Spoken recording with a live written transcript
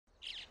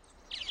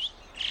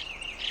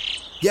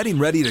Getting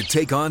ready to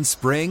take on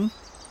spring?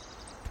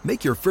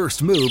 Make your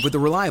first move with the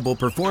reliable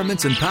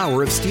performance and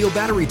power of Steel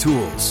battery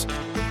tools.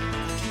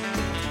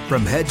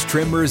 From hedge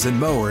trimmers and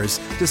mowers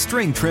to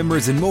string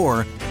trimmers and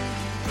more,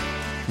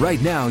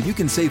 right now you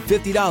can save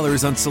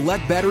 $50 on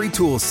select battery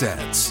tool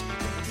sets.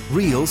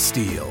 Real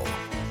Steel.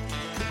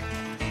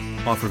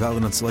 Offer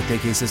valid on select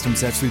AK system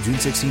sets through June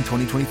 16,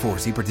 2024.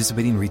 See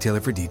participating retailer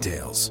for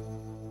details.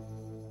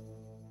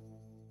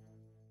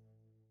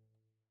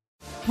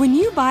 When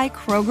you buy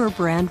Kroger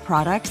brand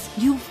products,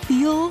 you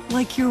feel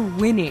like you're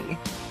winning.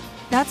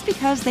 That's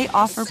because they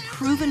offer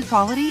proven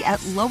quality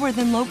at lower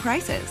than low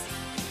prices.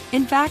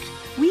 In fact,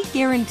 we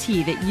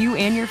guarantee that you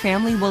and your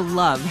family will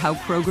love how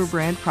Kroger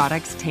brand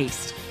products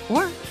taste,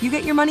 or you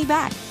get your money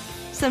back.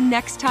 So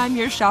next time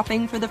you're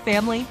shopping for the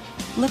family,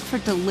 look for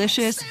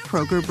delicious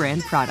Kroger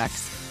brand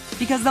products,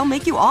 because they'll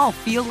make you all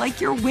feel like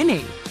you're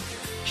winning.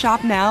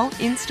 Shop now,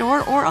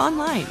 in-store, or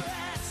online.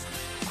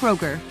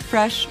 Kroger,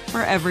 fresh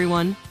for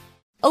everyone.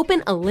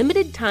 Open a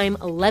limited-time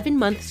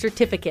 11-month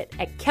certificate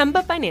at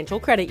Kemba Financial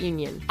Credit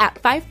Union. At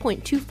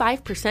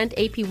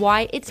 5.25%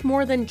 APY, it's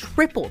more than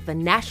triple the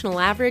national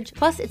average,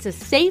 plus it's a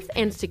safe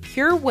and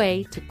secure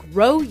way to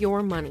grow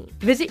your money.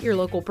 Visit your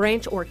local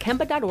branch or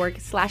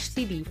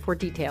kemba.org/cb for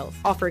details.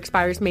 Offer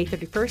expires May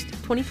 31st,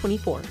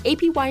 2024.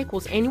 APY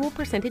equals annual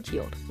percentage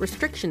yield.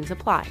 Restrictions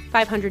apply.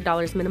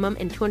 $500 minimum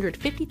and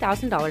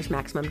 $250,000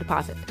 maximum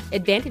deposit.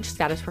 Advantage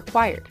status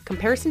required.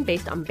 Comparison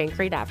based on bank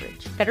rate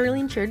average. Federally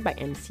insured by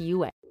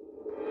NCUA.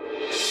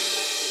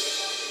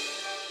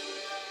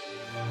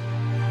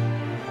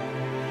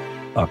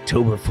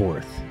 October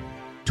 4th,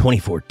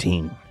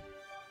 2014.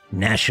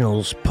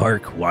 Nationals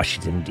Park,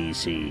 Washington,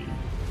 D.C.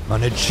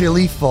 On a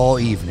chilly fall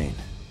evening.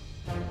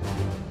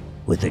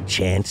 With a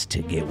chance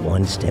to get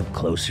one step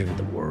closer to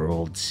the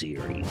World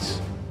Series.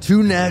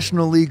 Two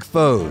National League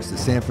foes, the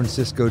San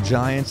Francisco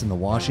Giants and the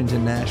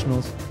Washington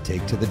Nationals,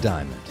 take to the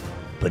diamond.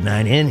 But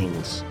 9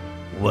 innings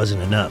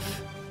wasn't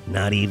enough.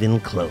 Not even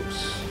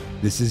close.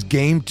 This is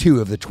Game 2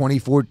 of the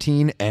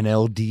 2014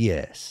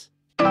 NLDS.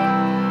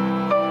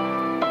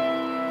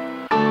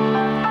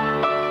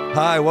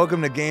 Hi,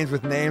 welcome to Games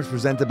with Names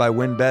presented by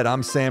WinBet.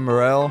 I'm Sam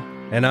Morrell.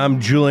 And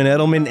I'm Julian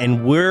Edelman,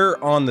 and we're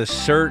on the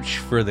search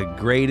for the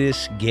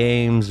greatest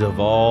games of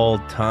all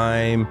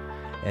time.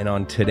 And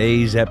on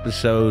today's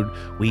episode,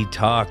 we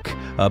talk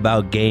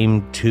about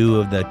Game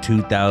 2 of the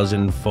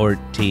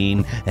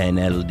 2014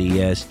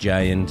 NLDS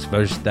Giants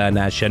versus the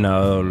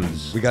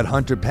Nationals. We got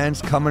Hunter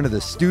Pence coming to the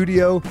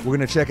studio. We're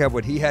going to check out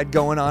what he had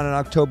going on in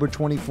October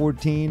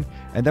 2014,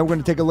 and then we're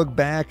going to take a look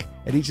back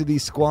at each of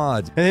these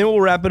squads. And then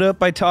we'll wrap it up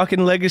by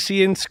talking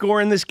legacy and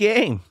score in this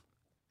game.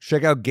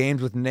 Check out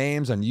Games with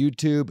Names on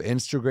YouTube,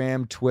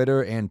 Instagram,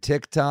 Twitter, and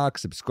TikTok.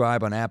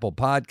 Subscribe on Apple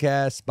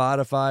Podcasts,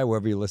 Spotify,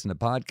 wherever you listen to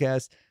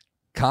podcasts.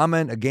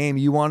 Comment a game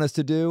you want us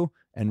to do,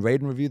 and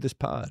rate and review this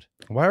pod.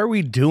 Why are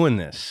we doing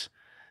this?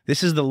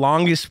 This is the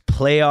longest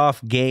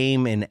playoff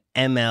game in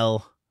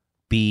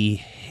MLB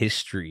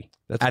history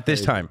at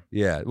this time.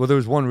 Yeah. Well, there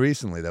was one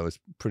recently that was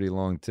pretty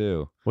long,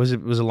 too. Was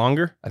it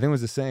longer? I think it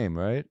was the same,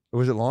 right? Or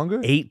was it longer?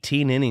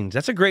 18 innings.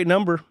 That's a great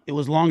number. It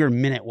was longer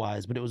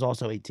minute-wise, but it was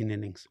also 18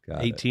 innings.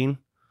 Got 18? It.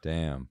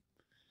 Damn.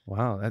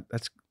 Wow,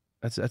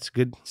 that's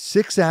good.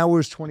 6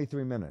 hours,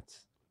 23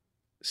 minutes.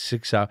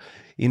 6 hours.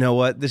 You know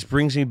what? This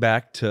brings me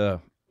back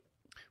to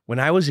when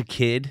I was a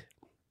kid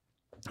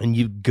and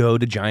you'd go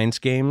to Giants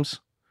games,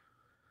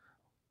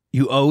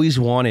 you always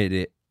wanted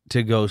it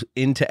to go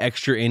into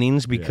extra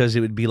innings because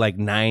it would be like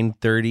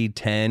 9:30,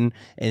 10,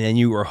 and then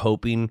you were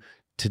hoping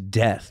to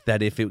death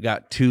that if it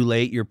got too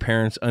late, your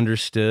parents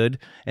understood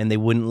and they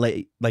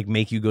wouldn't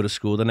make you go to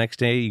school the next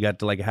day. You got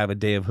to have a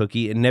day of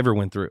hooky. It never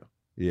went through.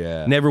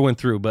 Yeah. Never went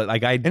through, but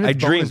I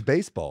dreamed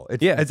baseball.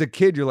 As a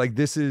kid, you're like,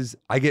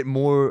 I get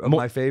more of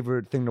my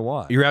favorite thing to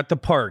watch. You're at the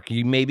park.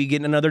 You may be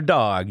getting another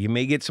dog. You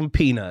may get some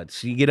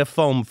peanuts. You get a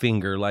foam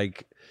finger.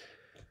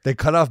 They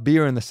cut off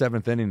beer in the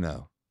 7th inning,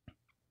 though.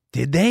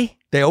 Did they?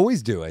 They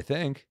always do, I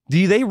think.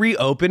 Do they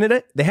reopen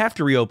it? They have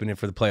to reopen it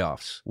for the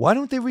playoffs. Why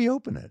don't they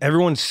reopen it?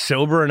 Everyone's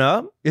sobering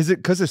up. Is it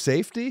because of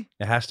safety?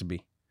 It has to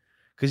be.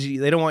 Because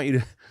they don't want you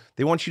to.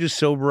 They want you to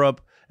sober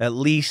up at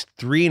least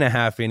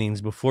 3.5 innings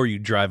before you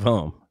drive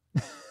home.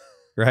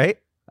 Right?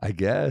 I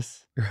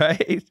guess.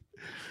 Right?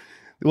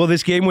 Well,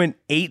 this game went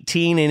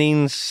 18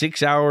 innings,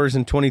 6 hours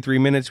and 23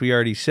 minutes. We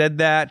already said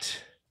that.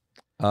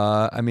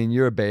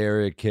 You're a Bay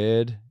Area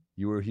kid.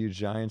 You were a huge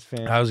Giants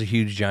fan. I was a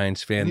huge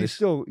Giants fan.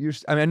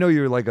 I know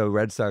you're like a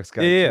Red Sox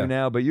guy too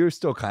now, but you're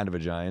still kind of a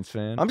Giants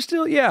fan. I'm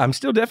still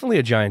definitely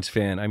a Giants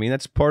fan. I mean,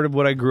 that's part of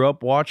what I grew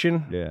up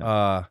watching.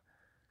 Yeah.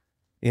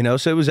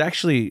 So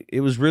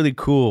it was really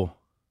cool.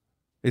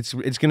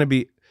 It's gonna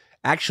be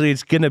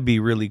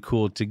really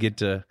cool to get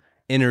to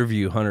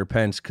interview Hunter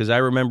Pence, because I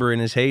remember in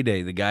his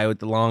heyday, the guy with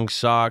the long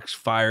socks,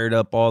 fired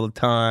up all the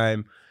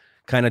time,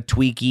 kind of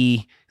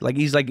tweaky,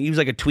 he was like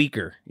a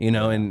tweaker,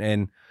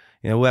 and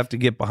we'll have to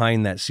get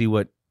behind that, see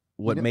what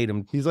made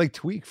him. He's like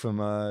Tweak from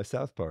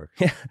South Park.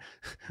 Yeah,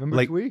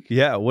 remember Tweak?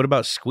 Yeah. What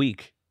about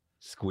Squeak?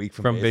 Squeak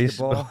from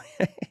baseball.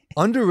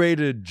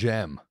 Underrated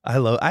gem. I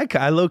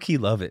low key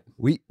love it.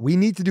 We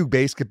need to do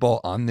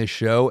basketball on this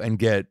show and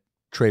get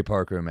Trey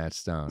Parker and Matt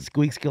Stone.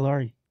 Squeak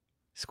Scolari.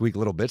 Squeak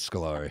little bitch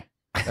Scolari.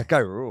 That guy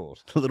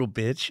rules. Little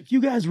bitch. If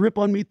you guys rip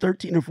on me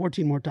 13 or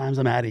 14 more times,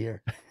 I'm out of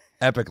here.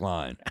 Epic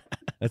line.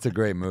 That's a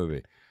great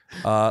movie.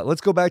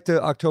 Let's go back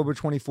to October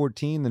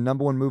 2014, the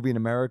 #1 movie in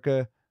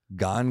America,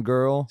 Gone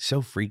Girl.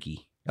 So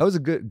freaky. That was a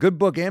good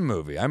book and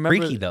movie. I remember.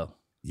 Freaky though.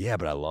 Yeah,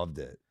 but I loved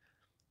it.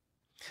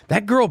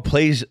 That girl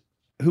plays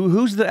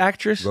who's the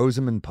actress?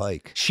 Rosamund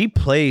Pike. She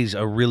plays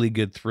a really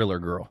good thriller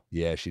girl.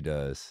 Yeah, she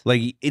does.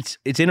 Like it's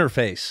in her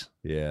face.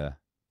 Yeah.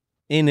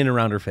 In and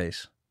around her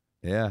face.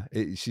 Yeah.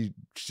 She's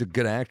a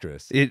good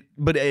actress.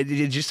 But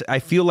it just I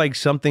feel like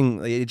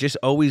something it just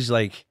always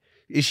like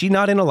is she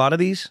not in a lot of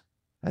these?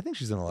 I think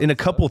she's in a lot in of a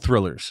couple stuff.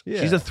 thriller.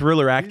 Yeah. She's a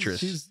thriller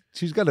actress.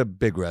 She's got a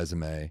big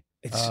resume.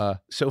 It's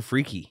so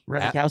freaky.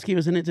 Radikowski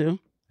was in it too.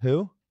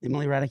 Who?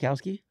 Emily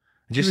Radikowski.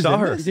 I just was saw in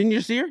her. this? Didn't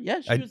you see her?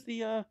 Yeah, she I- was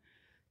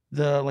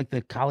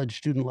the college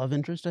student love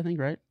interest, I think,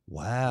 right?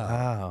 Wow.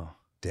 Wow.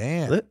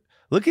 Damn.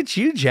 Look at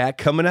you, Jack,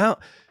 coming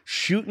out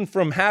shooting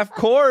from half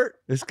court.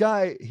 This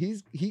guy,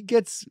 he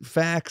gets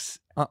facts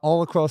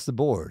all across the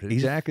board.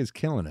 Jack is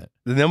killing it.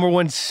 The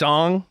 #1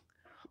 song,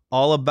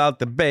 all about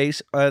the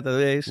bass. The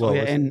bass. Well,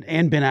 yeah,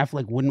 and Ben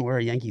Affleck wouldn't wear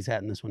a Yankees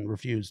hat in this one.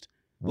 Refused.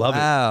 Love it.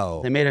 Wow.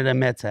 They made it a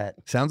Mets hat.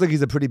 Sounds like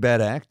he's a pretty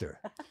bad actor.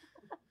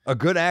 A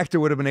good actor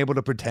would have been able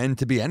to pretend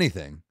to be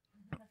anything.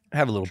 I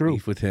have a little True.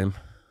 beef with him.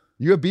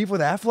 You have beef with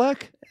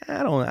Affleck?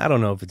 I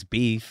don't know if it's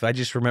beef. I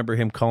just remember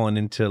him calling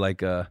into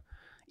like a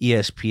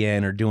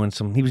ESPN or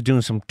he was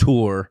doing some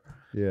tour.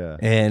 Yeah.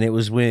 And it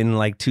was when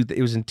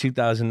it was in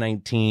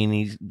 2019.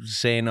 He's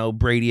saying, "Oh,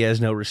 Brady has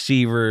no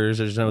receivers.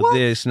 There's no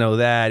this, no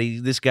that."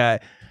 This guy.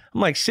 I'm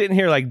like sitting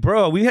here like,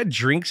 bro, we had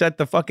drinks at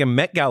the fucking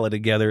Met Gala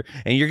together,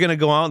 and you're gonna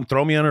go out and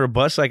throw me under a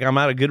bus like I'm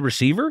not a good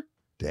receiver?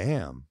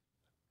 Damn.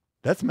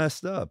 That's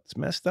messed up. It's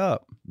messed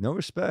up. No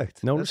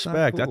respect. No That's not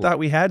respect. I cool. thought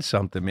we had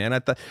something, man. I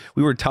thought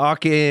we were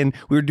talking.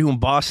 We were doing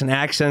Boston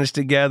accents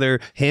together.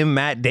 Him,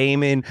 Matt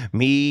Damon,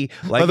 me.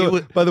 Like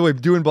By the way,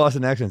 doing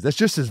Boston accents, that's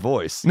just his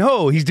voice.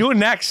 no, he's doing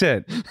an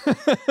accent.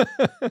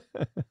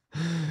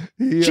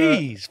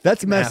 Jeez,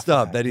 that's messed Affleck,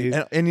 up. That he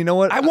dude. and you know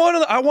what? I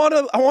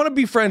want to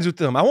be friends with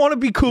him. I want to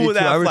be cool Me with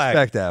too. Affleck. I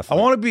respect Affleck. I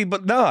want to be,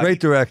 but no. Great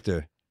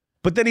director.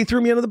 But then he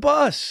threw me under the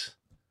bus.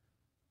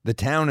 The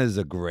Town is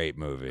a great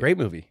movie. Great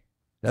movie.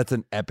 That's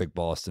an epic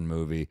Boston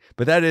movie.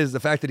 But that is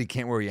the fact that he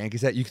can't wear a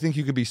Yankees hat. You think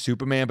you could be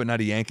Superman but not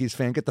a Yankees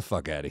fan? Get the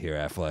fuck out of here,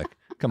 Affleck.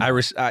 Come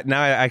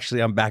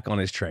on. I'm back on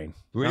his train.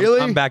 Really?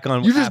 I'm back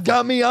on. You just Affleck.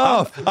 got me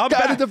off. I'm Guy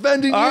back.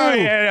 defending you. Oh,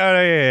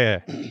 yeah.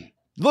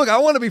 Look, I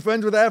want to be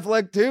friends with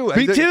Affleck too.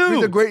 Me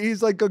too.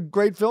 He's like a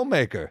great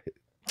filmmaker.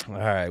 All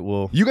right.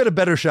 Well, You got a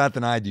better shot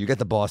than I do. You got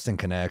the Boston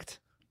Connect.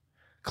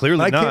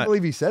 clearly I not. can't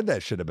believe he said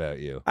that shit about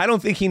you. I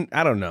don't think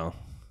I don't know.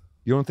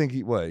 You don't think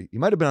he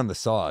might have been on the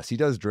sauce. He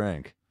does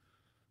drink.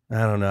 I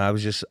don't know. I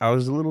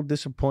was a little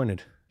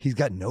disappointed. He's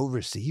got no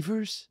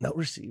receivers? No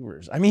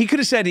receivers. I mean, he could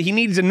have said he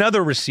needs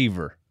another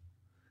receiver.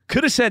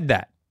 Could have said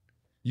that.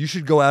 You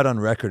should go out on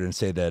record and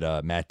say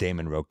that Matt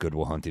Damon wrote Good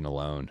Will Hunting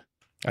alone.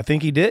 I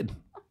think he did.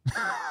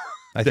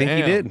 I think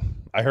he Damn. did.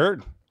 I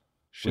heard.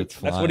 Shit's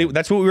That's flying.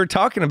 that's what we were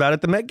talking about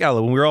at the Met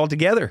Gala when we were all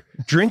together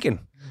drinking.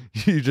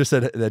 You just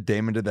said that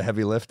Damon did the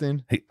heavy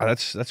lifting?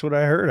 That's what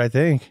I heard. I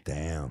think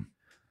Damn.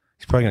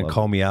 he's probably Love gonna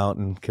call me out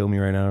and kill me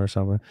right now or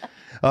something.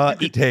 You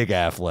could take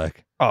Affleck.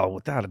 Oh,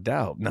 without a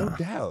doubt. No No,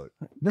 doubt.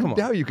 Come No on.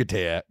 doubt you could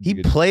take he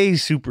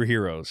plays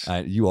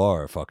superheroes. You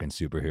are a fucking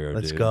superhero,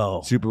 Let's dude.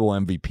 go. Super Bowl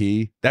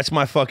MVP. That's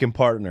my fucking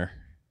partner,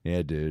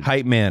 Yeah, dude.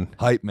 hype man.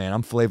 Hype, man.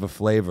 I'm Flavor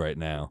Flav right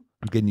now.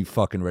 I'm getting you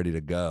fucking ready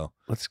to go.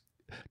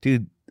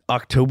 Dude.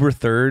 October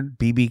 3rd,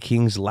 BB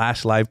King's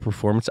last live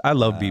performance. I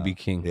love BB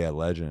King. Yeah,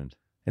 legend.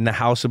 In the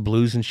House of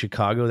Blues in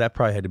Chicago. That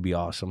probably had to be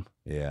awesome.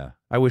 Yeah.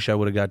 I wish I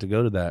would have got to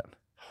go to that.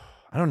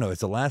 I don't know. Is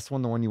the last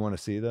one the one you want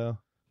to see, though?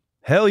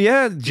 Hell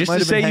yeah. Just might to have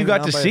been say you hanging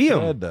got out to by see a him.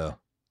 thread, though.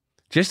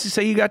 Just to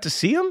say you got to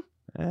see him?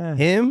 Eh.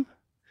 Him?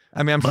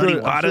 I mean, I'm Muddy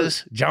sure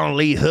Waters, John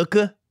Lee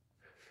Hooker.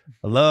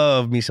 I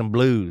love me some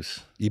blues.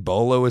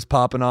 Ebola was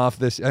popping off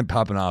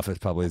popping off it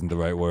probably isn't the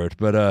right word,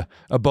 but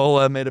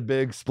Ebola made a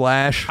big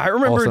splash. I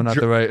remember also not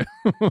the right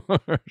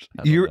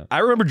word. I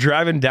remember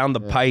driving down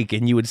the pike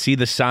and you would see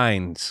the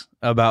signs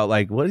about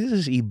like, what is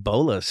this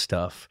Ebola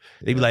stuff?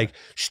 They'd be like,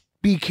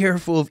 be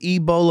careful of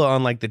Ebola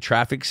on like the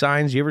traffic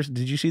signs.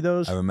 Did you see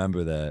those? I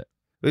remember that.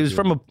 It was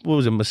from what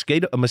was it,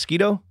 a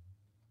mosquito?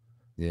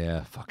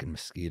 Yeah, fucking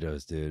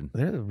mosquitoes, dude.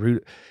 They're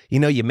rude. You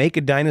know, you make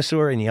a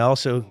dinosaur and you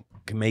also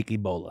can make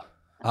Ebola.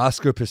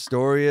 Oscar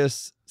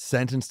Pistorius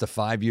sentenced to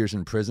 5 years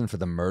in prison for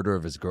the murder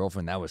of his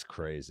girlfriend. That was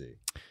crazy.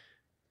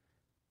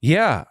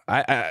 Yeah.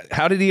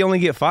 How did he only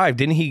get 5?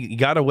 Didn't he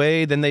got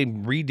away? Then they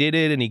redid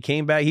it and he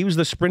came back. He was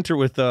the sprinter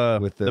with the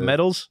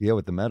medals. Yeah,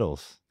 with the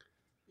medals.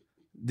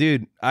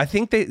 Dude, I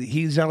think that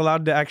he's not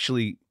allowed to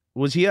actually.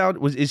 Was he out?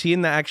 Is he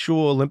in the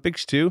actual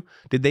Olympics too?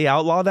 Did they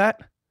outlaw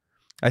that?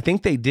 I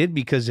think they did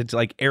because it's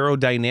like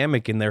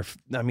aerodynamic in there.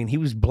 I mean, he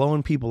was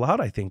blowing people out,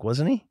 I think,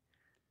 wasn't he?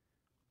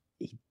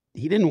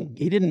 He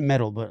didn't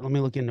medal, but let me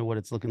look into what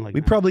it's looking like.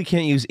 We now. probably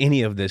can't use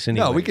any of this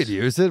anyway. No, we could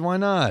use it. Why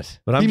not?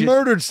 But he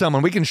murdered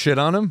someone. We can shit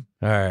on him.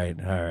 All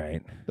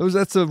right.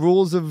 That's the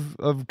rules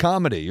of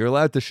comedy. You're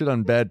allowed to shit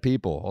on bad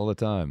people all the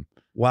time.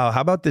 Wow,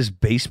 how about this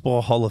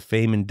Baseball Hall of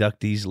Fame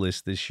inductees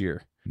list this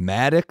year?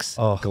 Maddox,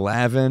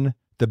 Glavine,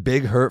 the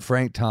Big Hurt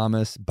Frank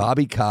Thomas,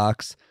 Bobby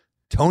Cox,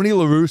 Tony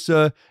La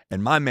Russa,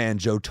 and my man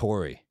Joe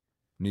Torre,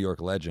 New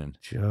York legend.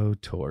 Joe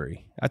Torre.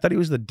 I thought he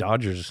was the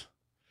Dodgers.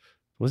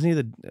 Wasn't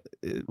he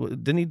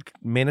didn't he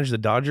manage the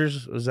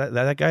Dodgers? Was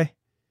that guy?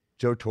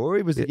 Joe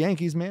Torre was the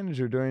Yankees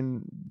manager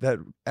during that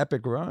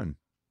epic run.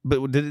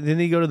 But didn't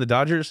he go to the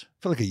Dodgers?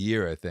 For like a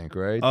year, I think,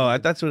 right? Oh,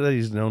 that's what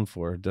he's known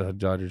for, the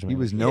Dodgers. He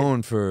was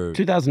known for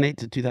 2008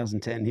 to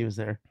 2010. He was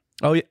there.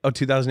 Oh, yeah.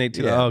 2008.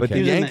 Yeah, okay. But the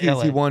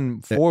Yankees, he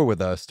won 4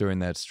 with us during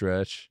that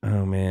stretch.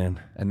 Oh,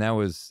 man. And that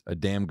was a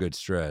damn good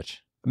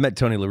stretch. I met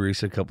Tony La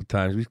Russa a couple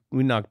times.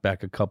 We knocked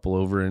back a couple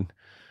over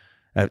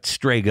at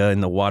Strega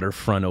in the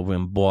waterfront over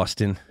in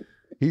Boston.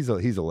 He's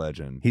a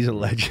legend. He's a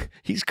legend.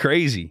 He's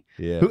crazy.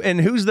 Yeah.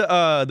 Who's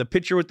the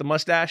pitcher with the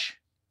mustache?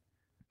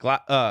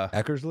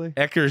 Eckersley?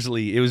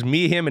 Eckersley. It was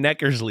me, him, and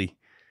Eckersley.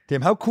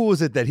 Damn, how cool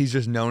is it that he's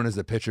just known as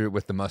the pitcher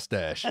with the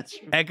mustache? That's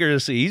true.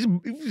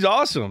 Eckersley. He's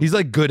awesome. He's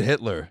like good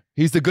Hitler.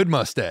 He's the good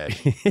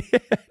mustache.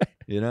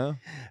 You know?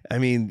 I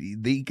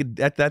mean,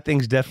 that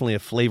thing's definitely a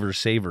flavor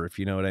saver, if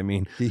you know what I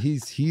mean.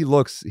 He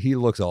looks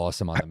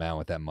awesome on the mound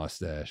with that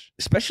mustache.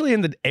 Especially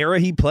in the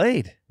era he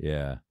played.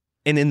 Yeah.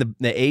 And in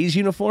the A's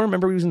uniform,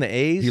 remember he was in the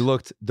A's? He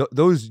looked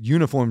those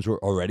uniforms were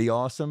already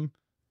awesome.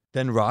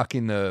 Then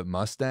rocking the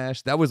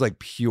mustache, that was like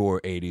pure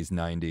 80s,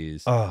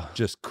 90s. Oh,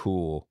 just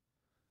cool.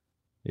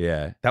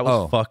 Yeah. that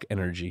was fuck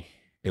energy.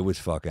 It was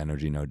fuck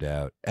energy, no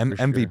doubt. Sure.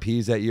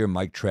 MVPs that year,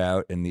 Mike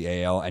Trout in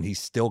the AL, and he's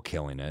still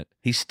killing it.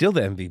 He's still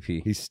the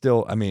MVP. He's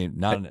still, I mean,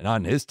 not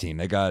in his team.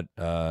 They got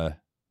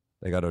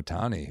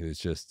Ohtani, who's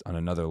just on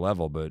another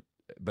level, but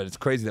it's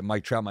crazy that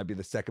Mike Trout might be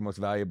the second most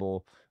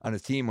valuable on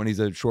his team when he's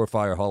a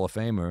surefire Hall of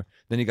Famer.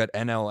 Then you got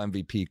NL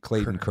MVP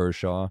Clayton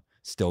Kershaw,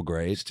 still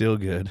great. Still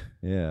good.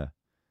 Yeah.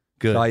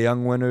 Good. Cy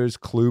Young winners,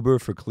 Kluber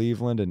for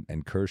Cleveland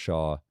and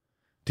Kershaw.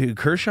 Dude,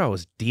 Kershaw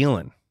was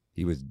dealing.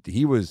 He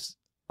was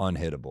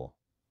unhittable.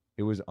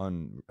 It was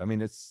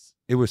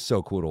it was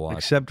so cool to watch.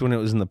 Except when it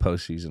was in the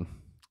postseason.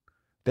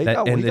 He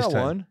got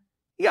one.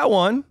 He got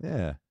one.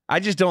 Yeah.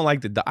 I just don't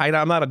like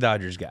I'm not a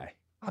Dodgers guy.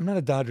 I'm not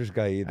a Dodgers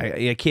guy either.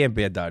 I can't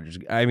be a Dodgers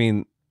guy. I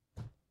mean,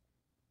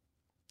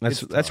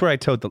 that's where I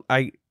told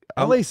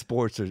LA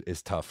sports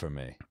is tough for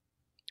me.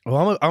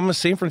 Well, I'm a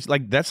San Francisco.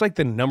 Like that's like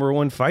the number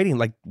one fighting.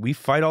 Like we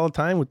fight all the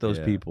time with those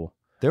people.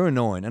 They're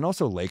annoying, and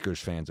also Lakers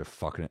fans are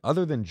fucking.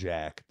 Other than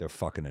Jack, they're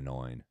fucking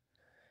annoying.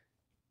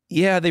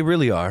 Yeah, they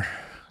really are.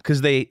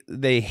 Because they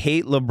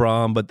hate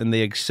LeBron, but then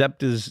they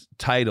accept his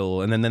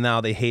title, and then now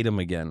they hate him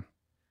again.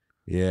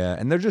 Yeah,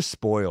 and they're just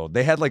spoiled.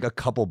 They had like a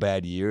couple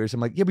bad years.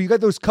 I'm like, yeah, but you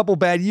got those couple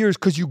bad years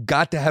because you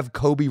got to have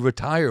Kobe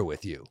retire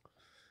with you.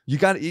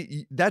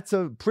 That's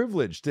a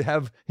privilege to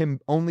have him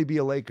only be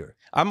a Laker.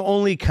 I'm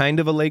only kind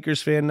of a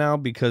Lakers fan now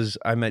because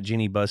I met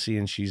Jeannie Bussey,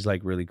 and she's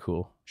like really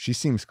cool. She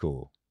seems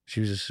cool.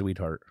 She was a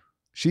sweetheart.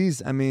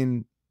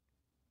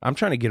 I'm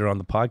trying to get her on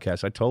the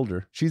podcast. I told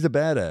her. She's a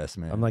badass,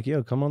 man. I'm like,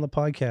 yo, come on the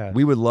podcast.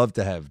 We would love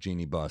to have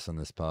Jeannie Buss on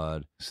this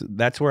pod. So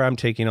that's where I'm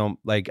taking on.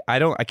 Like,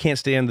 I can't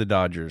stand the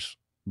Dodgers,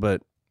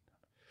 but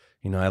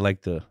I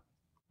like the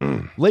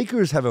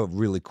Lakers have a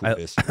really cool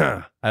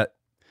history. I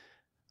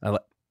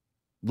like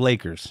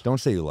Lakers. Don't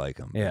say you like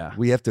them. Yeah,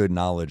 we have to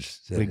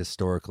acknowledge that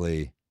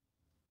historically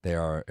they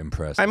are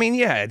impressive. I mean,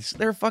 yeah,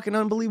 they're fucking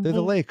unbelievable. They're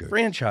the Lakers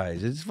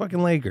franchise. It's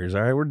fucking Lakers.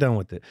 All right, we're done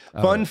with it.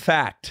 Fun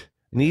fact.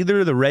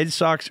 Neither the Red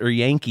Sox or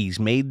Yankees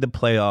made the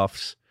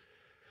playoffs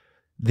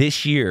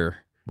this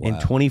year in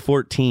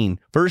 2014.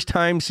 First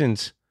time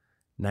since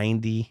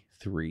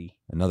 93.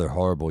 Another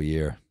horrible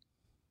year.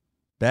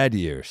 Bad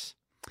years.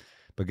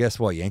 But guess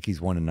what?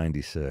 Yankees won in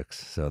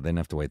 96, so they didn't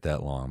have to wait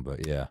that long.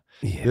 But yeah.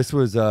 This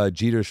was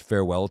Jeter's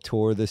farewell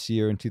tour this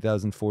year in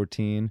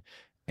 2014.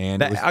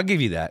 And I'll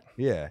give you that.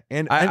 Yeah.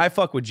 And I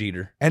fuck with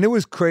Jeter. And it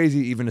was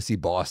crazy even to see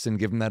Boston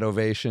give him that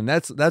ovation.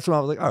 That's when I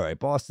was like, all right,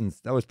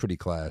 that was pretty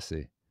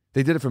classy.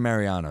 They did it for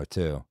Mariano,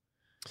 too.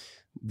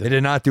 They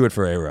did not do it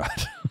for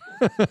A-Rod.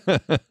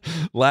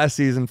 Last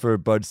season for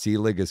Bud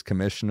Selig as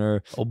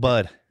commissioner. Oh,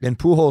 Bud. And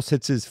Pujols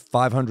hits his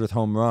 500th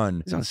home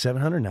run. He's on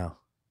 700 now.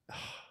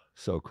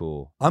 So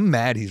cool. I'm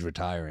mad he's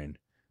retiring.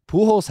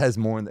 Pujols has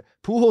more.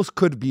 Pujols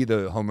could be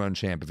the home run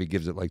champ if he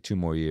gives it like 2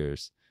 more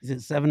years. He's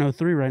at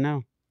 703 right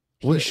now.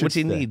 What's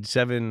he need?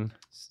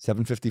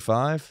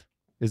 755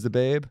 is the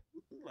Babe?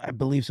 I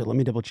believe so. Let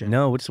me double check.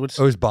 No, what's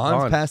Oh, is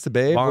Bonds past the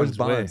Babe? Bonds, Where's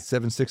Bonds?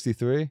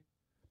 763?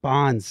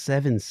 Bonds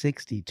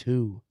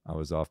 762. I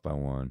was off by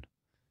 1.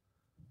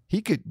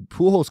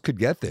 Pujols could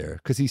get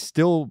there because he's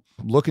still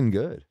looking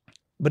good.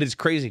 But it's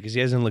crazy because he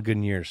hasn't looked good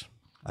in years.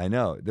 I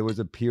know. There was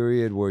a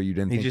period where you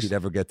didn't think he'd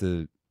ever get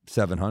to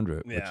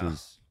 700,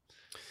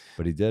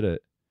 but he did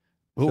it.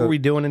 What were we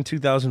doing in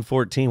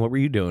 2014? What were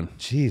you doing?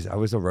 Jeez, I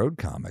was a road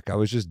comic. I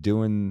was just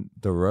doing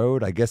the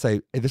road. I guess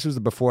this was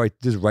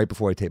right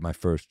before I taped my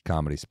first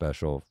comedy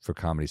special for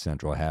Comedy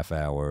Central, a half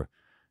hour.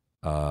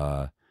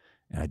 And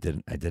I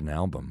did an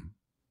album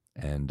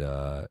and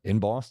in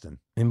Boston.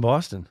 In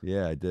Boston.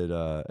 Yeah, I did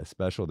a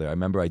special there. I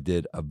remember I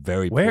did a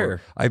very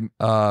Where?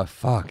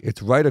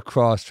 It's right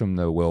across from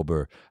the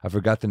Wilbur. I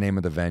forgot the name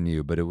of the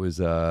venue, but it was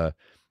I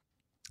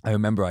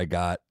remember I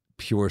got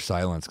pure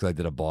silence because I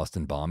did a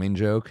Boston bombing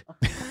joke.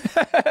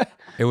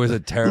 It was a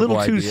terrible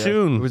idea. A little too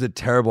soon. It was a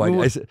terrible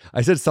idea.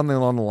 I said something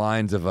along the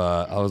lines of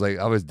I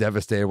was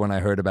devastated when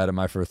I heard about it.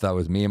 My first thought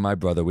was, me and my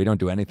brother, we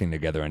don't do anything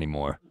together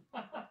anymore.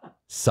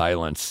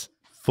 Silence.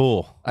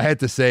 Fool. I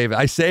had to save it.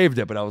 I saved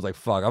it, but I was like,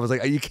 fuck. I was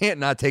like, you can't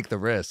not take the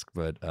risk.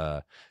 But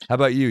how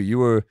about you?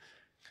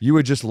 You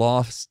were just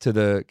lost to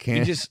the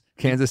Kansas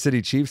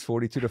City Chiefs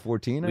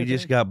 42-14. We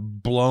just got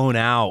blown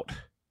out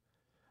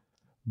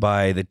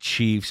by the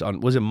Chiefs on,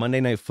 was it Monday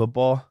Night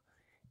Football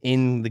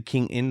in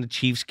the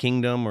Chiefs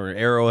Kingdom or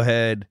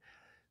Arrowhead?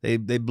 They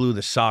blew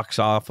the socks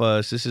off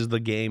us. This is the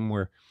game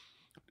where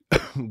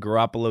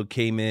Garoppolo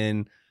came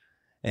in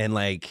and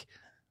like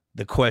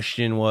the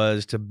question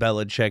was to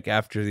Belichick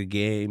after the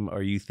game,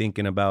 are you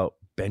thinking about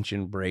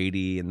benching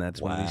Brady? And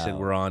that's when we said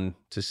we're on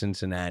to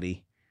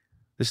Cincinnati.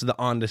 This is the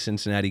on to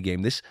Cincinnati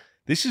game. This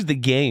is the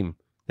game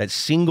that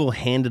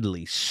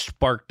single-handedly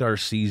sparked our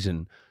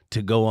season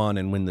to go on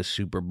and win the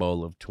Super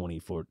Bowl of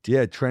 2014.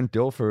 Yeah, Trent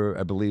Dilfer,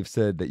 I believe,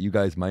 said that you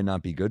guys might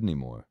not be good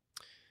anymore.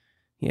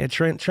 Yeah,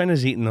 Trent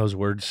has eaten those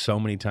words so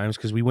many times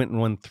because we went and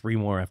won 3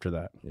 more after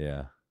that.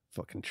 Yeah.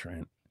 Fucking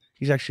Trent.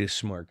 He's actually a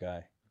smart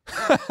guy.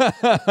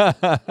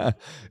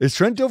 Is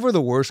Trent Dilfer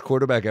the worst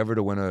quarterback ever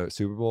to win a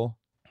Super Bowl?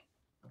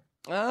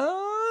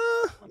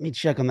 Let me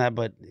check on that,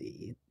 but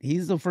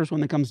he's the first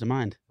one that comes to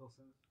mind.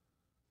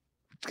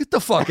 Get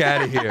the fuck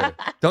out of here.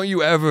 Don't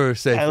you ever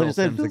say Phil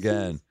Simms Phil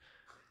again. Simms.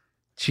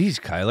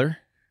 Jeez, Kyler.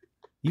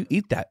 You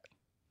eat that.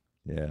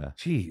 Yeah.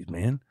 Jeez,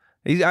 man.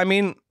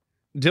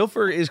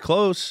 Dilfer is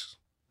close.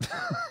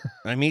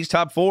 He's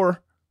top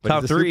 4, But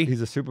top 3.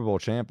 He's a Super Bowl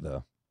champ,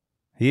 though.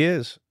 He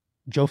is.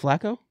 Joe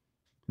Flacco?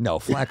 No,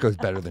 Flacco's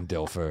better than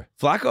Dilfer.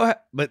 Flacco,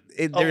 but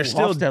there's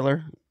still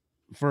Hofstetter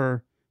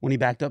for when he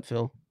backed up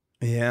Phil.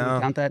 Yeah. Can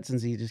we count that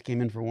since he just came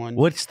in for one.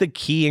 What's the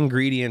key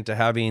ingredient to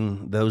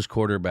having those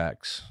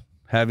quarterbacks?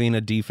 Having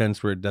a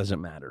defense where it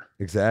doesn't matter.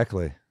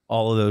 Exactly.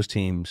 All of those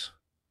teams.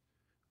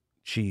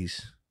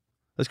 Jeez.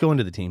 Let's go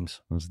into the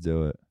teams. Let's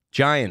do it.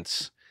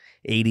 Giants,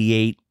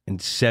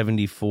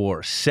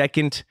 88-74.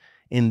 Second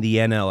in the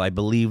NL. I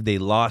believe they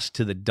lost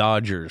to the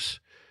Dodgers.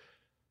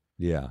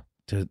 Yeah.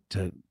 To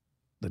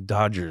the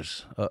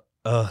Dodgers.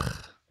 Yeah.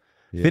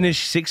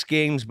 Finished 6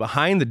 games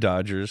behind the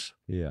Dodgers.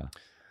 Yeah.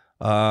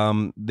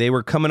 They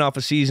were coming off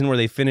a season where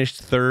they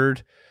finished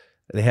 3rd.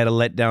 They had a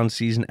letdown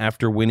season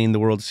after winning the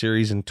World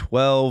Series in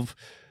 12.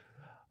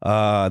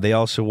 They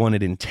also won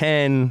it in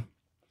 10.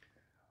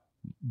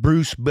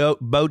 Bruce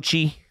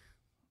Bochy.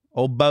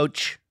 Old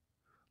Boch.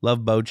 Love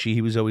Bochy.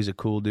 He was always a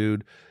cool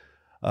dude.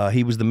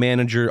 He was the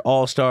manager.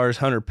 All-Stars,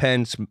 Hunter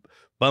Pence,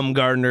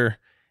 Bumgarner,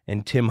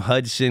 and Tim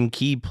Hudson.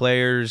 Key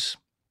players,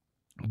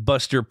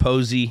 Buster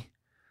Posey,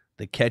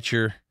 the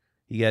catcher.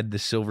 He had the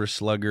Silver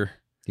Slugger.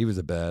 He was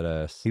a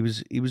badass. He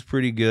was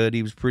pretty good.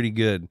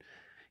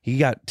 He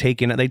got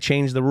taken out. They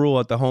changed the rule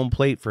at the home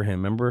plate for him.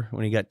 Remember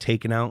when he got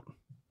taken out?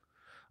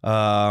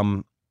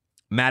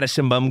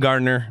 Madison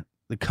Bumgarner,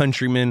 the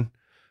countryman,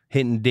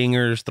 hitting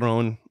dingers,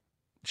 throwing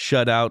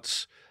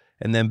shutouts,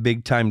 and then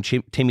big time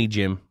Timmy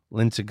Jim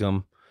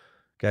Lincecum,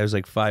 guy was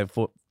like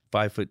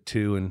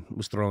 5'2" and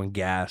was throwing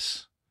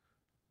gas.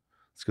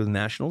 Let's go to the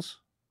Nationals.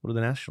 What are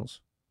the Nationals?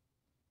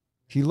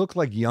 He looked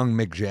like young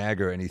Mick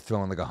Jagger, and he's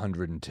throwing like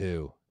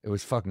 102. It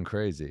was fucking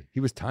crazy. He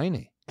was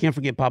tiny. Can't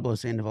forget Pablo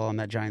Sandoval on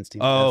that Giants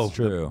team. Oh, That's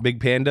true.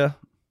 Big Panda.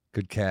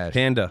 Good cash.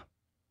 Panda.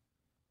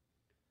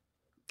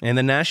 And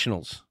the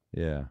Nationals.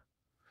 Yeah.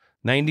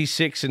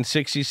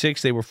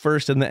 96-66. They were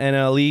first in the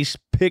NL East.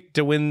 Picked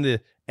to win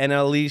the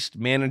NL East.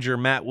 Manager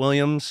Matt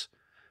Williams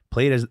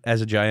played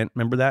as a Giant.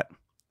 Remember that?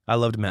 I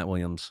loved Matt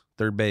Williams.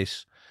 Third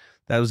base.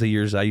 That was the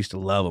years I used to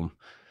love him.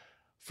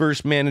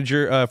 First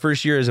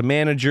year as a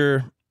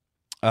manager.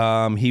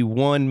 He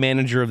won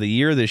Manager of the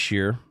Year this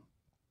year.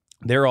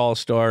 They're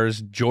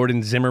all-stars.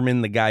 Jordan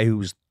Zimmerman, the guy who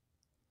was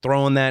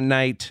throwing that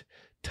night.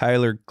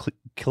 Tyler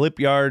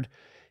Clipyard.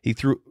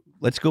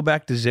 Let's go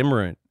back to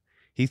Zimmerman.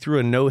 He threw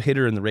a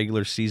no-hitter in the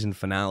regular season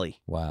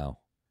finale. Wow.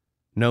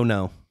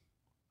 No.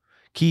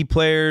 Key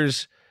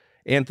players,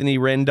 Anthony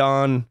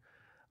Rendon.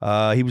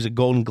 He was a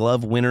Golden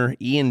Glove winner.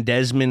 Ian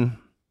Desmond,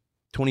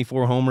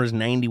 24 homers,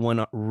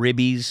 91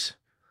 ribbies.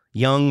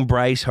 Young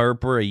Bryce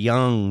Harper, a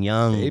young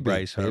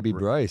Bryce Harper. Baby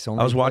Bryce.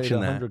 Only I was played watching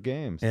 100 that.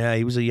 games. Yeah,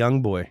 he was a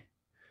young boy.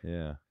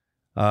 Yeah.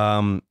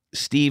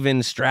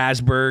 Steven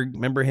Strasburg,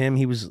 remember him?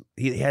 He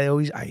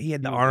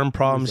had the arm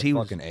problems. He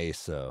was a fucking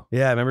ace, though.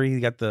 Yeah, remember he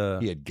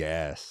had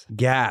gas.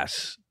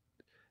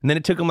 And then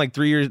it took him like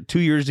 2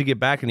 years to get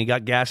back, and he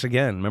got gas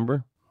again.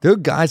 Remember? There are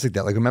guys like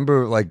that. Like,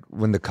 remember, like,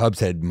 when the Cubs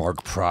had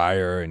Mark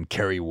Pryor and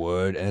Kerry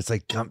Wood, and it's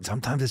like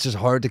sometimes it's just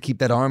hard to keep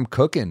that arm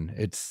cooking.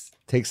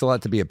 Takes a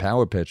lot to be a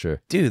power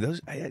pitcher. Dude,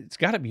 it's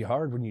got to be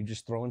hard when you're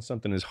just throwing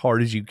something as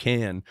hard as you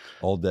can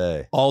All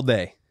day.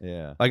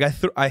 Yeah. Like, I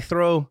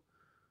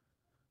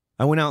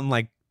went out and,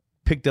 like,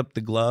 picked up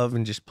the glove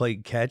and just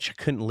played catch. I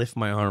couldn't lift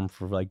my arm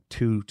for, like,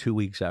 two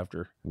weeks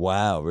after.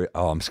 Wow.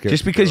 Oh, I'm scared.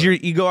 Just because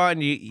you go out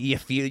and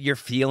you're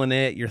feeling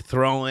it, you're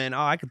throwing.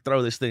 Oh, I could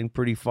throw this thing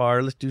pretty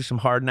far. Let's do some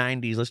hard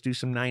 90s. Let's do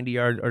some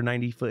 90-yard or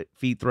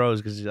 90-feet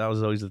throws, because that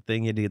was always the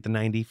thing. You had to get the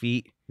 90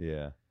 feet.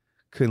 Yeah.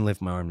 Couldn't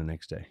lift my arm the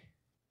next day.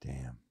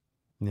 Damn.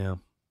 Yeah.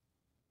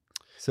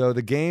 So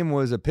the game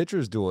was a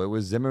pitcher's duel. It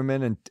was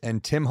Zimmerman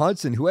and Tim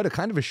Hudson, who had a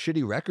kind of a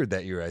shitty record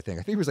that year, I think.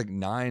 I think he was like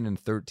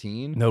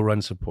 9-13. No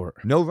run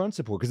support. No run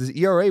support, because his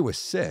ERA was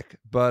sick.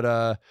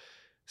 But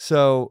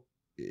so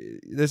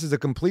this is a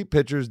complete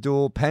pitcher's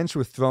duel. Pence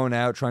was thrown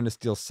out trying to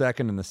steal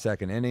second in the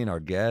second inning, our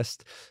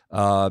guest.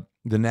 The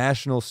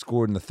Nationals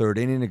scored in the third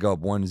inning to go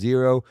up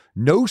 1-0.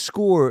 No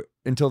score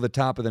until the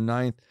top of the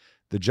ninth.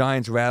 The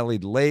Giants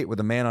rallied late with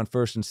a man on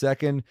first and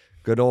second.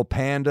 Good old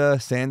Panda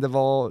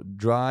Sandoval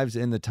drives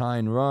in the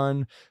tying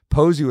run.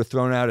 Posey was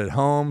thrown out at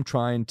home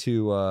trying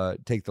to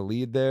take the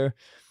lead there.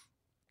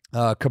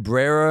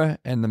 Cabrera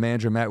and the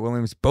manager Matt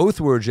Williams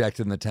both were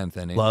ejected in the 10th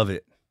inning. Love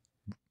it.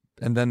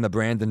 And then the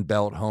Brandon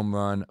Belt home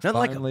run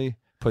finally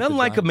put Nothing the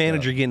like a Giants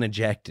manager up. getting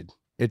ejected.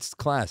 It's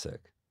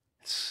classic.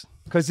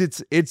 Because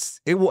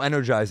it will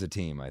energize a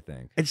team, I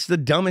think. It's the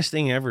dumbest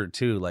thing ever,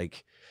 too.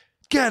 Like,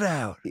 get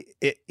out.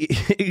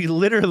 It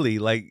literally,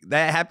 like,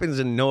 that happens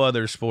in no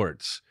other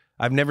sports.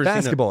 I've never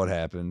basketball. It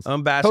happens.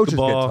 Basketball, Coaches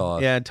get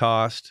tossed. Yeah,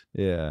 tossed.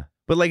 Yeah,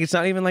 but like, it's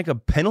not even like a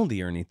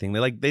penalty or anything.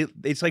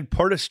 It's like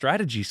part of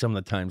strategy. Some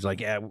of the times, like,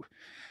 yeah,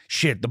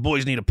 shit, the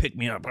boys need to pick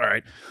me up. All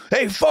right,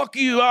 hey, fuck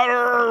you,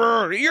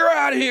 you're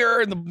out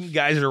here, and the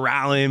guys are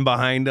rallying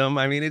behind them.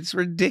 I mean, it's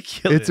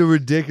ridiculous. It's a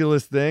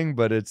ridiculous thing,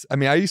 but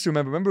I used to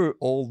remember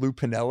old Lou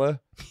Piniella.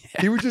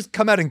 Yeah. He would just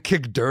come out and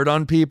kick dirt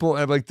on people,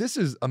 and I'm like, this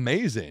is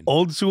amazing.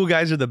 Old school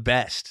guys are the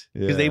best,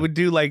 because they would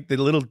do like the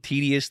little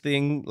tedious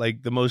thing,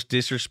 like the most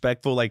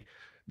disrespectful, like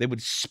they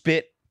would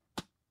spit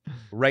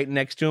right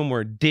next to him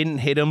where it didn't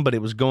hit him, but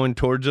it was going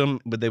towards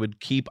him, but they would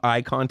keep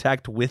eye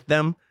contact with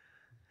them.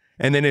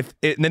 And then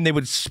then they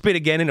would spit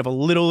again, and if a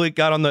little it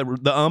got on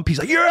the ump, he's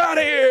like, "You're out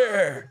of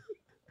here."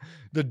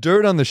 The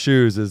dirt on the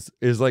shoes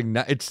is like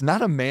it's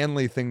not a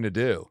manly thing to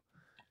do.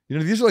 You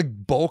know, these are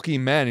like bulky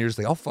men. You're just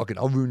like,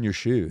 I'll ruin your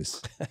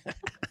shoes.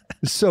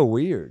 It's so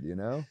weird, you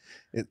know.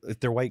 If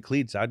they're white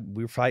cleats,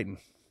 we're fighting.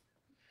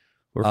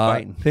 We're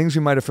fighting. Things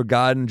we might have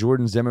forgotten.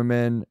 Jordan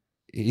Zimmerman,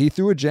 he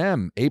threw a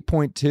gem.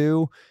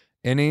 8.2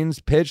 innings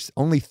pitched,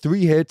 only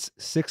 3 hits,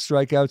 6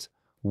 strikeouts,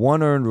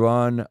 1 earned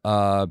run.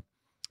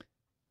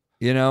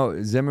 You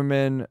know,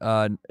 Zimmerman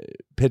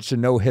pitched a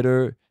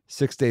no-hitter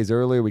 6 days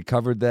earlier. We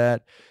covered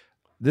that.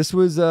 This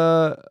was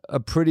a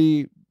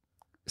pretty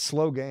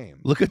slow game.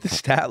 Look at the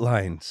stat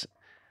lines.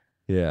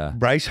 Yeah.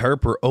 Bryce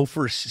Harper 0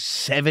 for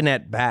 7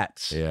 at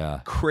bats.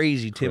 Yeah.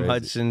 Crazy. Tim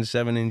Hudson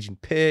 7 innings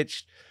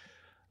pitched.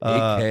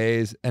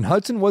 8 Ks. And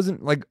Hudson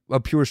wasn't like a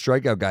pure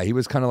strikeout guy. He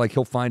was kind of like,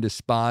 he'll find his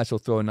spots. He'll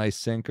throw a nice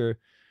sinker.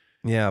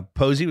 Yeah.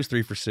 Posey was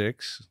 3 for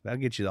 6. That'll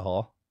get you the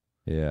haul.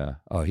 Yeah.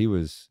 Oh, he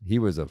was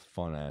a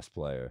fun ass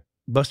player.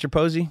 Buster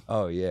Posey?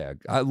 Oh yeah.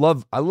 I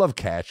love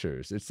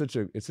catchers. It's such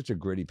a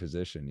gritty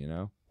position, you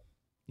know?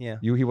 Yeah.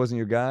 He wasn't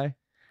your guy?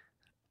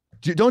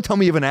 Don't tell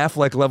me you have an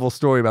Affleck level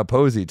story about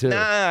Posey too. Nah,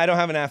 I don't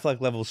have an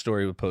Affleck level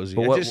story with Posey.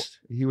 But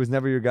he was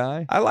never your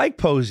guy? I like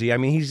Posey. I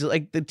mean, he's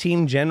like the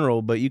team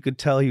general, but you could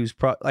tell he was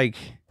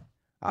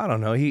I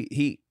don't know.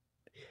 He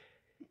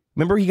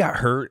remember he got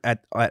hurt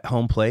at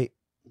home plate?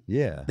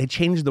 Yeah. They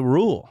changed the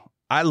rule.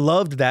 I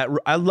loved that.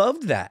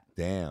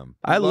 Damn.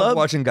 I love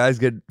watching guys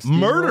get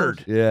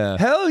murdered. Yeah.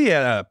 Hell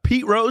yeah.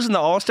 Pete Rose in the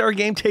All-Star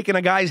game taking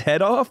a guy's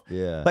head off.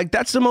 Yeah. Like,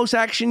 that's the most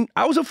action.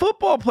 I was a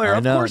football player.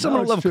 Of course I'm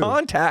going to love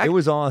contact. It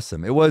was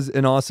awesome. It was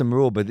an awesome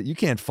rule, but you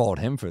can't fault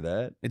him for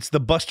that. It's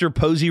the Buster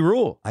Posey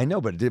rule. I know,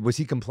 but was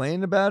he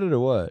complaining about it or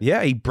what?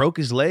 Yeah, he broke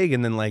his leg,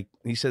 and then, like,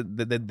 he said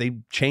that they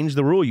changed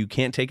the rule. You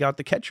can't take out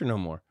the catcher no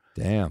more.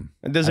 Damn.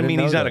 It doesn't mean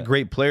he's not a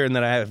great player and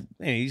that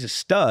he's a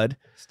stud.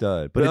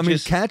 But I mean,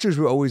 catchers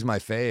were always my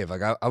fave.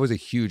 Like I was a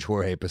huge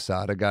Jorge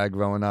Posada guy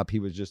growing up. He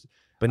was just,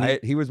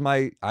 he was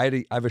my,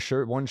 I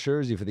have one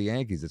jersey for the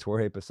Yankees. It's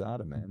Jorge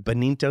Posada, man.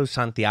 Benito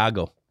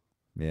Santiago.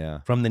 Yeah.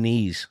 From the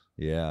knees.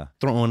 Yeah.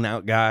 Throwing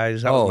out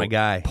guys. That was my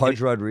guy.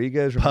 Pudge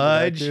Rodriguez.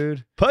 Pudge.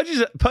 Dude? Pudge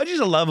is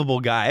a lovable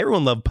guy.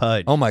 Everyone loved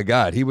Pudge. Oh my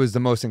God. He was the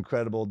most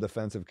incredible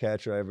defensive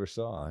catcher I ever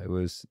saw. It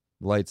was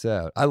lights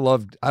out. I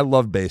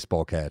loved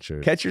baseball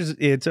catchers. Catchers,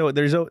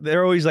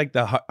 they're always like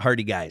the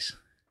hardy guys.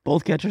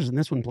 Both catchers in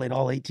this one played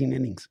all 18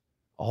 innings.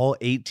 All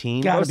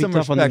 18? Gotta be some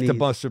tough on the respect to knees.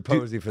 Buster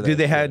Posey for that. Do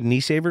they had knee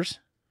savers?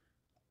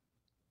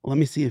 Let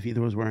me see if either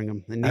was wearing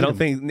them. I don't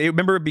think.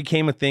 Remember, it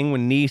became a thing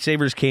when knee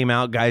savers came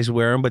out. Guys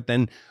wear them, but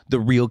then the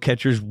real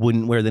catchers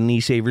wouldn't wear the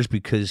knee savers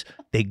because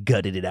they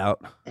gutted it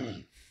out.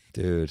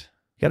 Dude,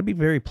 you got to be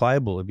very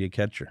pliable to be a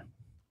catcher.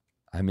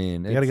 I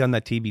mean, You got to go on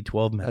that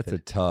TB12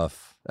 method.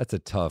 That's a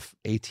tough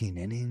 18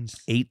 innings.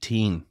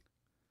 18.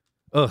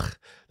 Ugh.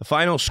 The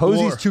final score.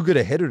 Posey's too good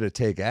a hitter to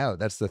take out.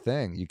 That's the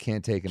thing. You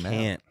can't take him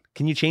out.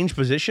 Can you change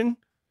position?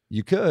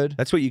 You could.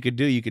 That's what you could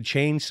do. You could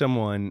change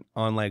someone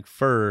on like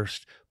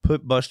first,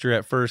 put Buster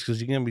at first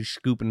because you're going to be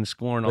scooping and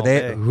scoring all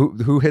day.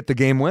 Who hit the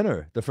game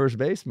winner? The first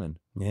baseman.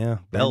 Yeah.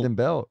 Brandon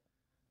Belt.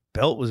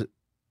 Belt was...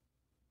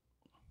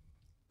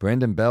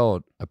 Brandon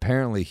Belt,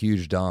 apparently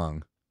huge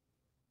dong.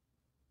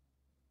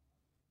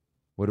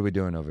 What are we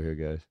doing over here,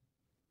 guys?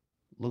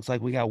 Looks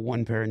like we got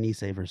one pair of knee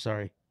savers.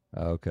 Sorry.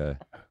 Okay.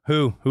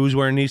 Who's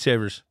wearing knee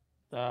savers?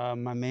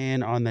 My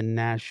man on the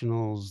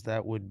Nationals,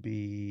 that would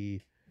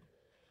be...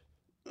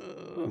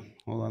 hold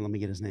on, let me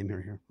get his name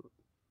here.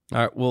 All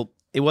right. Well,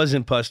 it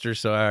wasn't Buster,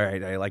 so all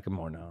right. I like him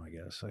more now, I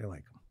guess. I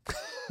like him.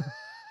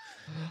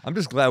 I'm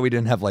just glad we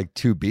didn't have like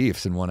two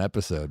beefs in one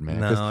episode, man.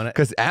 No,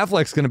 because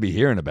Affleck's going to be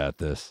hearing about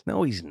this.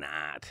 No, he's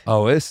not.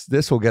 Oh,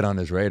 this will get on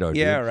his radar.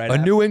 Yeah, dude. right. A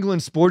New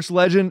England sports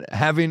legend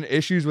having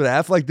issues with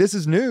Affleck. This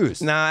is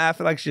news. Nah,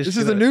 Affleck's just. This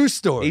is a news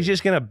story. He's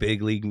just gonna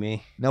big league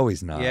me. No,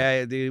 he's not.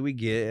 Yeah, dude, we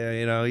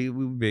get. We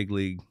big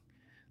league.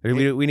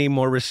 We need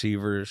more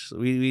receivers.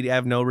 We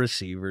have no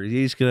receivers.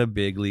 He's gonna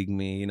big league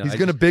me. He's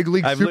gonna big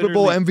league Super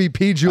Bowl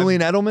MVP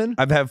Julian Edelman.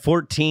 I've had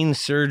 14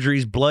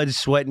 surgeries, blood,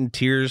 sweat, and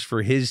tears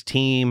for his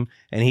team,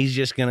 and he's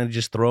just gonna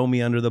throw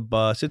me under the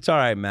bus. It's all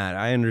right, Matt.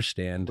 I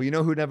understand. Well, you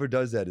know who never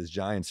does that is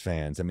Giants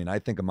fans. I mean, I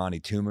think Amani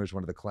Toomer is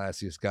one of the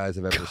classiest guys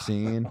I've ever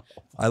seen.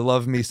 I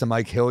love me some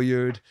Mike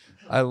Hilliard.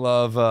 I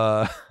love.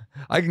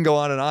 I can go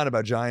on and on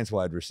about Giants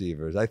wide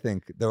receivers. I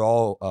think they're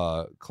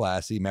all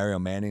classy. Mario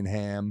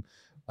Manningham.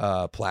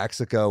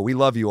 Plaxico, we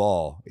love you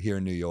all here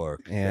in New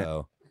York. Yeah.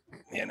 So,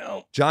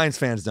 Giants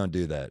fans don't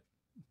do that.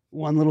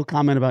 One little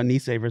comment about knee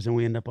savers, and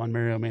we end up on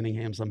Mario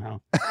Manningham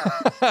somehow.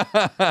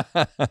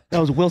 That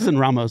was Wilson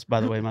Ramos, by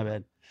the way. My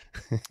bad.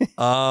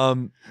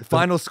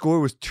 Final score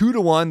was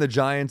 2-1. The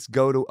Giants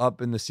go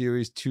up in the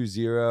series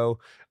 2-0.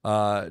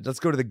 Let's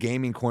go to the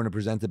gaming corner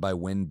presented by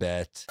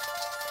WinBet.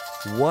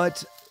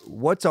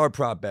 What's our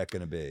prop bet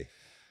going to be?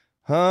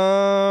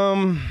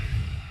 I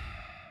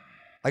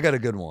got a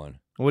good one.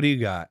 What do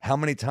you got? How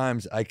many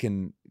times I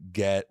can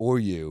get, or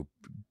you,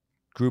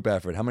 group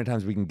effort, how many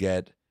times we can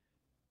get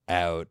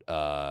out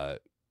that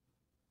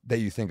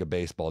you think of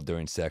baseball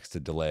during sex to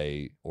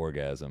delay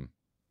orgasm?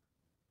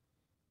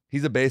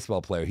 He's a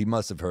baseball player. He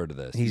must have heard of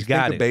this. He's you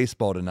got think it. of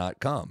baseball to not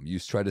come. You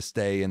just try to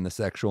stay in the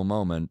sexual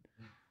moment.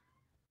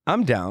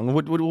 I'm down.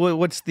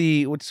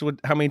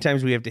 How many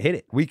times do we have to hit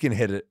it? We can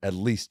hit it at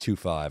least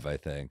 2.5, I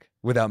think,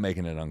 without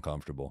making it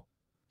uncomfortable.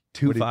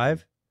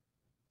 2.5?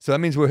 So that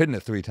means we're hitting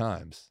it 3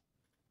 times.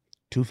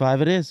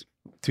 2-5 it is.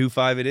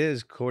 2.5 it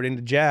is, according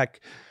to Jack.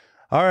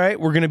 All right,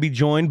 we're going to be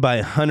joined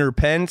by Hunter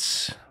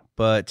Pence,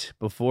 but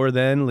before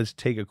then, let's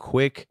take a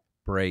quick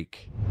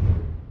break.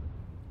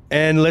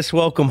 And let's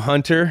welcome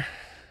Hunter.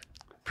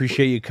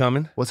 Appreciate you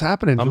coming. What's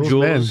happening? I'm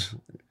Jules. Jules.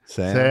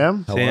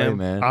 Sam? How are you,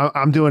 man?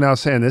 I'm doing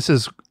outstanding. This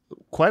is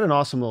quite an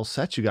awesome little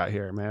set you got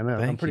here, man. I'm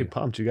Thank pretty you.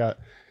 pumped. You got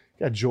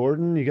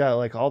Jordan. You got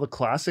like all the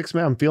classics,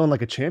 man. I'm feeling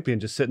like a champion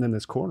just sitting in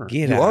this corner.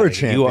 You are a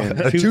champion.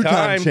 A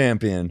 2-time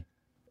champion.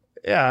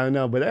 Yeah, I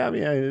know, but I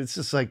mean, it's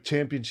just like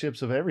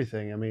championships of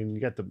everything. I mean,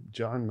 you got the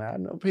John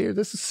Madden up here.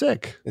 This is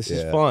sick. This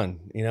is fun.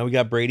 We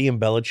got Brady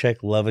and Belichick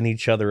loving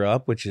each other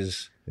up, which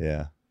is,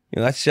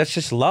 that's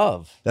just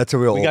love. That's a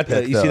real We got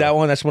pick, you see that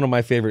one? That's one of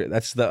my favorite.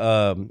 That's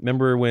the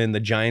remember when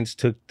the Giants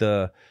took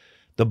the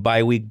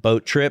bye week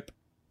boat trip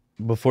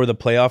before the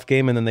playoff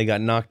game, and then they got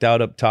knocked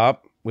out up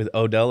top with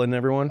Odell and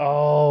everyone.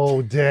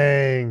 Oh,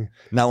 dang.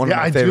 Not one of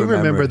my I favorite do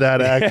remember memories.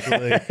 that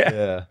actually.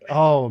 Yeah.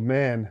 Oh,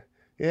 man.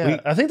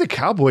 Yeah, I think the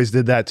Cowboys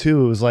did that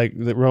too. It was like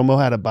that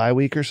Romo had a bye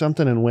week or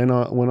something and went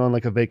on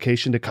like a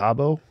vacation to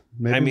Cabo.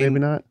 Maybe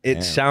not.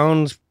 It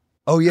sounds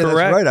Oh, yeah, correct.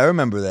 that's right. I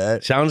remember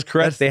that. Sounds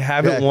correct. They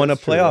haven't won a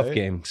that's true, playoff right?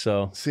 game,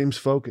 so Seems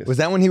focused. Was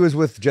that when he was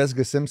with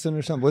Jessica Simpson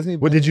or something? Wasn't he?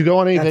 Well, did you go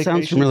on any That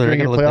sounds vacations familiar. I during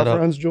gotta your look that playoff up.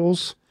 runs,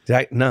 Jules?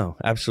 no,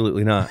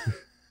 absolutely not.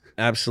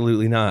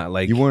 Absolutely not.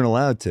 Like You weren't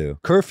allowed to.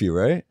 Curfew,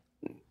 right?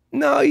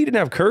 no, you didn't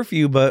have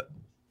curfew, but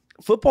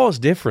football is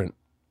different.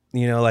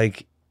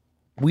 Like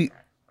you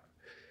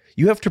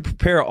have to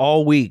prepare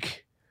all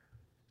week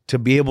to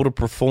be able to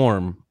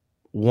perform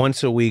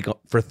once a week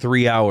for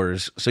 3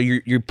 hours. So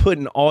you're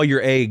putting all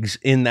your eggs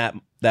in that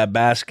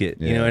basket.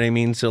 You know what I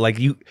mean? So like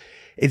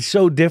it's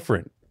so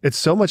different. It's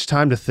so much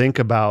time to think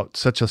about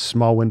such a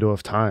small window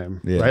of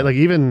time, Yeah. right? Like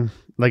even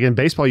like in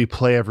baseball, you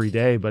play every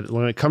day, but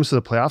when it comes to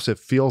the playoffs, it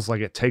feels like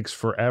it takes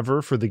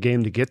forever for the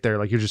game to get there.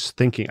 Like you're just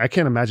thinking, I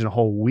can't imagine a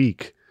whole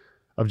week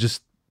of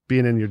just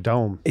being in your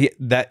dome.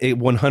 That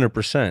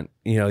 100%.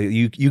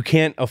 You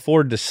can't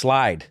afford to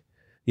slide,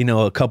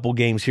 a couple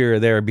games here or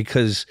there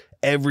because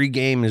every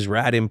game is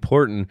rad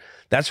important.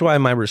 That's why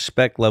my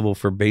respect level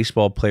for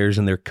baseball players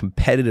and their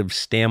competitive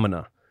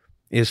stamina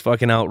is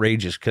fucking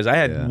outrageous. Because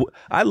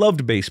I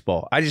loved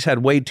baseball. I just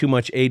had way too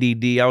much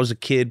ADD. I was a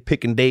kid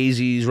picking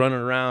daisies, running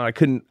around.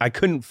 I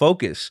couldn't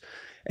focus.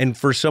 And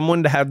for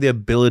someone to have the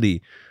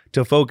ability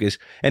to focus.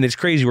 And it's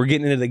crazy. We're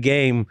getting into the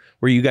game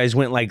where you guys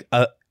went like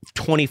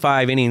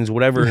 25 innings,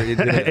 whatever. 18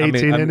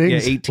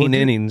 innings. Yeah, 18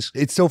 innings.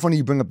 It's so funny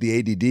you bring up the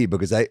ADD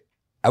because I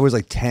was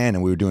like 10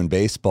 and we were doing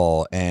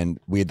baseball and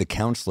we had the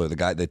counselor,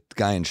 the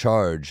guy in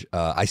charge.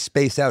 I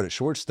space out at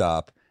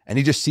shortstop and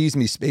he just sees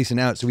me spacing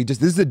out. So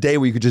this is the day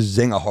where you could just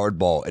zing a hard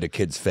ball at a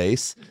kid's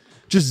face.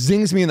 Just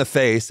zings me in the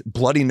face,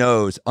 bloody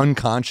nose,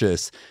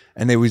 unconscious.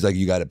 And they was like,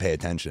 you got to pay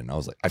attention. I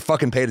was like, I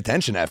fucking paid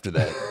attention after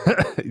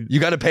that. You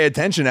got to pay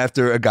attention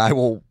after a guy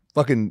will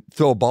fucking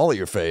throw a ball at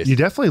your face. You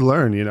definitely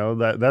learn,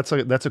 that's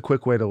a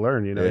quick way to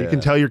learn. You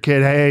can tell your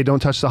kid, hey, don't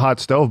touch the hot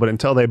stove, but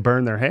until they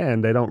burn their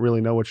hand, they don't really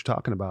know what you're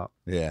talking about.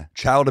 Yeah.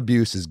 Child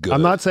abuse is good.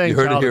 I'm not saying you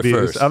heard child it here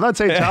abuse. first. I'm not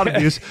saying child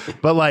abuse,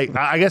 but like,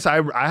 I guess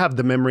I have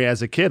the memory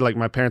as a kid, like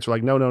my parents were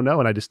like, no.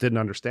 And I just didn't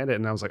understand it.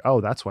 And I was like, oh,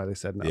 that's why they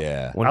said no.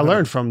 Yeah. I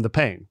learned from the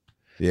pain.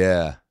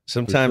 Yeah.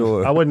 Sometimes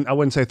sure. I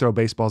wouldn't say throw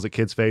baseballs at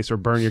kids' face or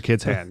burn your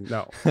kid's hand.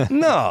 No.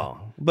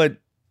 no, but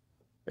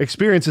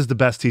experience is the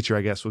best teacher,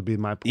 I guess, would be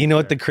my point. You know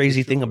what the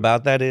crazy thing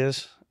about that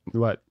is?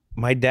 What?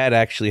 My dad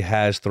actually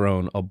has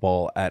thrown a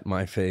ball at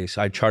my face.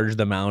 I charged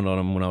the mound on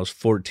him when I was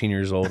 14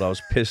 years old. I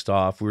was pissed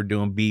off. We were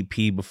doing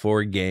BP before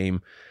a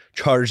game.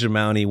 Charged the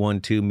mound. He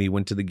 1-2 me.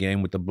 Went to the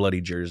game with the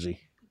bloody jersey.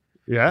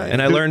 Yeah.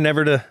 And I learned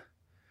never to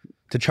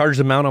charge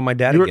the mount on my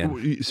dad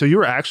again. So you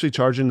were actually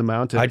charging the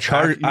mount. I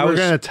charged. You were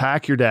going to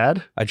attack your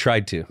dad? I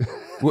tried to.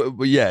 Well,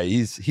 yeah,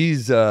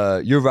 he's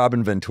you're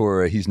Robin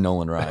Ventura. He's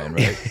Nolan Ryan,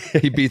 right?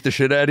 He beat the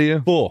shit out of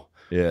you. Full.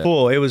 Yeah.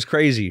 Full. It was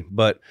crazy,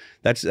 but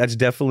that's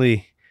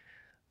definitely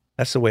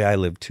the way I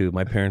lived too.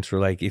 My parents were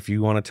like, if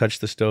you want to touch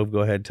the stove, go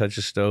ahead, touch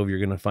the stove. You're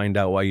gonna find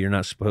out why you're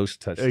not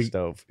supposed to touch the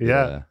stove.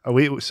 Yeah.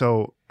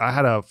 So I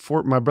had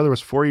my brother was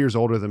 4 years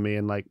older than me,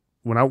 and like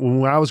when I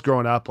was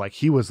growing up, like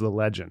he was the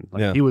legend.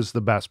 Like he was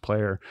the best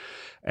player.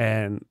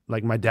 And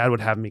like my dad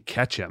would have me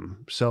catch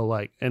him. So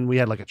like, and we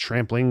had like a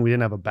trampoline. We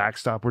didn't have a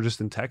backstop. We're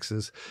just in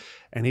Texas.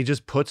 And he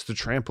just puts the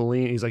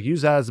trampoline. He's like,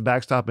 use that as a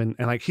backstop. And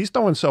like, he's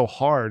throwing so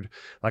hard.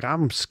 Like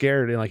I'm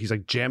scared. And like, he's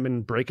like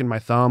jamming, breaking my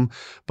thumb.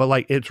 But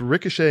like, it's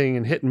ricocheting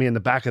and hitting me in the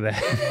back of the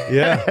head.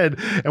 Yeah.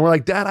 And we're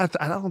like, Dad,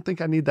 I don't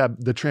think I need the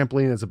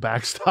trampoline as a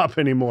backstop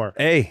anymore.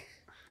 Hey.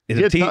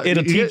 It'll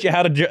teach you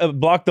how to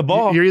block the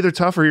ball. You're either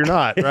tough or you're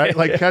not, right?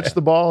 Like catch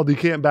the ball, you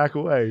can't back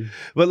away.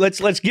 But let's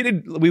get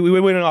it. We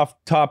went off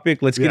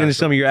topic. Let's get into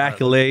some of your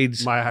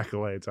accolades. My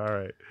accolades, all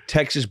right.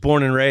 Texas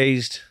born and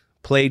raised,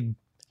 played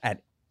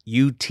at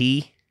UT.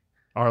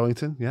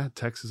 Arlington, yeah,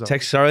 Texas.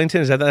 Texas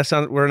Arlington. Is that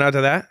sound? We're not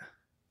to that.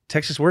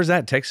 Texas, where's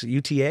that? Texas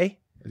UTA?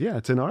 Yeah,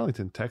 it's in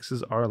Arlington,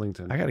 Texas,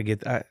 Arlington. I gotta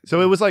get that.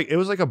 So it was like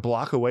a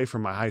block away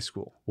from my high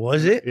school.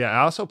 Was it? Yeah,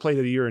 I also played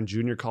a year in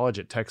junior college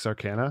at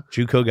Texarkana.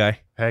 JUCO guy.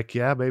 Heck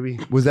yeah, baby.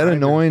 Was that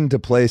annoying to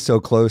play so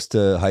close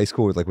to high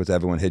school? With like, was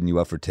everyone hitting you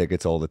up for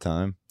tickets all the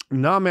time?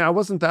 No, man, I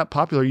wasn't that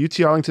popular. UT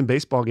Arlington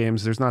baseball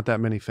games, there's not that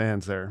many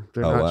fans there.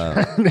 They're not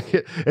wow.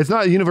 It's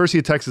not University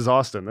of Texas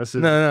Austin. This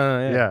is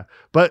no, yeah.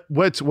 But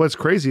what's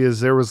crazy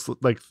is there was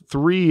like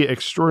 3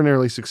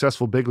 extraordinarily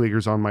successful big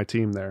leaguers on my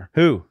team there.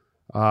 Who?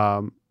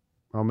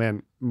 Oh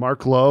man,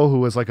 Mark Lowe, who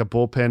was like a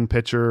bullpen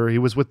pitcher. He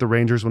was with the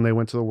Rangers when they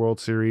went to the World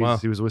Series. Wow.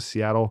 He was with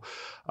Seattle.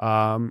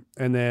 And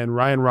then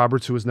Ryan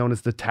Roberts, who was known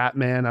as the Tap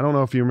Man. I don't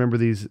know if you remember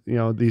these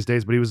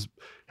days, but he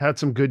had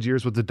some good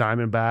years with the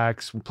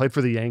Diamondbacks, played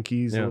for the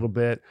Yankees a little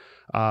bit.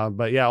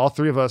 But yeah, all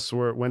 3 of us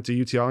went to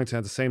UT Arlington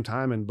at the same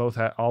time, and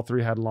all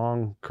 3 had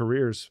long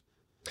careers.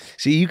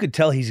 See, you could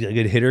tell he's a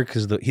good hitter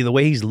because the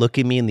way he's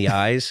looking me in the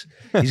eyes,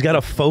 he's got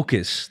a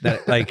focus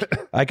that like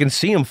I can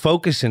see him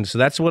focusing. So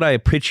that's what I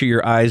picture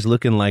your eyes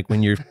looking like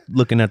when you're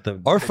looking at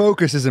the. Our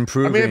focus is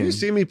improving. I mean, if you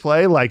see me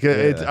play, like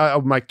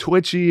I'm like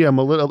twitchy. I'm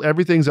a little.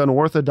 Everything's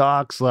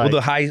unorthodox. Like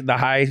the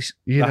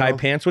high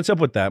pants. What's up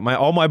with that?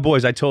 All my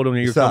boys, I told them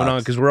you're coming on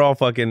because we're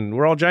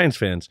all Giants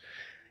fans.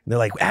 And they're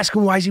like, ask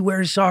him why is he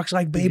wearing socks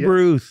like Babe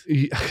Ruth?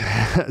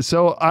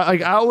 So I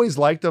always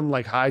liked them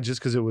like high just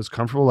because it was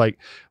comfortable. Like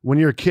when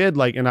you're a kid,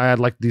 like, and I had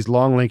like these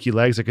long lanky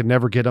legs, I could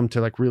never get them to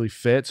like really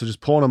fit. So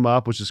just pulling them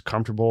up was just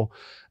comfortable.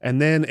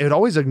 And then it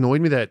always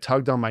annoyed me that it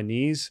tugged on my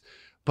knees.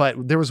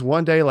 But there was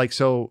one day, like,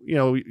 so,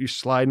 you're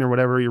sliding or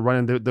whatever, you're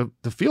running,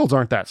 the fields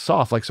aren't that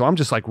soft. Like, so I'm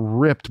just like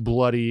ripped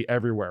bloody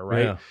everywhere,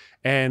 right? Yeah.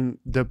 And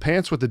the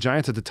pants with the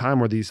Giants at the time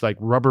were these like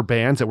rubber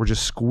bands that were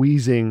just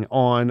squeezing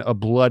on a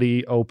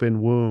bloody open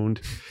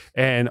wound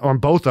and on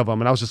both of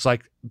them. And I was just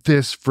like,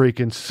 this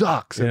freaking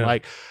sucks. And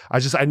like,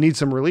 I need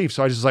some relief.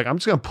 So I'm just going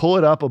to pull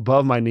it up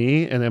above my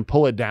knee and then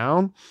pull it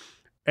down.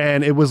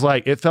 And it was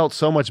like, it felt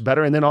so much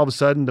better. And then all of a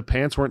sudden the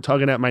pants weren't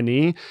tugging at my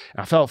knee.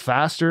 I felt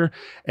faster.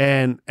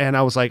 And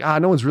I was like,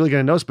 no one's really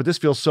going to notice, but this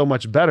feels so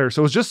much better.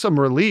 So it was just some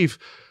relief.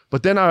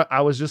 But then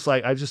I was just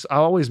like, I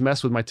always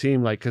mess with my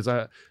team. Like, cause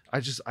I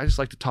just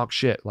like to talk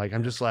shit. Like,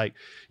 I'm just like,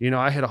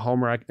 I hit a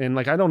homer and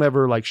like, I don't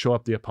ever like show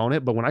up the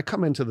opponent, but when I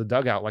come into the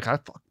dugout, like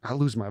I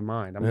lose my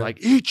mind. I'm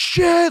like, eat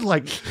shit,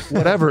 like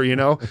whatever,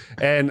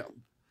 And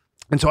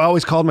And so I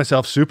always called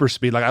myself super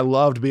speed. Like I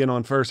loved being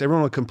on first.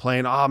 Everyone would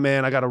complain, "Oh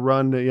man, I got to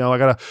run, I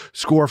got to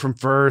score from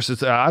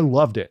first." I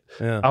loved it.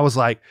 Yeah. I was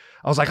like,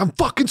 I'm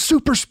fucking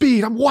super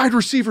speed. I'm wide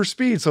receiver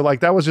speed. So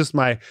like that was just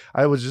I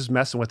was just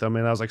messing with them.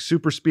 And I was like,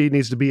 super speed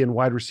needs to be in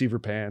wide receiver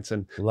pants.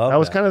 And that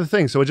was kind of the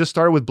thing. So it just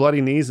started with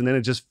bloody knees and then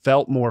it just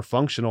felt more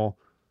functional.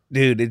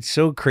 Dude, it's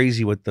so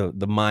crazy what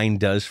the mind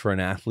does for an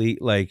athlete.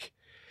 Like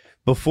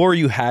before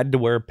you had to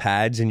wear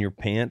pads in your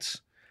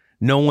pants,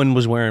 no one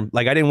was wearing,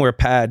 like I didn't wear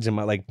pads in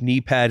my like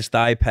knee pads,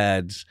 thigh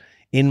pads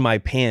in my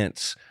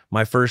pants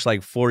my first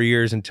like 4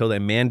 years until they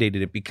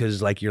mandated it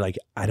because like you're like,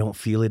 I don't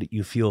feel it.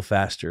 You feel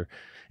faster.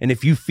 And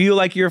if you feel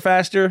like you're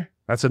faster,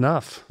 that's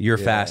enough. You're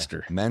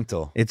faster.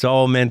 Mental. It's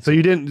all mental.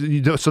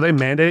 So so they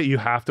mandate it. You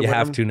have to. You wear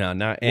have them? to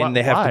now. And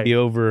they have to be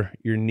over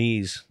your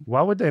knees.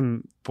 Why would they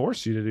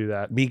force you to do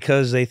that?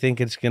 Because they think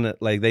it's gonna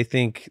they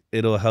think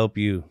it'll help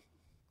you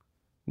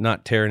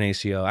not tear an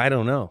ACL. I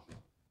don't know.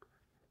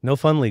 No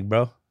fun league,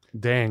 bro.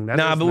 Dang.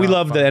 But we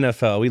love the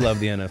NFL. We love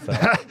the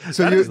NFL.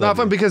 So it's not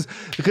fun because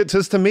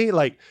to me,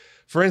 like,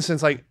 for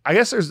instance, like, I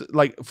guess there's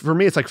like, for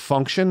me, it's like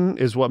function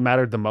is what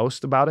mattered the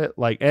most about it.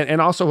 Like, and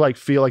also like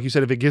feel like you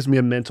said, if it gives me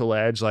a mental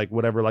edge, like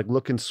whatever, like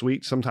looking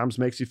sweet sometimes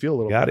makes you feel a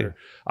little better.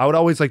 I would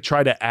always like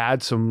try to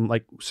add some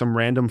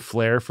random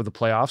flair for the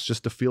playoffs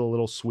just to feel a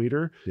little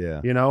sweeter.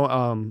 Yeah.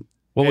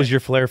 What was your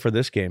flair for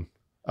this game?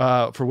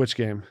 For which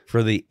game?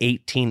 For the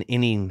 18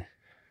 inning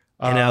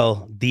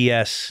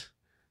NLDS.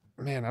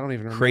 Man, I don't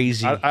even remember.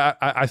 Crazy.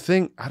 I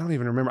think I don't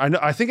even remember.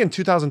 I think in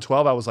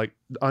 2012 I was like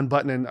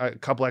unbuttoning a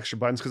couple extra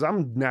buttons because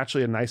I'm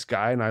naturally a nice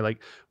guy, and I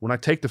like when I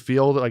take the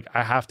field, like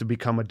I have to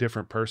become a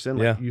different person.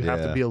 Like you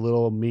have to be a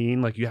little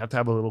mean, like you have to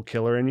have a little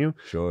killer in you.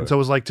 Sure. And so it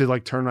was like to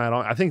like turn that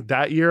on. I think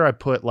that year I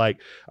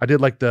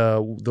did like the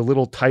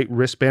little tight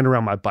wristband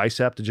around my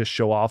bicep to just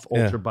show off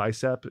ultra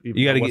bicep.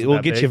 You got to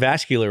we'll get you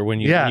vascular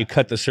when you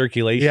cut the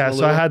circulation. Yeah,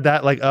 so I had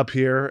that like up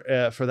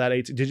here for that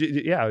 18. Did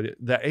you? Yeah,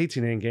 that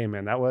 18 inning game,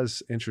 man, that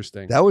was interesting.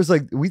 That was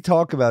like, we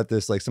talk about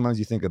this, like sometimes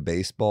you think of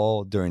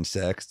baseball during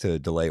sex to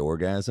delay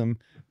orgasm.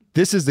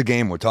 This is the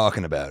game we're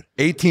talking about.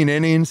 18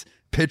 innings,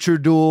 pitcher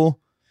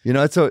duel.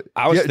 It's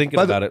I was thinking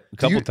about it a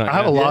couple times. I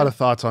have a lot of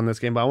thoughts on this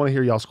game, but I want to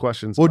hear y'all's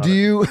questions. Well, do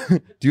you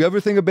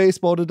ever think of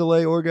baseball to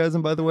delay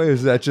orgasm, by the way? Or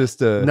is that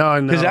just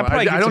No, because that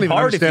probably I don't even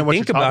understand what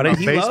you think about it.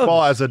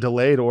 Baseball as a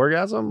delayed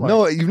orgasm? Like,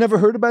 no, you've never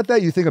heard about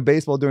that? You think of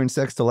baseball during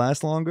sex to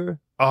last longer?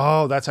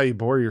 Oh, that's how you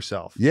bore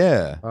yourself.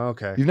 Yeah.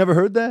 Okay. You've never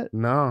heard that?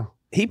 No.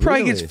 He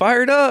probably gets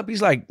fired up.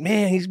 He's like,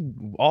 man,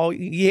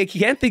 he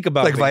can't think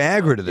about like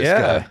Viagra to this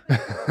guy.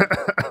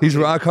 He's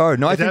rock hard.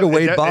 No, I think of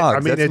Wade Boggs. I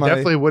mean, it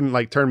definitely wouldn't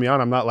like turn me on.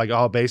 I'm not like,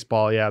 oh,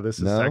 baseball. Yeah, this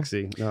is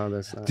sexy. No,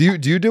 that's not. Do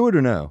you do it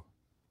or no?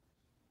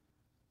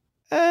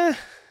 I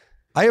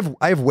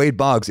have Wade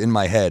Boggs in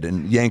my head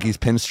and Yankees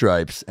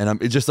pinstripes, and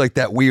it's just like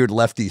that weird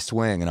lefty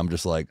swing, and I'm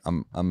just like,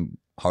 I'm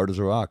hard as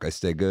a rock. I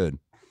stay good.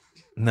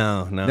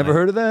 No. Never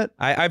heard of that?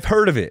 I've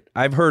heard of it,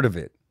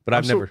 but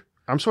I've never.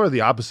 I'm sort of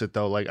the opposite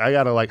though. Like I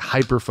gotta like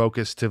hyper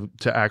focus to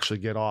actually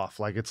get off.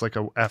 Like it's like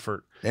an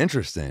effort.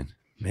 Interesting,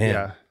 man.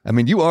 Yeah. I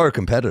mean, you are a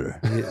competitor.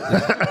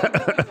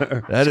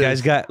 This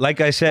guy's got,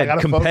 like I said,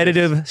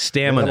 competitive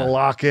stamina. Gotta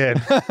lock in.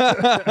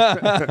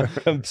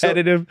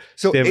 Competitive.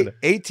 So stamina.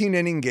 18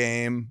 inning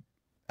game.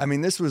 I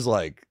mean, this was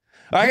like.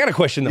 I got a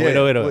question though.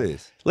 Yeah, wait.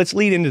 Please. Let's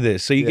lead into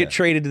this. So you get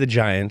traded to the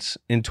Giants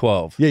in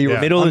 12. Yeah, you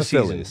were middle on of the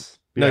season. Phillies.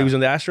 No, he was on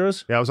the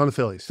Astros? Yeah, I was on the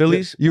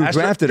Phillies. You were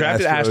drafted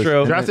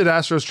Astros. Drafted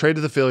Astros, traded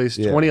to the Phillies,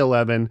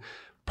 2011.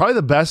 Probably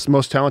the best,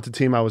 most talented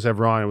team I was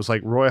ever on. It was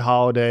like Roy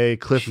Halladay,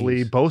 Cliff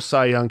Lee, both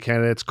Cy Young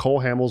candidates. Cole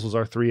Hamels was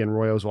our 3 and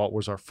Roy Oswalt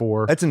was our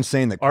 4. That's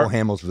insane that Cole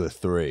Hamels was a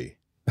 3.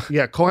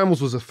 Yeah, Cole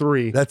Hamels was a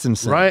 3. That's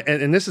insane. Right?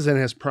 And this is in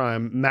his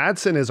prime.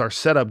 Madsen is our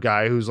setup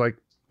guy who's like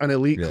an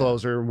elite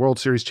closer, World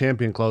Series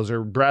champion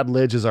closer. Brad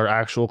Lidge is our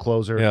actual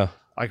closer. Yeah.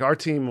 Like our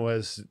team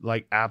was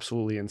like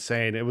absolutely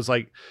insane. It was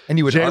like, and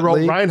you would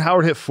Ryan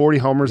Howard hit 40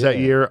 homers that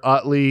year.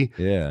 Utley,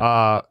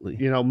 Utley.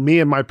 Me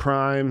in my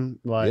prime.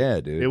 Like,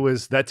 dude. It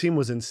was, that team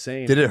was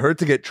insane. Did it hurt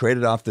to get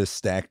traded off this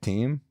stacked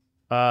team?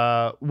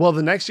 Well,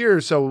 the next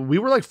year, so we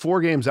were like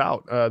 4 games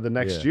out the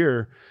next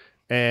year.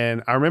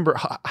 And I remember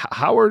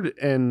Howard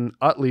and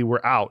Utley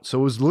were out. So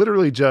it was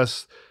literally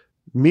just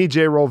me,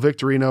 J-Roll,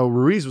 Victorino.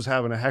 Ruiz was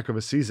having a heck of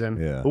a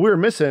season. Yeah. But we were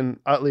missing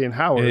Utley and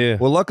Howard. Yeah.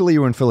 Well, luckily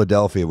you were in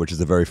Philadelphia, which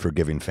is a very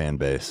forgiving fan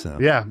base. So.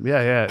 Yeah.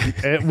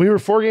 And we were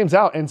 4 games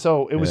out. And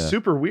so it was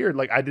super weird.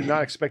 Like I did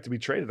not expect to be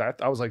traded.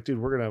 I was like, dude,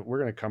 we're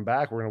gonna come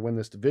back. We're gonna win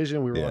this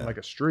division. We were on like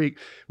a streak.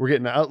 We're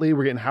getting Utley,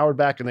 we're getting Howard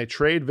back, and they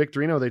trade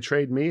Victorino, they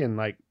trade me, and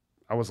like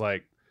I was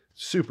like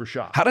super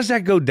shocked. How does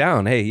that go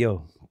down? Hey,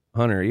 yo,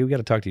 Hunter, you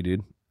gotta talk to you,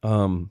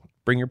 dude.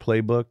 Bring your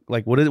playbook.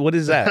 Like what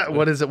is that?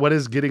 What is it? What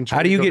is getting traded?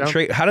 How do you get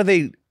traded? How do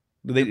they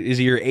is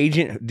it your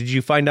agent? Did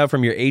you find out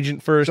from your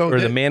agent first, or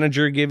the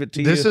manager give it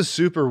to you? This is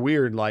super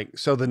weird. Like,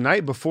 so the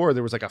night before,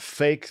 there was like a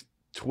fake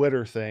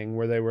Twitter thing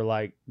where they were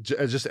like,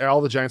 just all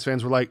the Giants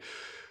fans were like,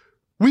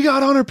 we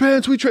got Hunter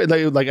Pence, we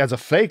traded like as a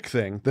fake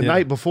thing the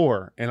night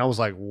before. And I was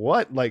like,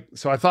 what? Like,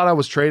 so I thought I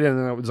was trading,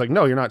 and I was like,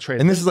 no, you're not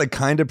trading. And this is like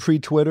kind of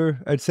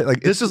pre-Twitter, I'd say.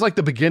 Like this is like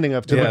the beginning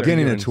of Twitter. The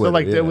beginning of Twitter. So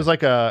like it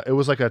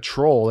was like a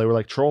troll. They were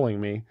like trolling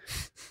me.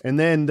 And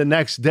then the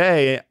next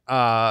day,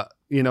 so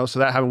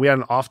that happened. We had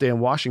an off day in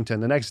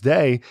Washington. The next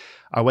day,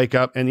 I wake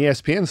up and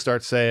ESPN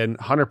starts saying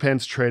Hunter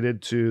Pence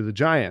traded to the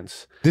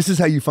Giants. This is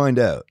how you find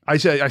out. I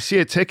see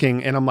it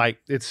ticking, and I'm like,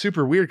 it's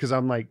super weird because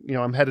I'm like,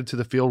 I'm headed to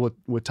the field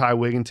with Ty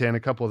Wigginton and a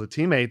couple of the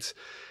teammates,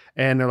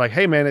 and they're like,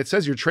 hey man, it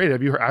says you're traded.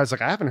 Have you heard? I was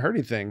like, I haven't heard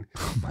anything.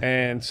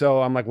 And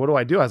so I'm like, what do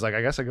I do? I was like,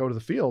 I guess I go to the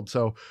field.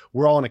 So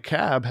we're all in a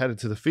cab headed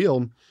to the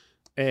field,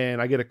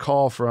 and I get a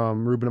call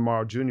from Ruben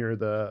Amaro Jr.,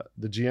 the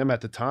GM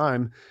at the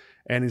time,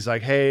 and he's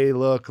like, hey,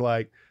 look,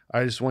 like,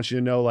 I just want you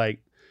to know,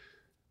 like,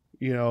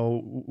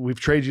 we've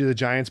traded you to the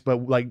Giants,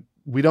 but like,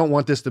 we don't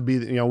want this to be,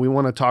 we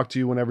want to talk to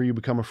you whenever you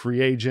become a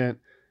free agent.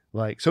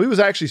 Like, so he was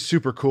actually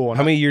super cool. And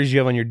How many years do you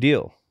have on your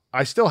deal?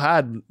 I still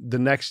had the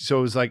next, so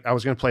it was like I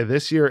was going to play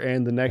this year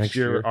and the next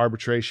year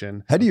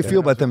arbitration. How do you feel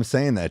about them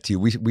saying that to you?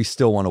 We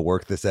still want to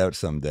work this out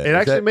someday. It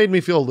actually made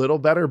me feel a little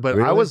better, but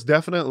Really? I was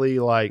definitely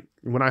like,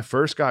 when I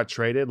first got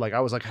traded, like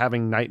I was like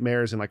having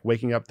nightmares and like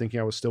waking up thinking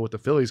I was still with the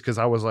Phillies because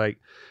I was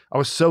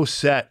so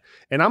set.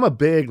 And I'm a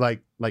big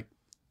like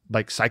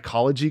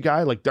psychology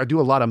guy. Like I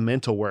do a lot of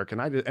mental work, and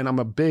I'm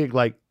a big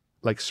like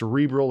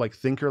cerebral like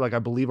thinker. Like I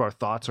believe our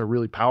thoughts are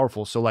really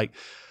powerful. So like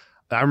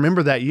I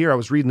remember that year I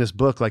was reading this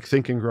book like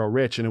Think and Grow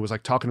Rich, and it was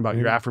like talking about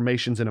your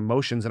affirmations and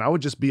emotions. And I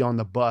would just be on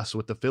the bus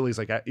with the Phillies,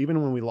 like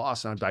even when we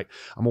lost, and I'd like,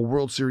 I'm a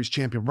World Series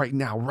champion right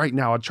now.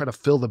 I'd try to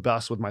fill the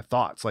bus with my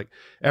thoughts, like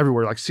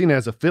everywhere, like seen it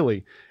as a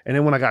Philly. And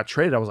then when I got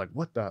traded, I was like,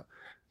 what the?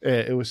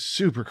 It was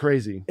super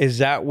crazy. Is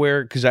that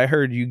where? Because I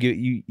heard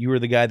you were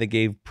the guy that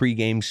gave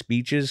pregame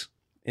speeches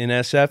in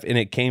SF, and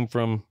it came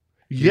from.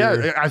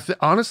 Yeah,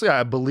 honestly,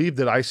 I believe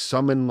that I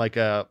summoned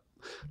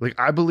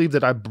I believe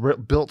that I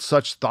built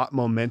such thought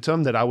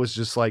momentum that I was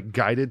just like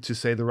guided to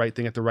say the right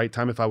thing at the right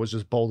time if I was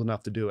just bold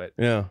enough to do it.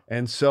 Yeah.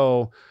 And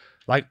so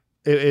like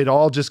it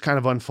all just kind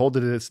of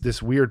unfolded. It's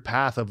this weird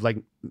path of like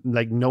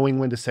knowing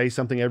when to say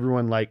something,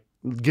 everyone like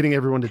getting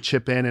everyone to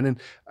chip in. And then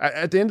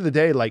at the end of the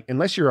day, like,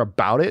 unless you're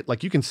about it,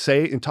 like you can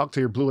say and talk to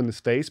your blue in his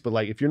face, but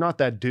like, if you're not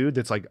that dude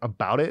that's like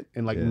about it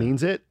and like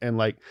means it and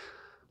like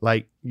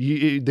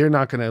they're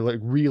not going to like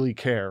really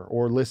care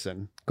or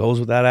listen. Goals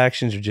without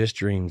actions are just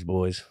dreams,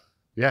 boys.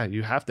 Yeah,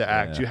 you have to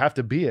act. You have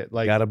to be it.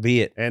 Like, gotta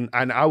be it. And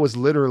I was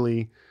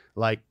literally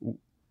like,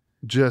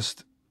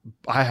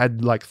 I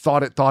had like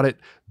thought it,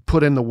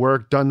 put in the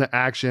work, done the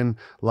action,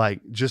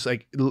 like just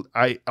like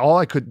all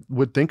I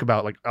would think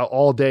about like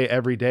all day,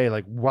 every day,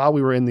 like while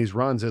we were in these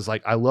runs is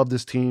like, I love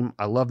this team,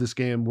 I love this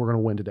game, we're gonna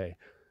win today.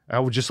 I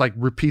would just like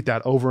repeat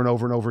that over and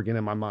over and over again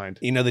in my mind.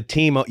 The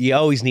team, you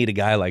always need a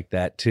guy like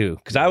that too.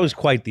 Because I was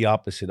quite the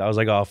opposite. I was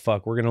like, oh,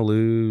 fuck, we're going to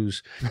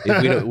lose.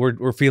 If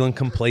we're feeling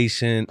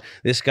complacent.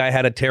 This guy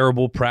had a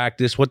terrible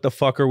practice. What the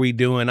fuck are we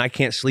doing? I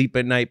can't sleep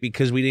at night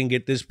because we didn't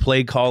get this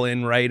play call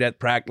in right at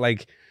practice.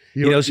 Like,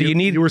 you were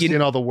seeing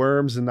all the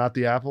worms and not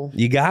the apple.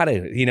 You got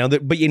it.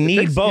 But you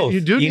need both.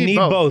 You need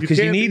both because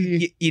you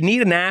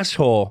need an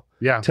asshole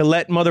to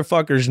let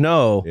motherfuckers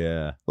know.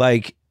 Yeah.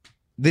 Like,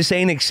 this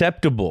ain't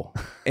acceptable.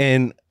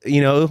 And,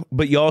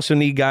 but you also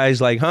need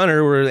guys like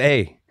Hunter where,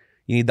 hey,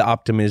 you need the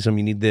optimism,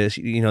 you need this,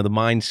 the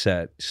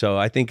mindset. So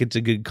I think it's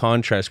a good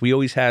contrast. We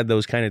always had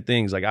those kind of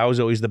things. Like I was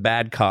always the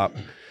bad cop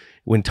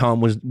when Tom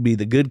was be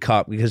the good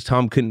cop because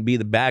Tom couldn't be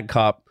the bad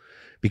cop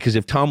because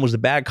if Tom was the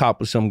bad cop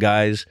with some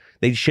guys,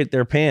 they'd shit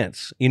their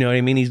pants. You know what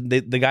I mean?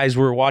 The guys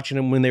were watching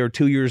him when they were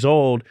 2 years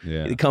old.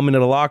 Yeah. They come into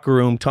the locker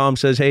room. Tom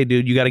says, hey,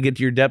 dude, you got to get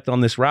to your depth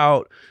on this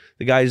route.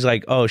 The guy's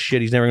like, oh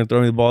shit, he's never gonna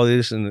throw me the ball.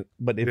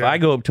 But if I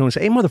go up to him and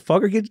say, hey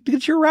motherfucker,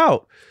 get your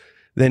route,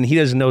 then he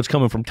doesn't know it's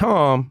coming from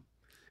Tom,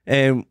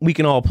 and we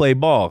can all play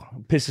ball.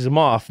 Pisses him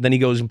off. Then he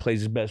goes and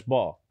plays his best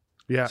ball.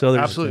 Yeah, so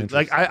absolutely.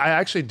 Like I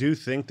actually do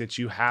think that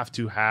you have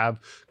to have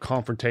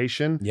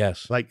confrontation.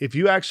 Yes. Like if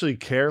you actually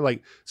care,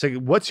 like say,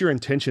 what's your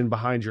intention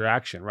behind your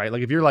action, right?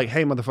 Like if you're like,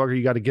 hey, motherfucker,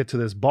 you got to get to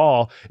this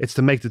ball. It's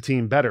to make the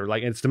team better.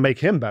 Like it's to make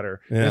him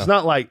better. Yeah. It's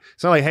not like,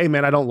 hey,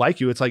 man, I don't like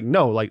you. It's like,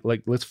 no, like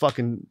let's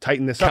fucking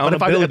tighten this up.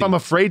 But if I'm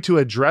afraid to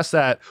address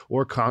that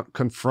or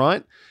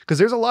confront, because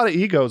there's a lot of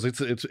egos.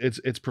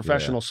 It's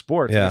professional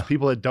sports. There's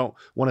people that don't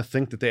want to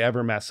think that they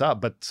ever mess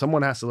up, but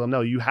someone has to let them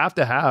know. You have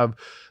to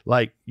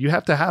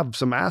have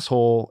some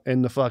asshole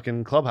in the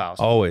fucking clubhouse.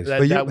 Always.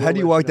 But how do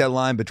you walk that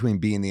line between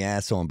being the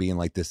asshole and being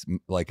like this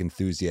like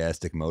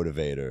enthusiastic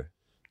motivator?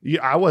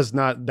 Yeah, I was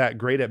not that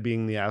great at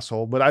being the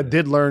asshole, but I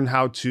did learn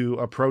how to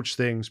approach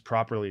things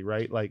properly,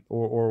 right? Like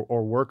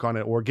or work on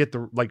it or get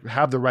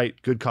have the right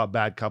good cop,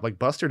 bad cop. Like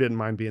Buster didn't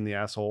mind being the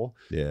asshole.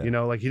 Yeah.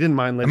 Like he didn't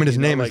mind his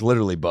name is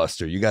literally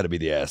Buster. You got to be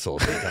the asshole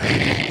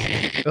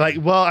sometimes.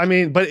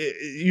 But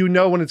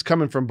when it's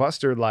coming from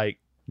Buster, like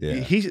yeah.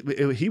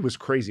 He was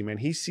crazy, man.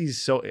 He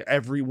sees what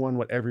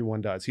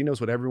everyone does. He knows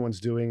what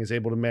everyone's doing, is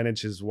able to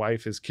manage his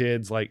wife, his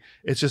kids. Like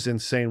it's just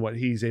insane what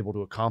he's able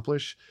to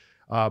accomplish.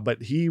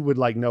 But he would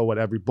like know what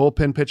every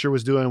bullpen pitcher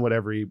was doing, what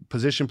every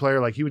position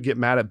player, like he would get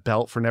mad at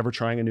Belt for never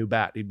trying a new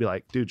bat. He'd be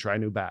like, dude, try a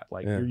new bat.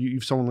 Like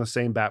you've swung the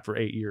same bat for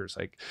 8 years.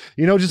 Like,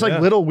 just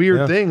like little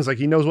weird things. Like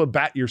he knows what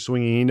bat you're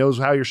swinging. He knows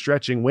how you're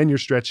stretching, when you're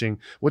stretching,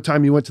 what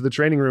time you went to the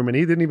training room, and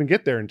he didn't even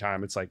get there in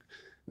time. It's like,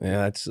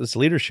 it's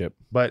leadership.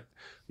 But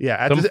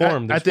yeah,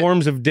 there's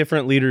forms of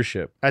different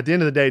leadership. At the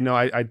end of the day, no,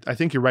 I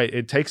think you're right.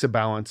 It takes a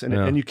balance,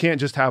 and you can't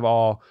just have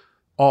all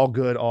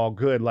good.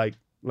 Like,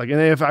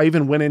 and if I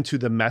even went into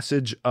the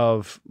message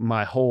of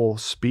my whole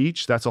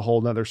speech, that's a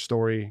whole nother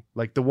story.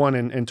 Like the one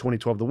in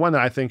 2012, the one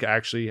that I think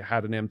actually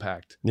had an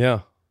impact. Yeah.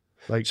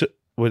 Like,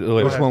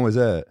 which one was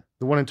that?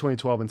 The one in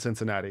 2012 in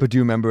Cincinnati. But do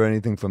you remember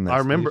anything from that?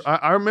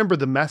 I remember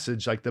the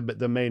message, like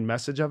the main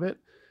message of it,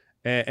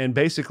 and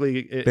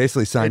basically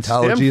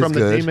Scientology is from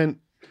good. The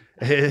demon.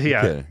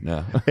 Yeah, okay,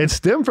 no. It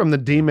stemmed from the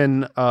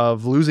demon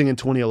of losing in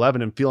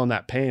 2011 and feeling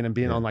that pain and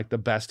being on like the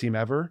best team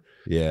ever.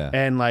 Yeah,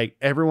 and like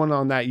everyone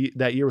on that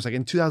year was like,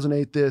 in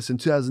 2008 this, in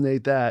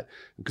 2008 that,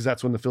 because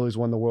that's when the Phillies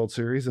won the World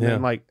Series. And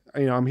then like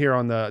I'm here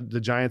on the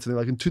Giants and they're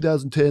like, in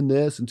 2010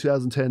 this, in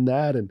 2010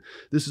 that, and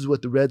this is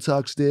what the Red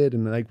Sox did.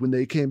 And like when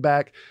they came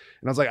back,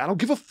 and I was like, I don't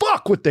give a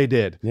fuck what they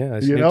did. Yeah,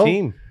 it's a new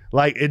team.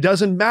 Like, it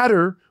doesn't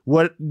matter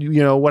what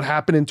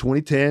happened in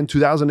 2010,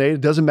 2008. It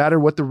doesn't matter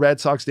what the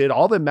Red Sox did.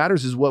 All that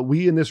matters is what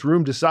we in this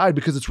room decide,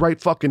 because it's right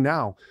fucking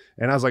now.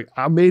 And I was like,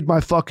 I made my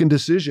fucking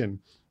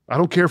decision. I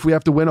don't care if we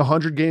have to win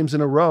 100 games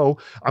in a row.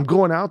 I'm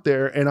going out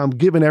there and I'm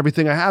giving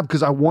everything I have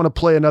because I want to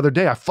play another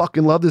day. I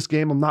fucking love this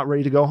game. I'm not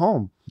ready to go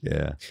home.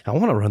 Yeah, I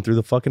want to run through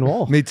the fucking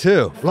wall. Me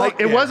too.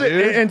 Like, it wasn't,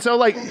 and so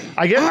like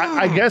I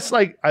guess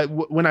like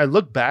when I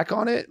look back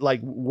on it,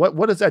 like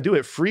what does that do?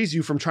 It frees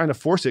you from trying to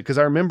force it. Because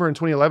I remember in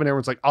 2011,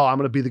 everyone's like, "Oh, I'm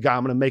going to be the guy.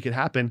 I'm going to make it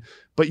happen."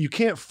 But you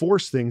can't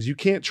force things. You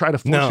can't try to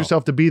force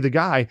yourself to be the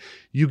guy.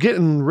 You get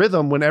in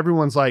rhythm when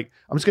everyone's like,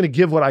 "I'm just going to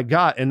give what I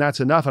got, and that's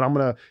enough." And I'm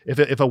gonna,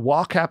 if a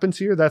walk happens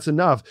here, that's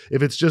enough.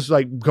 If it's just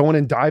like going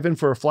and diving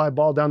for a fly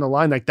ball down the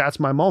line, like that's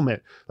my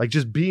moment. Like,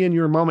 just be in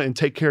your moment and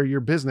take care of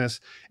your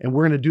business. And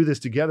we're going to do this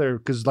together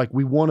because like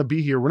we want to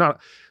be here. We're not,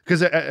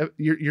 because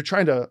you're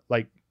trying to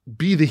like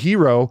be the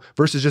hero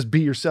versus just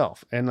be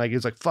yourself. And like,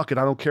 it's like, fuck it,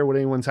 I don't care what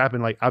anyone's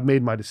happened. Like, I've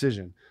made my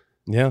decision.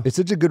 Yeah, it's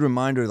such a good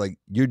reminder. Like,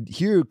 you're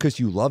here because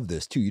you love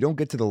this too. You don't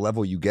get to the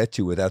level you get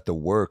to without the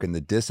work and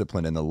the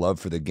discipline and the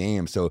love for the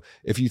game. So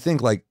if you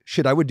think like,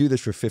 shit, I would do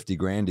this for 50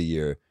 grand a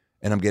year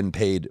and I'm getting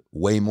paid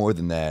way more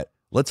than that,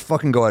 let's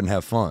fucking go out and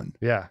have fun.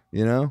 Yeah.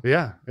 You know?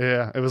 Yeah.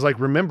 Yeah. It was like,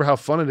 remember how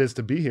fun it is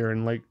to be here.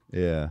 And like,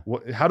 yeah,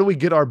 how do we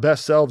get our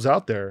best selves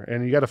out there?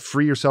 And you got to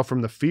free yourself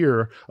from the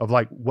fear of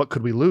like, what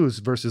could we lose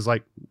versus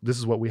like, this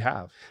is what we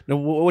have. Now,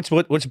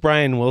 what's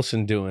Brian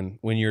Wilson doing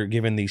when you're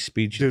giving these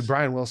speeches? Dude,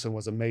 Brian Wilson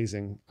was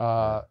amazing.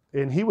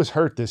 And he was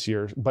hurt this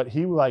year, but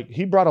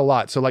he brought a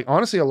lot. So like,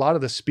 honestly, a lot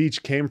of the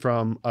speech came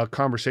from a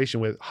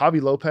conversation with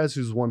Javi Lopez,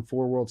 who's won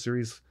 4 World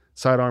Series,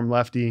 sidearm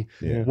lefty,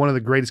 one of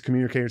the greatest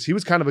communicators. He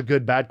was kind of a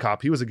good bad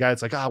cop. He was a guy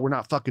that's like, we're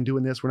not fucking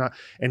doing this. We're not.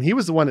 And he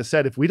was the one that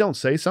said, if we don't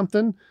say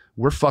something,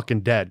 we're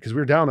fucking dead. Because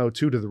we were down 0-2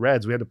 to the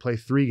Reds. We had to play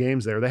 3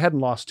 games there. They hadn't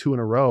lost 2 in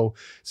a row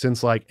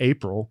since like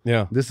April.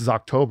 Yeah. This is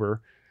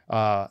October.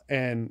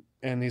 And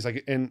he's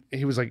like, and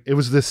he was like, it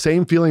was the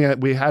same feeling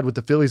that we had with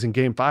the Phillies in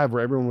Game 5,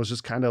 where everyone was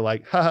just kind of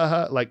like, ha ha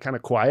ha, like kind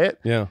of quiet.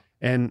 Yeah.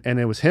 And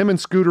it was him and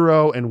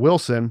Scutero and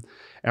Wilson.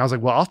 And I was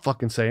like, well, I'll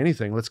fucking say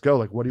anything. Let's go.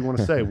 Like, what do you want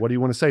to say? What do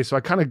you want to say? So I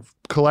kind of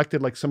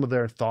collected like some of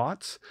their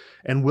thoughts.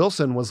 And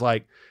Wilson was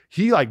like,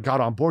 he like got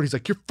on board. He's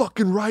like, you're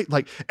fucking right.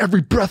 Like,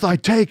 every breath I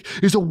take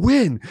is a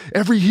win.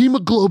 Every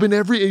hemoglobin,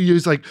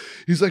 he's like,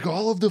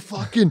 all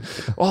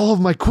of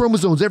my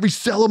chromosomes, every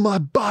cell of my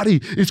body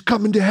is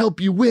coming to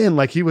help you win.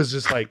 Like, he was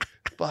just like,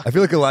 fuck. I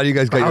feel like a lot of you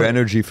guys got your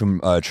energy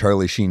from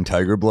Charlie Sheen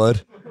Tiger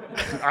Blood.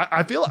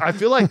 I feel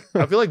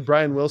like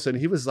Brian Wilson,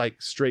 he was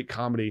like straight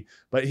comedy,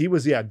 but he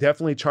was,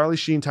 definitely Charlie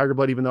Sheen Tiger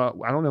Blood, even though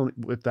I don't know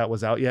if that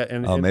was out yet.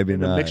 And maybe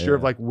not. A mixture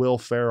of like Will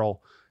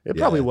Ferrell. It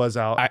probably was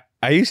out.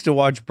 I used to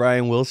watch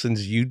Brian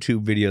Wilson's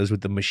YouTube videos with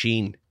the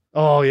machine.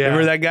 Oh yeah.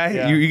 Remember that guy?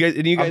 Yeah. You guys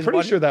I'm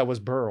pretty sure that was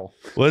Burl.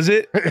 Was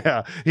it?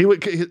 Yeah. He would,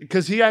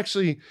 because he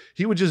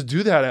would just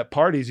do that at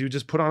parties. He would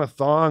just put on a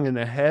thong in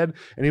the head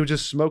and he would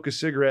just smoke a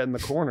cigarette in the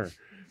corner.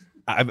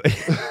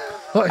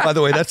 By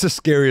the way, that's the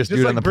scariest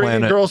dude on the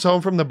planet. Bringing girls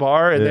home from the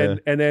bar, and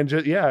then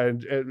just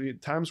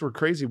times were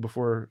crazy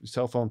before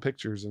cell phone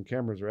pictures and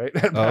cameras, right?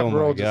 Pat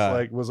Burrell just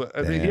like was.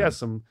 I think he has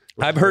some.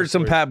 I've heard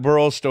some Pat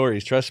Burrell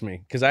stories. Trust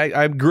me, because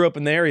I grew up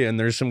in the area, and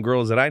there's some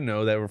girls that I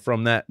know that were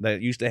from that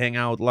used to hang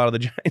out with a lot of the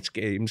Giants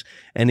games,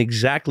 and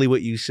exactly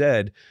what you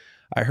said.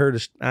 I heard.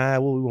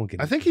 Well, we won't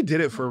get. I think he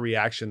did it for a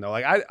reaction though.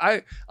 Like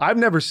I've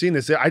never seen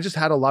this. I just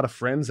had a lot of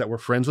friends that were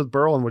friends with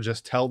Burl and would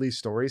just tell these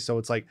stories. So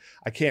it's like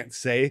I can't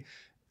say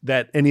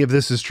that any of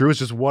this is true. It's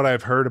just what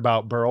I've heard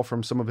about Burl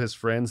from some of his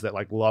friends that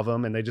like love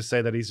him, and they just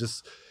say that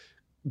he's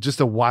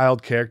just a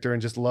wild character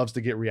and just loves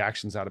to get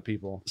reactions out of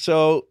people.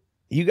 So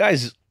you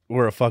guys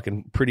were a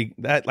fucking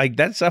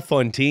that's a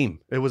fun team.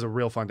 It was a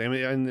real fun team,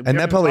 and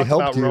that probably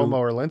helped you. Romo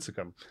or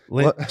Lincecum.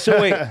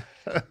 So wait,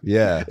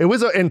 yeah, it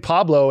was in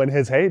Pablo in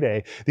his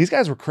heyday. These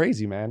guys were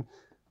crazy, man.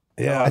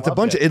 Yeah, It's a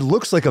bunch of, it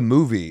looks like a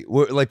movie.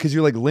 Like, because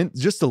you're like,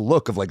 just the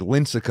look of like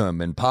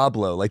Lincecum and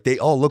Pablo, like they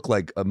all look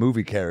like a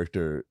movie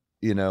character,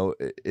 you know,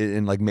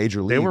 in like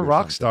Major League. They were or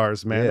rock something.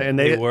 stars, man. Yeah. And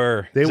They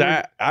were. They 'Cause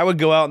were. I would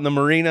go out in the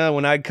marina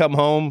when I'd come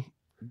home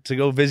to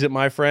go visit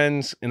my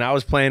friends, and I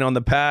was playing on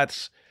the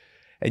Pats,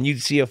 and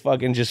you'd see a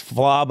fucking just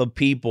flob of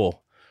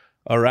people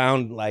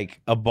around like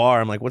a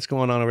bar. I'm like, what's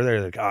going on over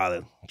there? They're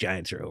like, the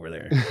Giants are over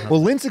there. Well,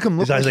 Lincecum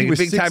looked I like was he like, was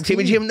big time 16.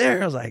 Timmy Jim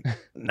there. I was like,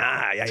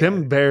 nah.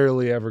 Tim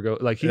barely ever go.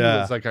 Like he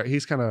Yeah. was like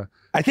he's kind of.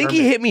 I think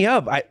he hit me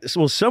up.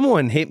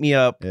 Someone hit me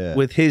up Yeah.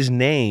 with his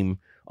name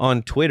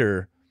on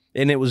Twitter,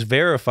 and it was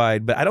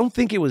verified, but I don't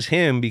think it was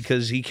him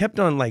because he kept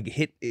on like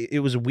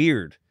it was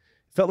weird.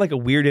 It felt like a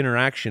weird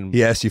interaction.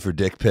 He asked you for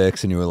dick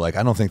pics, and you were like,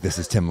 I don't think this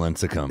is Tim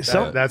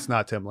Lincecum. That's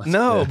not Tim. Lincecum.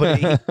 No,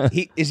 but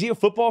he is he a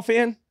football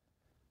fan?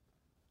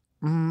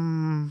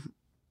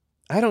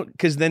 I don't,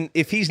 because then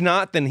if he's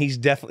not, then it's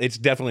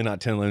definitely not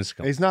Tim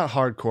Lincecum. He's not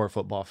hardcore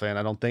football fan,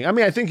 I don't think. I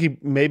mean, I think he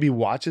maybe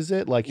watches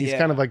it. Like he's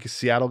kind of like a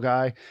Seattle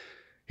guy.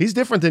 He's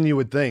different than you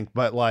would think,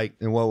 but like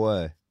In what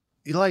way?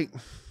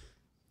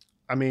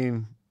 I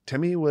mean,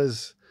 Timmy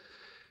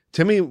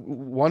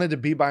wanted to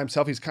be by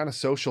himself. He's kind of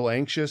social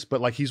anxious, but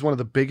like he's one of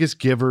the biggest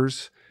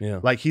givers. Yeah.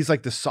 Like he's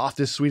like the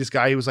softest, sweetest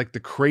guy. He was like the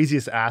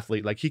craziest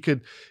athlete. Like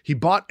he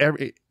bought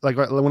like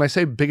when I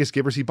say biggest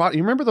givers, you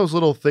remember those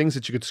little things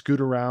that you could scoot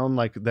around,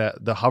 like the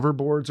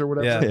hoverboards or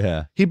whatever?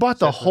 Yeah. He bought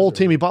the whole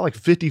team. He bought like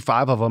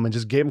 55 of them and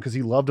just gave them because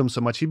he loved them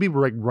so much. He'd be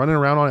like running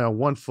around on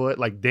 1 foot,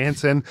 like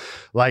dancing.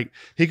 Like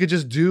he could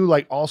just do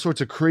like all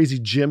sorts of crazy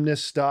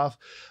gymnast stuff.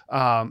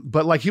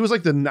 But like he was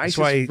like the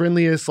nicest,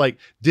 friendliest, like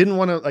didn't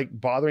want to like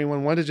bother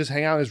anyone, wanted to just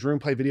hang out in his room,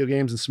 play video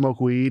games and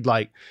smoke weed.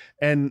 Like,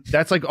 and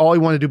that's like all he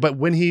wanted to do. But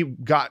when he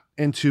got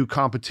into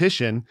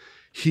competition,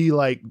 he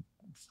like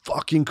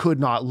fucking could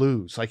not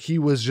lose. Like he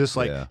was just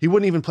like, he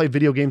wouldn't even play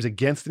video games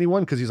against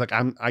anyone because he's like,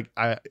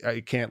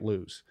 I can't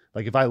lose.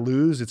 Like if I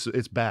lose,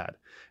 it's bad.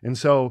 And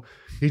so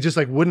he just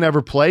like wouldn't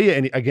ever play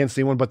against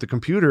anyone but the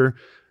computer.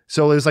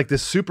 So it was like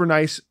this super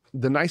nice,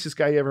 the nicest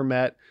guy you ever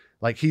met.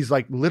 Like he's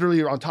like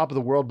literally on top of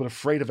the world, but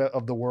afraid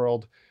of the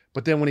world.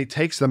 But then when he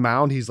takes the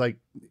mound, he's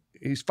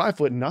 5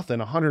 foot nothing,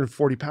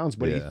 140 pounds,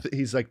 but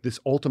he's like this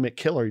ultimate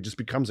killer. He just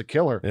becomes a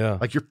killer. Yeah.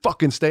 Like you're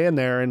fucking staying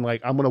there and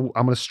like, I'm going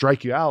to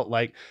strike you out.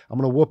 Like I'm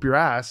going to whoop your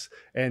ass.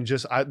 And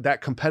just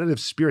that competitive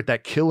spirit,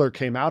 that killer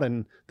came out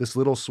in this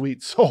little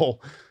sweet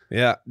soul.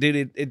 Yeah,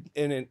 dude.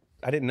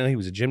 I didn't know he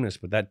was a gymnast,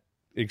 but that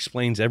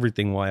explains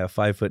everything why a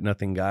 5 foot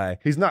nothing guy.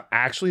 He's not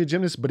actually a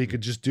gymnast, but he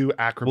could just do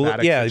acrobatics.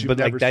 Well, yeah, but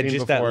like that,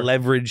 just before. that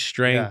leverage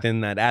strength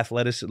and that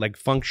athleticism, like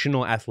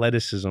functional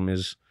athleticism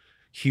is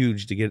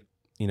huge to get,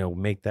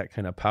 make that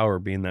kind of power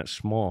being that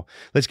small.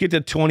 Let's get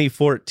to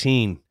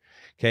 2014.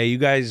 Okay, you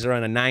guys are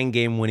on a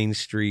 9-game winning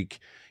streak.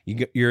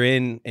 You're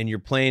in and you're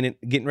playing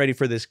it, getting ready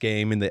for this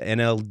game in the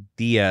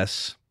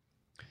NLDS.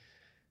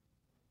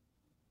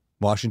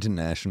 Washington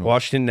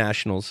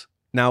Nationals.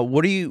 Now,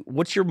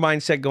 what's your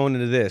mindset going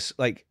into this?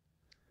 Like,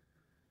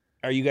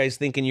 are you guys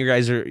thinking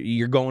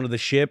you're going to the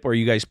ship, or are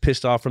you guys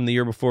pissed off from the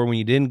year before when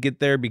you didn't get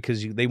there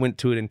because you guys went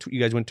to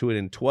it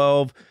in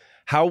 12?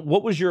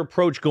 What was your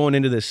approach going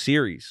into this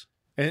series?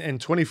 In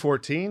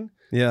 2014?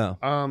 Yeah.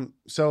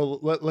 So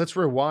let's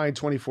rewind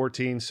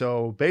 2014.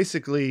 So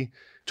basically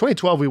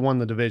 2012, we won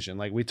the division.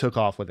 Like we took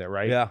off with it,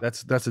 right? Yeah.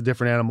 That's a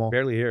different animal.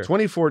 Barely here.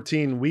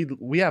 2014,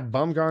 we have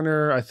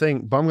Bumgarner, I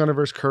think Bumgarner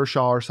versus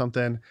Kershaw or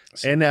something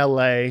in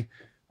LA.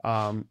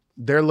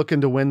 They're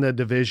looking to win the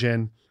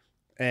division,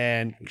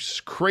 and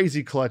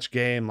crazy clutch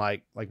game.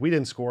 Like we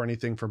didn't score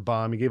anything for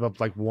Bum. He gave up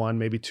like 1,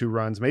 maybe 2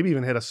 runs, maybe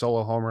even hit a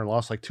solo homer and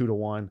lost like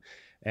 2-1.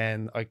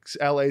 And like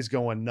LA's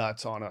going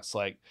nuts on us.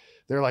 Like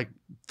they're like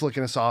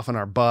flicking us off on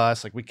our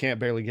bus. Like we can't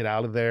barely get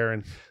out of there.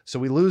 And so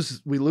we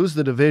lose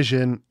the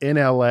division in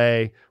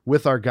LA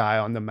with our guy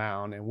on the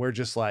mound. And we're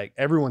just like,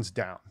 everyone's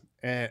down.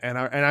 And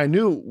I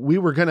knew we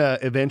were going to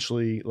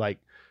eventually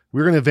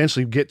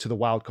get to the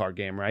wild card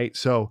game. Right.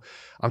 So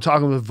I'm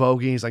talking with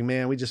Vogie. He's like,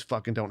 man, we just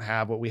fucking don't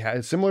have what we had.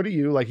 It's similar to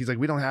you. Like, he's like,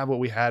 we don't have what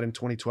we had in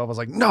 2012. I was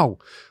like, no,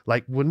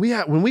 like when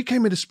we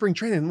came into spring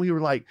training, we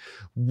were like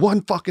one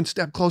fucking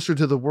step closer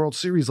to the World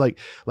Series. Like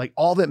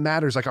all that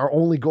matters, like our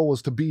only goal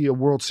is to be a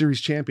World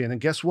Series champion.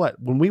 And guess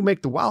what? When we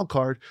make the wild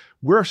card,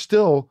 we're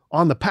still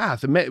on the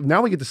path. And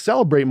now we get to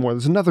celebrate more.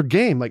 There's another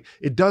game. Like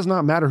it does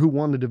not matter who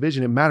won the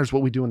division. It matters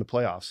what we do in the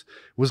playoffs.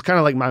 It was kind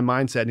of like my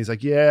mindset. And he's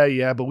like,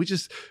 yeah, but we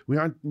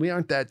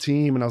aren't that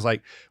team. And I was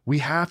like, we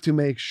have to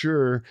make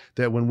sure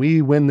that when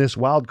we win this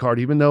wild card,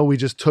 even though we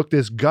just took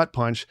this gut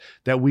punch,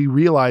 that we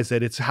realize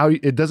that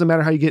it doesn't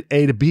matter how you get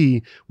A to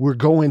B, we're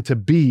going to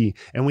B,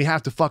 and we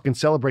have to fucking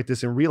celebrate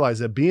this and realize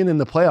that being in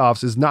the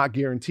playoffs is not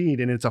guaranteed,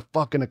 and it's a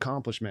fucking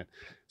accomplishment.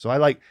 So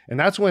and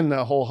that's when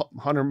the whole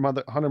Hunter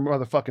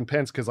motherfucking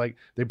Pence, because like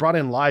they brought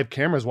in live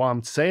cameras while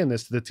I'm saying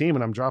this to the team,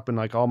 and I'm dropping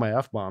like all my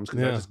F-bombs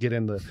because I just get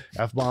in the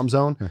F-bomb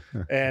zone.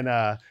 And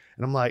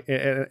I'm like,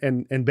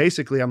 and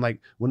basically I'm like,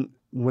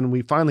 when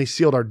we finally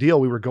sealed our deal,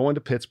 we were going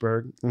to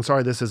Pittsburgh. I'm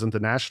sorry, this isn't the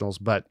Nationals,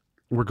 but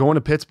we're going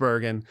to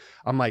Pittsburgh, and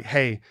I'm like,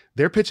 hey,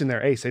 they're pitching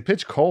their ace. They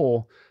pitched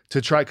Cole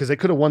to try, because they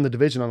could have won the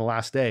division on the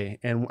last day.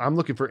 And I'm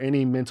looking for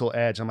any mental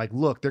edge. I'm like,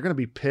 look, they're going to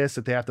be pissed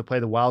that they have to play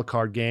the wild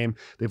card game.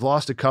 They've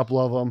lost a couple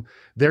of them.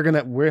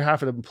 We're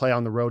having to play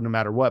on the road no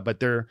matter what.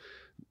 But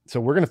so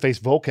we're going to face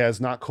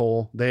Volquez, not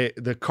Cole.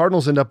 The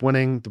Cardinals end up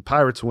winning. The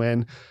Pirates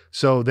win.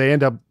 So they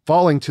end up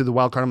falling to the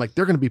wild card. I'm like,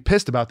 they're going to be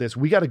pissed about this.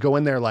 We got to go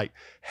in there like,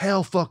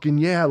 hell fucking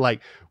yeah.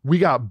 Like, we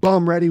got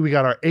bum ready. We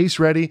got our ace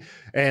ready.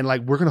 And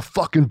like, we're going to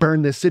fucking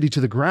burn this city to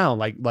the ground.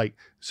 Like,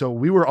 so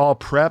we were all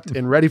prepped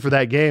and ready for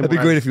that game. It'd be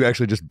great if you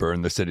actually just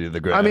burn the city to the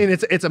ground. I mean,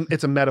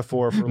 it's a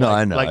metaphor for no,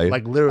 I know.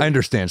 Like literally I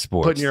understand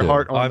sports. Putting your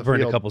heart on I've the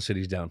burned field. a couple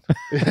cities down.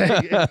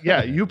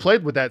 Yeah, you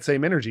played with that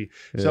same energy.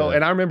 So, Yeah.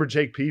 and I remember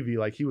Jake Peavy,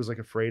 like he was like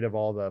afraid of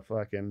all the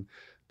fucking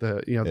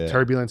the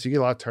turbulence. You get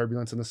a lot of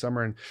turbulence in the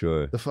summer, and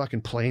Sure. the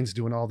fucking plane's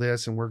doing all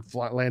this, and we're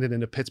landed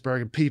into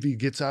Pittsburgh, and Peavy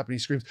gets up and he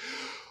screams,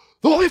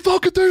 "The only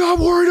fucking thing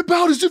I'm worried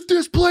about is if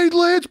this plane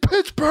lands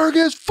Pittsburgh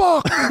is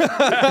fucked.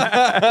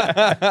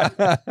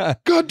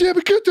 God damn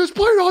it, get this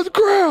plane on the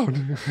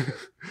ground."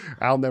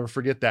 I'll never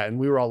forget that. And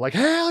we were all like,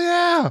 hell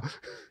yeah.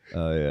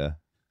 Oh yeah.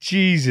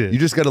 Jesus. You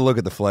just got to look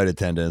at the flight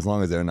attendant. As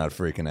long as they're not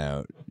freaking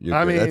out,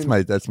 I mean,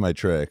 that's my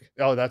trick.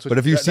 Oh, that's what. But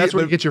if you see, that's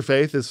where you get your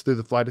faith is through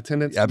the flight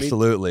attendants.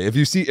 Absolutely. If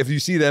you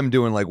see them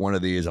doing like one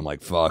of these, I'm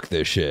like, fuck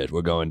this shit.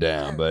 We're going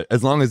down. But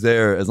as long as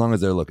they're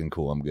looking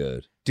cool, I'm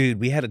good. Dude,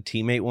 we had a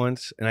teammate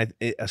once, and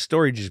a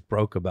story just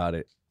broke about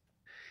it.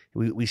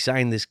 We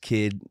signed this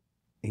kid.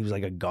 He was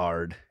like a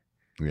guard.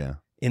 Yeah.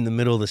 In the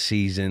middle of the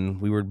season,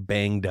 we were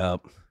banged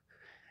up,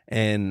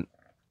 and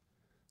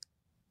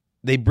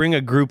they bring a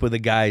group of the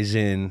guys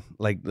in,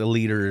 like the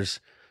leaders,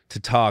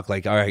 to talk.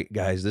 Like, all right,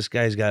 guys, this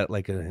guy's got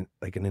like an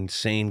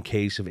insane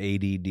case of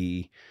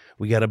ADD.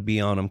 We got to be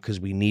on him because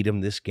we need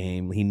him this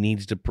game. He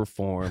needs to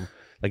perform.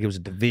 Like, it was a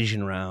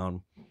division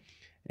round.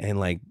 And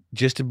like,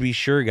 just to be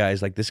sure,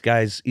 guys, like this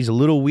he's a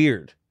little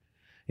weird,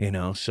 you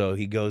know? So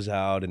he goes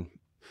out and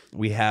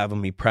we have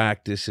him, he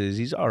practices.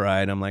 He's all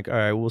right. I'm like, all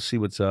right, we'll see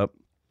what's up.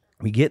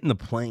 We get in the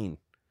plane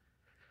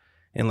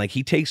and like,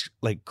 he takes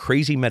like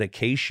crazy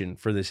medication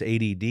for this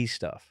ADD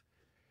stuff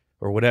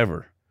or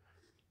whatever.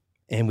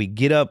 And we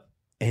get up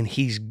and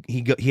he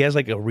has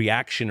like a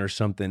reaction or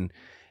something.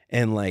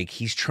 And like,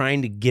 he's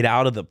trying to get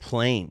out of the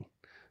plane.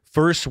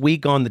 First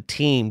week on the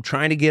team,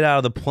 trying to get out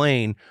of the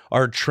plane,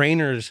 our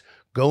trainers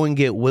go and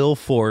get Will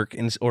Fork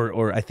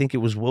or I think it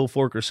was Will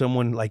Fork or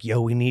someone like,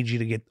 yo, we need you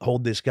to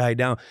hold this guy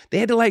down. They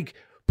had to like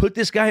put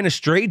this guy in a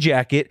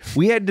straitjacket.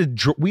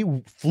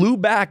 We flew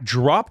back,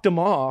 dropped him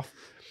off.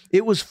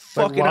 It was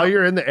fucking while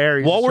you're in the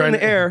air. While we're in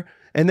the air,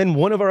 and then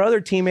one of our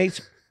other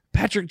teammates,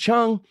 Patrick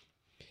Chung,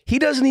 he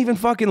doesn't even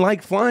fucking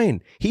like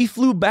flying. He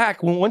flew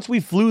back. Once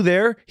we flew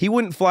there, he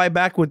wouldn't fly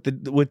back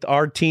with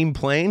our team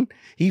plane.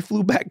 He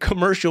flew back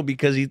commercial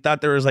because he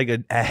thought there was like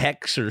a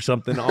hex or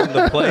something on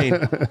the plane.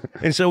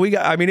 And so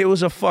it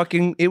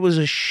was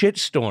a shit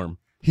storm.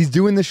 He's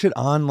doing this shit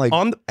on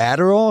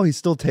Adderall. He's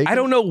still taking. I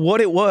don't know what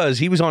it was.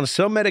 He was on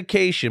some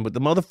medication, but the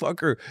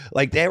motherfucker,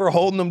 like they were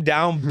holding him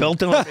down,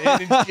 belting him in,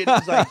 and shit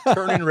was like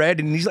turning red.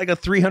 And he's like a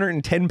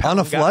 310-pound on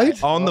a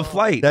flight. On the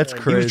flight, That's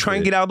crazy. He was trying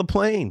to get out of the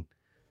plane.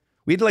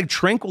 We had to like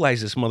tranquilize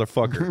this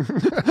motherfucker.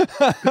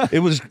 It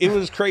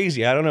was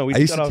crazy. I don't know. I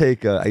used to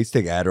take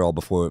Adderall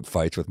before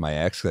fights with my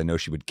ex because I know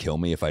she would kill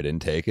me if I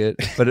didn't take it.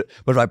 But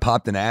if I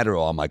popped an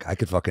Adderall, I'm like, I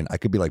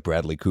could be like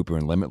Bradley Cooper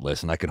in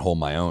Limitless, and I could hold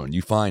my own.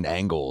 You find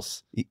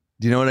angles. Do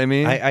you know what I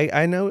mean?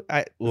 I know.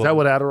 Is that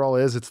what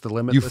Adderall is? It's the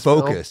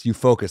Limitless. You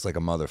focus like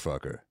a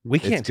motherfucker. We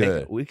can't take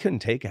it. We couldn't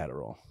take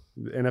Adderall.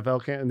 The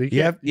NFL can't.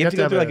 You have to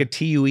go through like a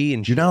TUE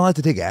and shit. You're not allowed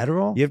to take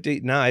Adderall? You have to.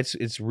 No,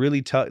 it's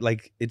really tough.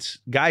 Like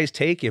guys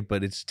take it,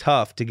 but it's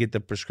tough to get the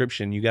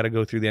prescription. You got to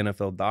go through the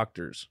NFL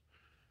doctors.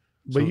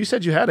 But you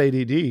said you had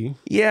ADD.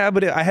 Yeah,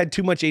 but I had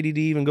too much ADD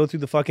to even go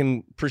through the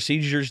fucking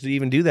procedures to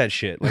even do that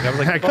shit. Like I was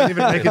like, I couldn't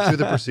even make it through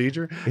the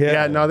procedure.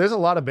 Yeah. No, there's a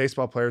lot of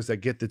baseball players that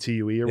get the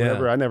TUE or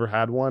whatever. I never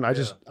had one.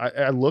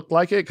 I looked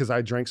like it because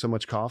I drank so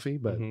much coffee,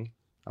 but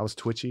I was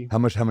twitchy. How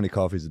many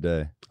coffees a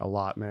day? A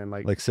lot, man.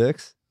 Like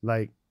 6?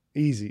 Like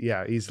easily.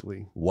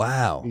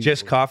 Wow. Easily.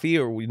 Just coffee,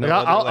 or we?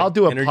 I'll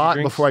do a pot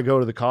drinks? before I go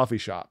to the coffee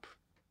shop.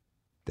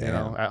 Damn. You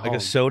know, at Like home. a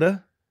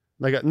soda.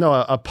 Like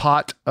a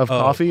pot of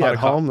coffee pot at of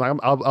home. Like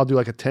I'll do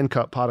like a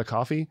 10-cup pot of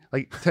coffee,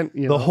 like 10.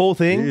 You know, The whole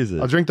thing.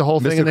 Jesus. I'll drink the whole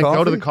thing Mr. and then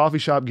go to the Coffee? coffee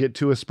shop, get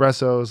 2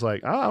 espressos.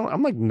 Like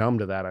I'm like numb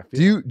to that. I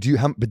feel. Do you?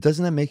 But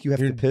doesn't that make you have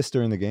to piss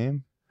during the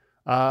game?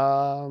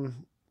 I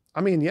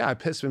mean, yeah, I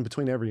piss in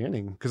between every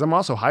inning because I'm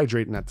also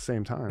hydrating at the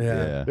same time.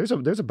 Yeah.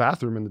 There's a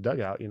bathroom in the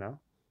dugout. You know.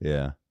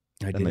 Yeah.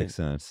 That makes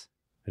sense.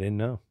 I didn't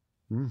know.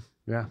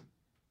 Yeah.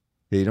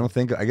 Yeah, you don't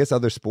think? I guess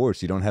other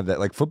sports you don't have that.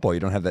 Like football, you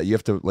don't have that. You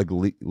have to like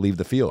leave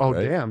the field. Oh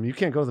right? damn! You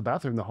can't go to the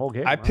bathroom the whole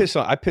game.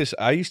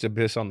 I used to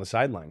piss on the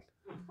sideline.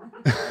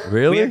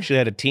 Really? We actually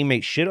had a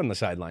teammate shit on the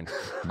sideline.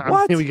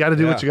 I mean, we got to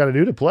do what you got to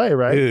do to play,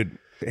 right? Dude.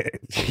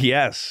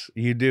 Yes,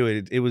 you do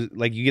it. It was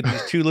like you get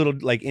these 2 little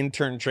like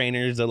intern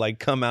trainers that like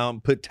come out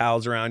and put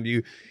towels around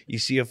you. You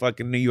see a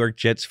fucking New York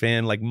Jets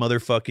fan like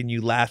motherfucking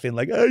you laughing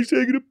like, "I was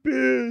taking a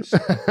piss."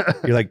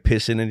 You're like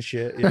pissing and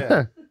shit.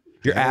 Yeah.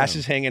 Your ass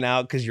is hanging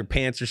out because your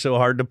pants are so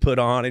hard to put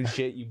on and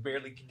shit. You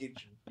barely can get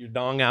your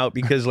dong out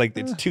because like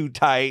it's too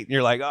tight. And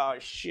you're like, oh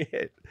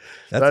shit.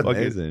 That's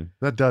amazing.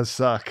 That does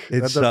suck. It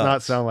That does sucks.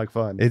 not sound like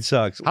fun. It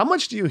sucks. How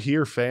much do you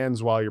hear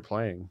fans while you're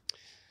playing?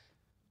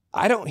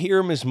 I don't hear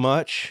them as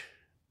much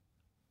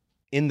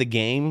in the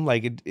game,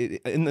 like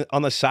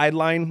on the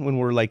sideline when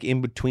we're like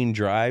in between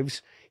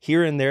drives.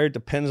 Here and there, it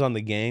depends on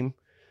the game.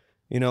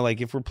 You know, like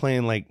if we're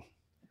playing like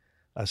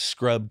a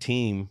scrub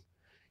team,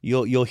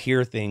 you'll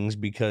hear things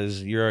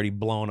because you're already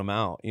blowing them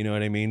out. You know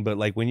what I mean? But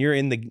like when you're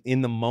in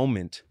the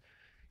moment,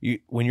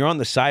 when you're on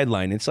the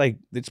sideline, it's like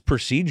it's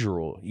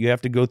procedural. You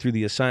have to go through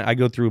I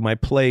go through my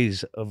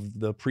plays of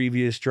the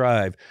previous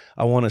drive.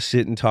 I want to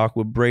sit and talk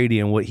with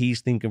Brady and what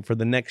he's thinking for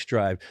the next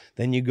drive.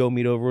 Then you go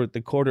meet over with the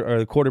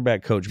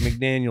quarterback coach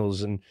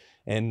McDaniels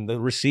and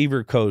the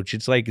receiver coach.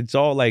 It's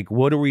all like,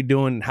 what are we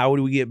doing? How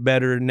do we get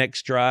better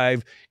next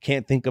drive?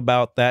 Can't think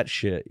about that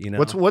shit. You know,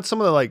 what's some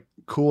of the like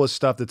coolest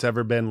stuff that's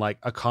ever been like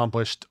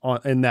accomplished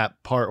in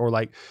that part, or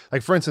like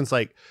for instance,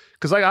 like.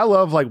 Because like I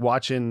love like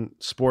watching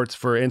sports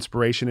for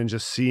inspiration and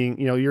just seeing,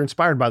 you know, you're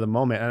inspired by the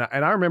moment.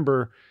 And I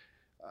remember,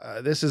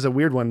 this is a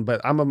weird one,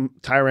 but I'm a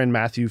Tyrann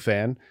Mathieu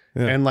fan.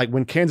 Yeah. And like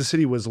when Kansas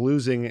City was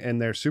losing in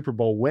their Super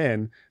Bowl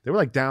win, they were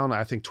like down,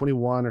 I think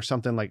 21 or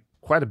something, like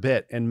quite a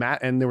bit. And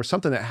there was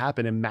something that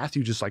happened and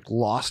Mathieu just like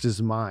lost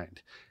his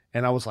mind.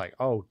 And I was like,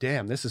 oh,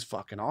 damn, this is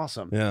fucking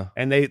awesome. Yeah.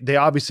 And they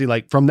obviously,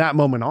 like, from that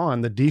moment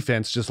on, the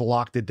defense just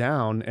locked it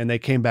down and they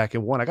came back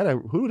and won.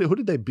 Who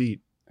did they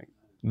beat?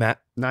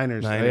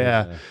 Niners.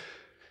 Yeah.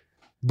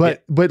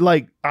 But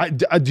like,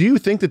 do you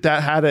think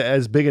that had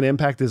as big an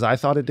impact as I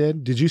thought it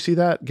did? Did you see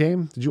that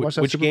game? Did you watch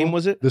that? Which Super game Bowl?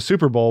 was it? The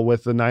Super Bowl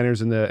with the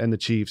Niners and the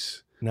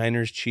Chiefs.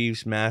 Niners,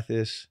 Chiefs,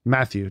 Tyrann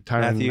Mathieu.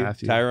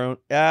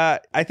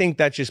 I think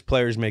that's just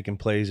players making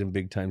plays in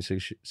big time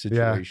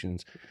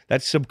situations. Yeah.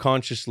 That's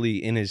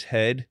subconsciously in his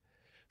head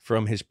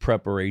from his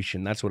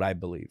preparation. That's what I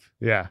believe.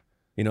 Yeah.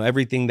 You know,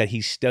 everything that he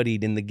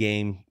studied in the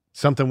game.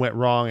 Something went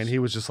wrong, and he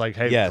was just like,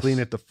 "Hey, yes. clean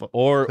it the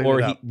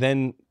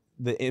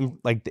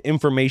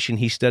information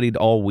he studied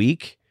all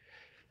week.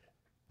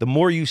 The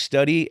more you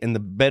study and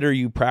the better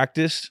you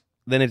practice,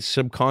 then it's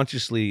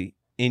subconsciously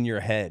in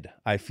your head.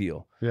 I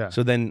feel. Yeah.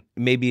 So then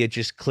maybe it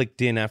just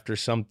clicked in after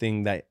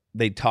something that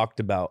they talked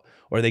about,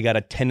 or they got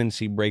a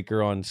tendency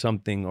breaker on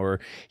something,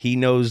 or he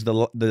knows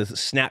the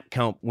snap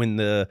count when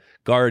the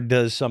guard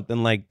does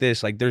something like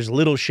this. Like there's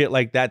little shit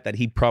like that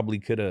he probably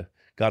could have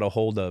got a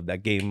hold of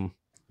that game.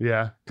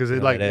 Yeah, because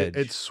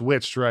it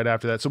switched right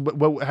after that. So,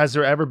 but has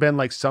there ever been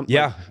like something?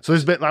 Yeah. So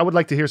there's been. I would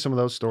like to hear some of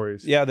those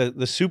stories. Yeah,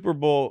 the Super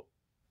Bowl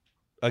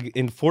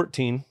in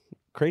 14,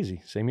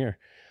 crazy, same year,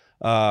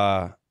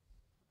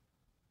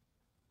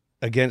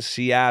 against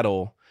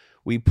Seattle,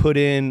 we put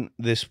in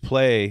this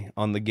play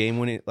on the game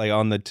winning, like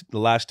on the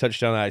last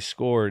touchdown that I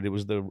scored. It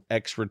was the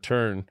X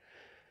return.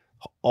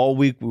 All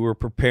week we were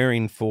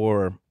preparing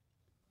for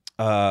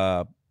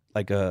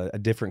like a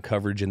different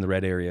coverage in the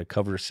red area,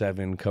 cover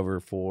 7,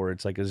 cover 4.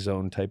 It's like a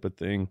zone type of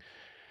thing.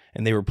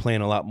 And they were playing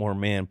a lot more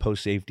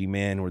post safety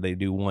man, where they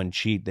do one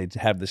cheat. They'd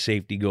have the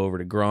safety go over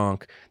to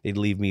Gronk. They'd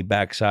leave me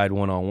backside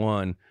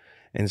 1-on-1.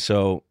 And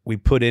so we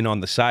put in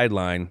on the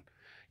sideline,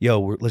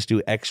 let's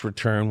do X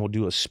return. We'll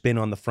do a spin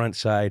on the front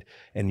side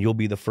and you'll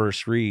be the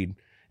first read.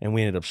 And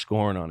we ended up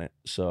scoring on it.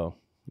 So,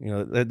 you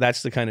know,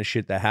 that's the kind of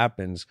shit that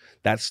happens.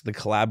 That's the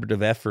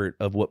collaborative effort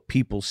of what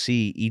people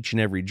see each and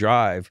every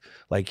drive.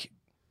 Like,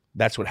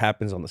 that's what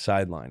happens on the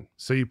sideline.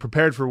 So you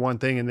prepared for one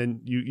thing and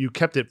then you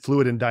kept it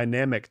fluid and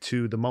dynamic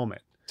to the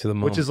moment.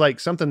 Which is like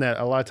something that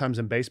a lot of times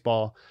in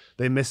baseball,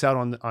 they miss out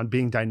on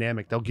being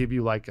dynamic. They'll give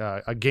you like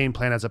a game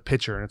plan as a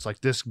pitcher, and it's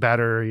like this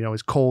batter, you know,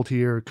 is cold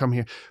here, come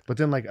here. But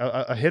then like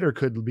a hitter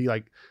could be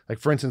like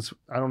for instance,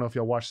 I don't know if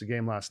y'all watched the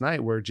game last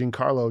night where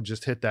Giancarlo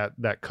just hit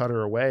that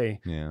cutter away.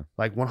 Yeah.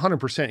 Like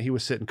 100% he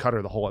was sitting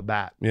cutter the whole at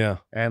bat. Yeah.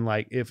 And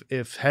like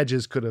if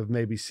Hedges could have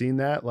maybe seen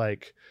that,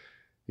 like,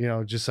 you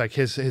know, just like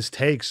his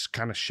takes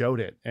kind of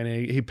showed it. And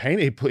he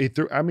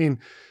threw, I mean,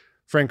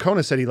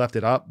 Francona said he left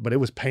it up, but it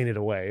was painted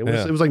away. It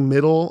was like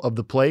middle of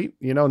the plate,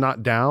 you know,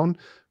 not down.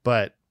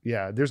 But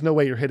yeah, there's no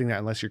way you're hitting that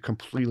unless you're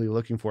completely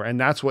looking for it. And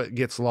that's what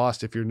gets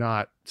lost if you're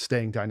not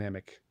staying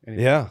dynamic.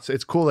 Anymore. Yeah.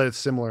 It's cool that it's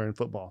similar in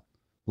football.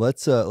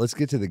 Let's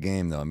get to the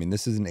game though. I mean,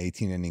 this is an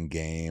 18-inning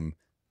game.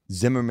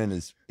 Zimmerman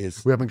is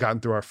we haven't gotten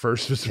through our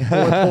first point.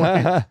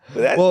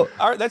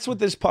 That's what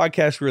this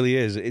podcast really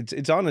is.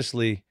 It's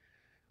honestly,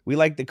 we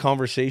like the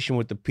conversation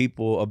with the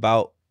people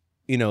about,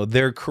 you know,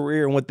 their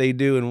career and what they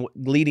do and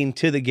leading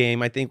to the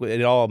game. I think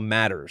it all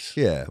matters.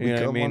 Yeah, we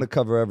want to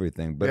cover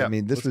everything. But yeah, I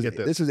mean, this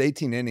was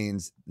 18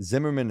 innings.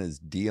 Zimmerman is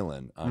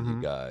dealing on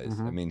you guys.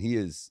 Mm-hmm. I mean, he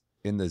is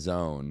in the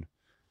zone.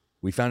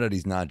 We found out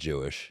he's not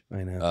Jewish.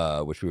 I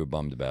know, which we were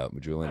bummed about.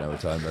 Julie and I were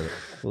talking about it.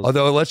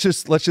 Although let's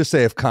just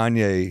say if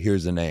Kanye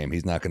hears the name,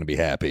 he's not going to be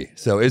happy.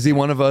 So is he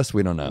one of us?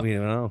 We don't know. We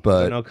don't know.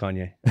 But we know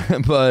Kanye.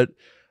 But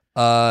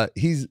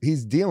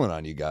he's dealing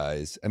on you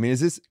guys. I mean,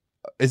 is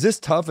this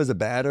tough as a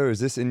batter? Is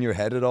this in your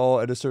head at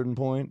all at a certain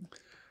point?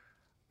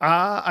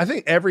 I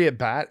think every at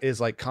bat is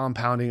like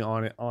compounding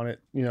on it,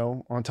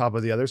 on top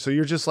of the other. So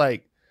you're just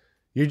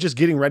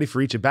getting ready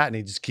for each at bat, and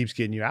he just keeps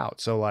getting you out.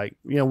 So like,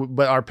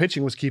 but our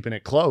pitching was keeping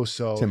it close.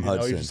 So Tim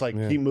Hudson. you're just like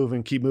keep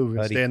moving,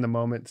 Huddy. stay in the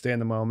moment.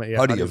 Yeah,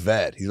 Huddy, a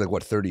vet. He's like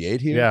what, 38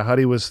 here? Yeah,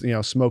 Huddy was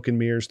smoking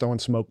mirrors, throwing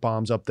smoke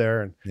bombs up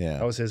there, and Yeah.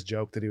 that was his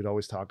joke that he would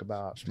always talk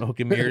about.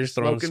 Smoking mirrors,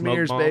 throwing smoking smoke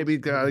mirrors, bombs. baby.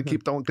 Gotta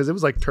keep throwing, because it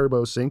was like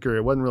turbo sinker.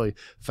 It wasn't really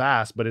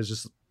fast, but it's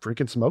just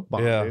freaking smoke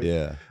bomb. Yeah. Dude.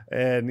 Yeah.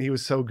 And he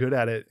was so good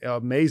at it.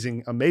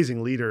 Amazing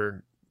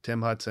leader,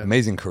 Tim Hudson.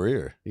 Amazing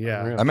career.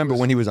 Yeah. I remember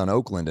when he was on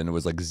Oakland and it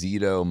was like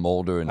Zito,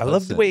 Mulder, and I love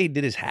the Hudson. way he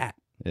did his hat.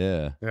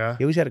 Yeah. Yeah.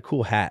 He always had a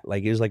cool hat.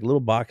 Like it was like a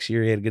little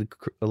boxier. He had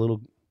a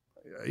little.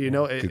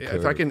 Good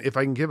If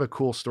I can give a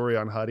cool story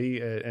on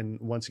Huddy, and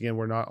once again,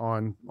 we're not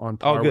on Oh,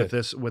 par good.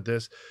 with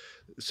this.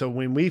 So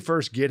when we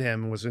first get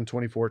him was in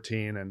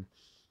 2014, and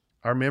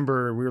I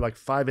remember we were like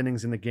 5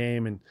 innings in the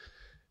game, and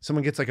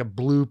someone gets like a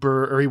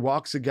blooper, or he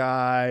walks a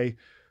guy,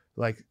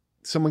 like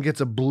someone gets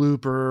a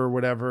blooper or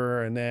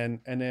whatever, and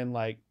then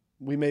like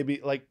we maybe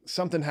like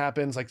something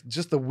happens, like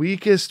just the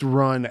weakest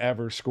run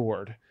ever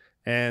scored,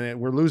 and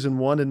we're losing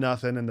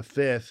 1-0 in the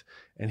 5th,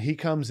 and he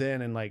comes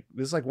in, and like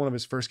this is like one of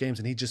his first games,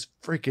 and he just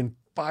freaking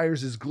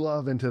fires his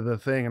glove into the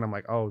thing, and I'm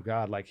like, oh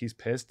god, like he's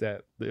pissed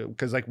at,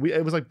 because like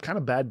it was like kind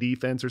of bad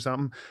defense or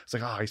something. It's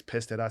like, oh, he's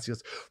pissed at us. He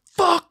goes,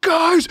 fuck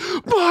guys,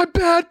 my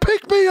bad,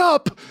 pick me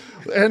up.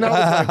 And I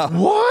was like,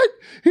 what?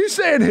 He's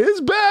saying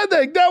his bad?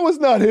 Like that was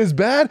not his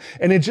bad.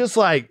 And it just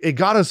like, it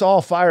got us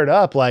all fired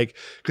up, like,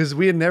 because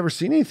we had never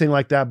seen anything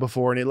like that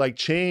before, and it like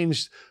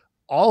changed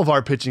all of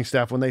our pitching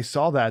staff when they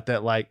saw that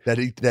like That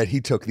he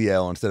took the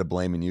L instead of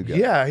blaming you guys.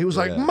 yeah, he was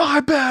like,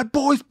 my bad,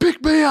 boys,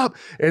 pick me up.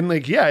 And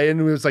like, yeah,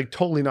 and it was like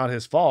totally not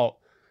his fault.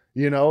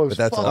 It was But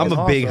that's fucking I'm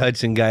a big awesome.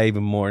 Hudson guy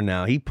even more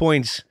now. He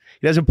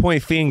doesn't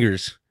point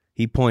fingers.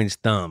 He points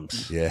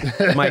thumbs.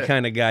 Yeah. My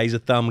kind of guy. He's a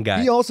thumb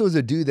guy. He also is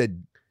a dude that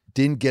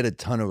didn't get a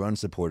ton of run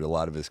support a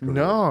lot of his career.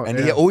 No, And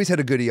yeah. he always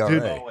had a good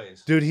ERA.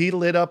 Dude, he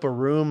lit up a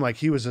room. Like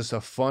he was just a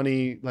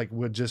funny, like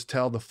would just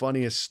tell the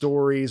funniest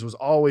stories, was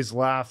always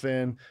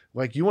laughing.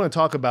 Like you want to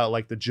talk about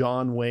like the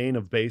John Wayne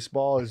of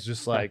baseball, is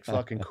just like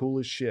fucking cool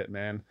as shit,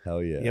 man.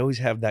 Hell yeah. You always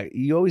have that.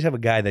 You always have a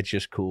guy that's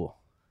just cool.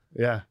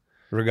 Yeah.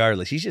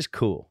 Regardless, he's just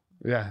cool.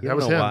 Yeah. You That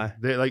was don't know him.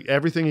 why. Like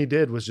everything he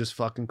did was just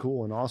fucking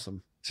cool and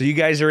awesome. So you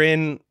guys are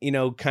in,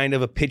 kind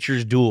of a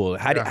pitcher's duel.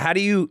 How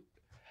do you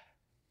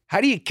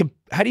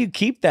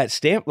keep that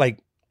stamp? Like,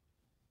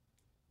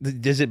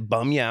 does it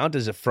bum you out?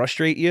 Does it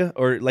frustrate you?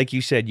 Or like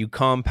you said, you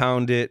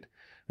compound it?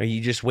 Are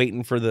you just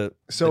waiting for the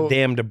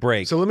dam to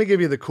break? So let me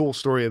give you the cool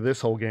story of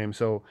this whole game.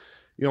 So,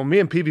 me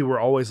and PB were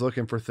always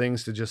looking for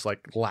things to just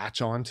like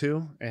latch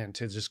onto and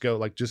to just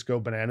go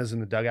bananas in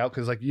the dugout.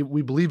 Cause like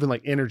we believe in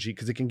like energy,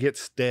 cause it can get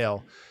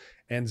stale,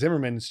 and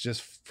Zimmerman's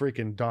just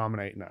freaking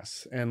dominating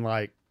us. And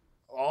like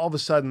all of a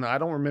sudden, I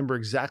don't remember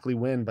exactly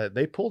when, but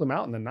they pulled him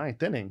out in the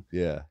 9th inning.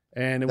 Yeah.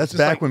 And it That's was just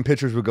back like, when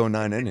pitchers would go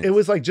 9 innings. it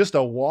was like just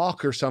a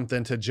walk or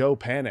something to Joe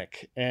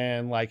Panic.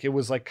 And like, it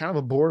was like kind of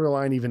a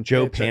borderline even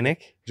Joe pitch.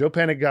 Panic? Joe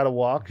Panic got a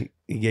walk.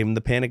 He gave him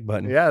the panic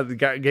button. Yeah, the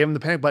guy gave him the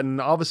panic button.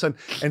 And all of a sudden,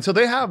 and so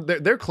they have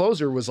their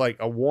closer was like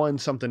a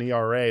 1-something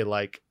ERA.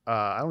 Like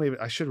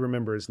I should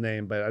remember his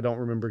name, but I don't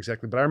remember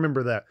exactly. But I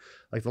remember that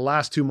like the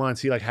last 2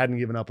 months, he like hadn't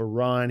given up a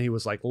run. He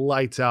was like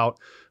lights out.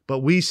 But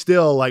we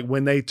still, like,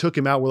 when they took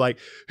him out, we're like,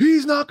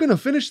 he's not going to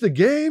finish the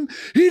game.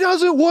 He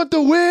doesn't want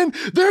to win.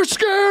 They're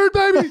scared,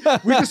 baby.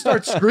 We just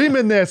start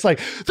screaming this, like,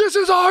 this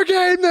is our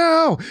game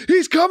now.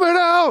 He's coming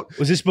out.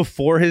 Was this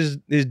before his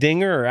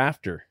dinger or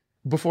after?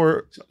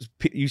 Before,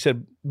 You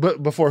said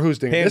but before who's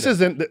doing Panda. this?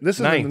 Isn't in the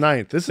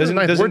 9th? This is Doesn't-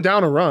 the 9th. We're doesn't-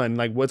 down a run.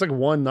 Like, it's like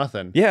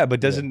 1-0. yeah,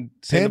 but doesn't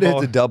send Panda the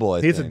ball- hits a double,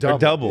 I He hits a think. double. a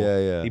double. Yeah,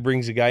 yeah. He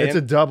brings a guy It's a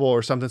in. double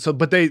or something. So,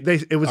 but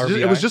it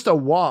was just a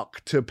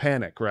walk to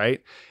Panic,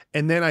 right?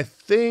 And then I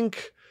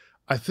think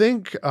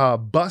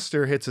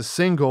Buster hits a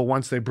single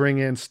once they bring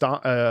in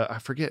I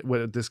forget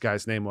what this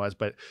guy's name was,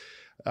 but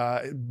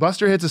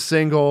Buster hits a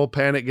single.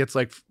 Panic gets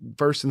like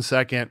first and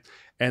second,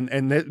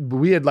 and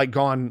we had like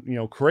gone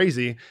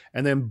crazy,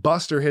 and then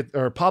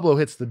Pablo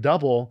hits the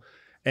double,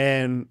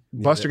 and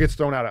Buster gets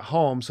thrown out at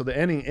home, so the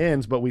inning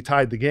ends, but we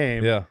tied the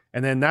game. Yeah.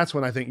 And then that's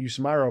when I think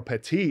Yusmeiro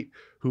Petit,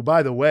 who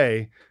by the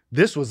way,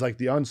 this was like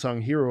the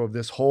unsung hero of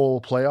this whole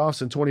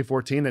playoffs in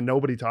 2014 that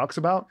nobody talks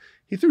about.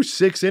 He threw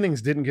 6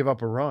 innings, didn't give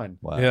up a run.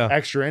 Wow. Yeah.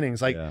 Extra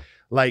innings. Yeah.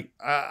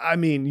 I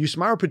mean,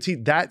 Yusmeiro Petit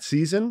that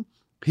season,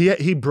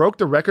 he broke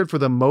the record for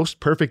the most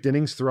perfect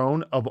innings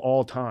thrown of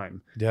all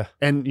time. Yeah.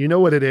 And you know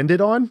what it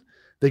ended on?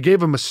 They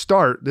gave him a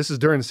start. This is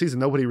during the season.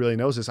 Nobody really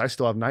knows this. I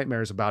still have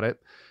nightmares about it.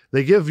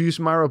 They give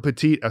Yusmeiro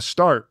Petit a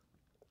start,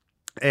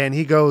 and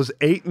he goes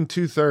 8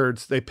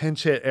 2/3. They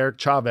pinch hit Eric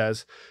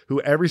Chavez, who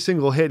every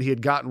single hit he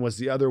had gotten was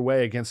the other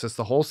way against us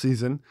the whole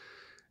season.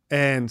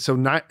 And so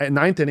at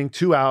 9th inning,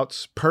 2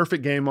 outs,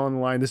 perfect game on the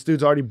line. This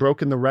dude's already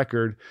broken the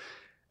record.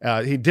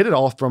 He did it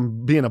all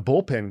from being a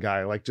bullpen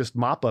guy, like just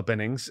mop up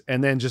innings,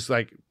 and then just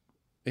like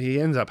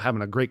he ends up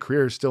having a great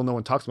career. Still, no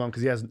one talks about him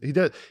because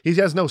he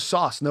has no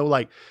sauce,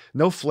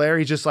 no flair.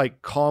 He just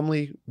like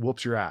calmly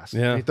whoops your ass.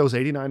 Yeah. He throws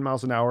 89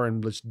 miles an hour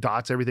and just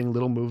dots everything,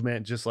 little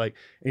movement. Just like,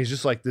 and he's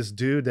just like this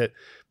dude that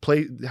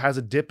has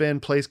a dip in,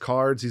 plays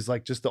cards. He's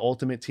like just the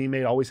ultimate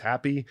teammate, always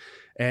happy.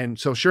 And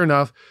so sure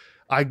enough,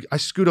 I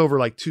scoot over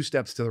like 2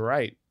 steps to the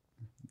right.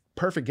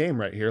 Perfect game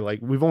right here. Like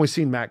we've only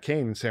seen Matt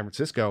Cain in San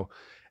Francisco.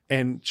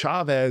 And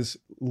Chavez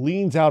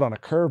leans out on a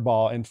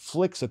curveball and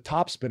flicks a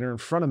top spinner in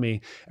front of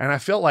me. And I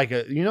felt like,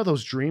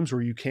 those dreams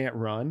where you can't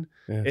run?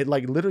 Yeah. It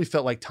like literally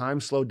felt like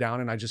time slowed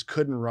down and I just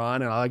couldn't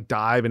run. And I like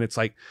dive and it's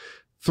like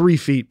 3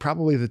 feet,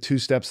 probably the 2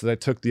 steps that I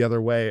took the other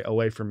way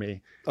away from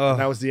me. And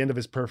that was the end of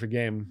his perfect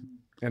game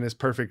and his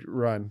perfect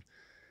run.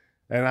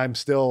 And I'm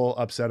still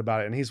upset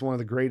about it. And he's one of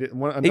the greatest.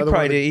 He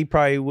probably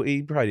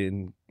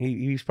didn't.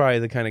 He's probably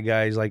the kind of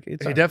guy. He's like, he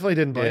definitely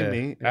didn't blame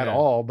me at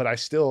all. But I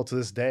still, to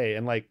this day,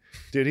 and like,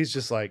 dude, he's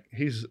just like,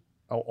 he's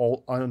an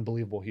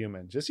unbelievable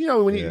human. Just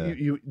when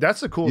you that's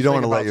the cool. You don't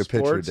want to let your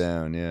sports. pitcher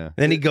down. Yeah.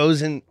 Then he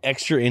goes in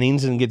extra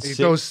innings and gets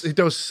six. He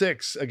throws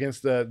 6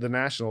 against the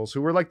Nationals, who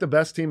were like the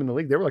best team in the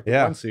league. They were like the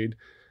 1 seed.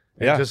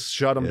 And just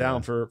shut him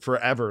down for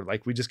forever.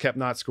 Like we just kept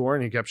not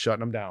scoring. He kept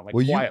shutting him down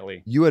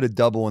quietly. You had a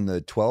double in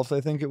the 12th,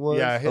 I think it was.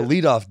 Yeah, a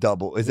leadoff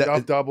double.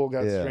 Double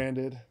got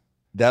stranded.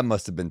 That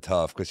must have been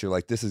tough because you're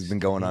like, this has been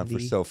going on for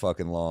so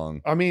fucking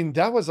long. I mean,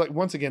 that was like,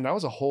 once again, that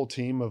was a whole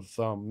team of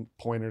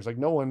pointers. Like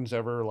no one's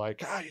ever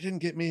like, you didn't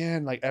get me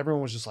in. Like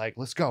everyone was just like,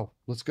 let's go.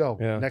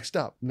 Yeah. Next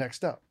up.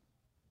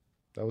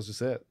 That was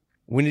just it.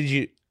 When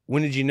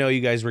did you know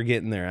you guys were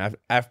getting there?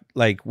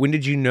 When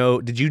did you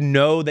know? Did you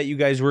know that you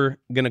guys were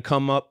gonna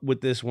come up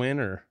with this win,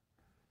 or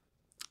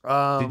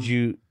did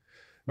you?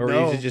 Or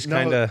no, is it just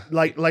kind of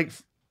like?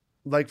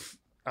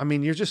 I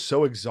mean, you're just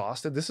so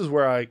exhausted. This is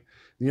where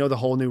the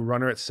whole new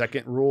runner at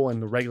second rule in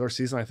the regular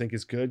season, I think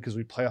is good because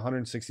we play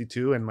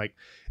 162 and like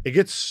it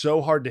gets so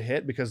hard to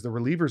hit because the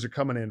relievers are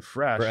coming in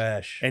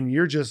fresh. And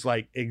you're just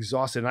like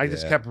exhausted. And I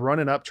just kept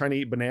running up trying to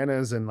eat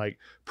bananas and like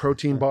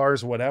protein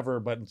bars, whatever.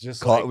 But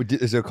just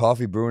is there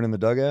coffee brewing in the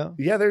dugout?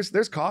 Yeah,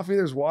 there's coffee,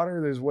 there's water,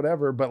 there's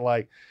whatever. But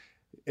like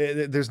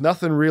there's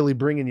nothing really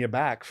bringing you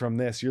back from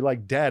this. You're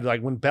like dead.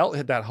 Like when Belt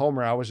hit that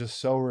homer, I was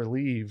just so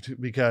relieved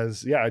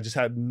because I just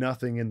had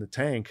nothing in the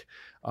tank.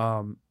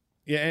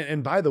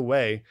 And by the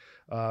way,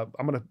 I'm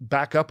going to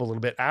back up a little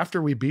bit.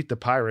 After we beat the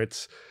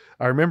Pirates,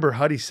 I remember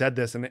Huddy said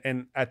this,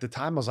 and at the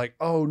time I was like,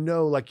 oh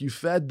no, like you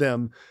fed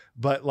them.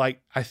 But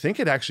like, I think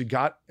it actually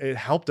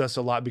helped us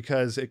a lot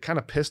because it kind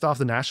of pissed off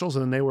the Nationals.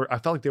 And then I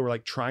felt like they were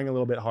like trying a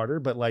little bit harder,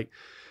 but like,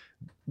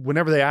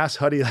 whenever they asked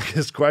Huddy like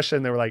this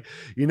question, they were like,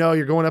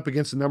 you're going up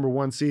against the number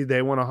 1 seed.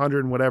 They won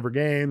 100 and whatever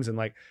games. And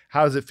like,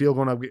 how does it feel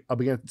going up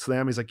against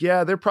them? He's like,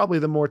 yeah, they're probably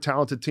the more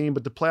talented team,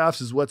 but the playoffs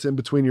is what's in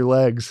between your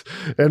legs.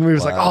 And we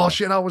was like, oh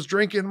shit, I was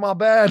drinking, my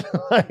bad.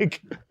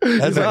 Like,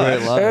 that's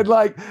a great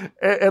line.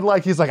 And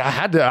like, he's like, I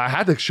had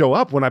to show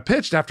up when I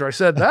pitched after I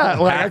said that.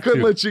 Like, I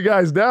couldn't let you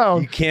guys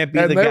down. You can't be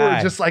the guy. And they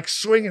were just like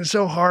swinging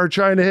so hard,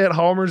 trying to hit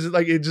homers.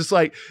 Like,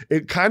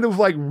 it kind of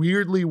like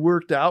weirdly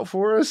worked out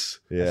for us.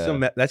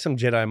 Yeah. That's some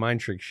Jedi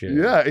mind trick shit.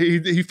 Yeah,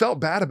 he felt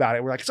bad about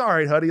it. We're like, it's all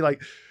right, Huddy.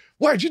 Like,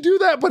 why'd you do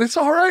that? But it's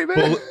all right,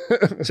 man.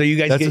 So you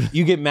guys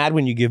get mad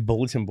when you give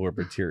bulletin board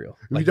material.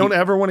 Like, you don't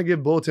ever want to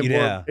give bulletin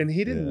board. And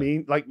he didn't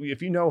mean, like,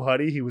 if you know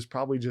Huddy, he was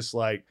probably just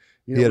like,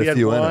 we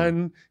had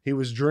one, he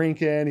was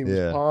drinking, he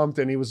was pumped,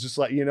 and he was just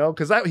like,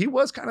 because he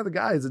was kind of the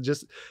guy that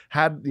just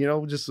had,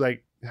 just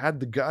like,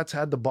 had the guts,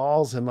 had the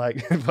balls, and like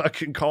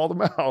fucking called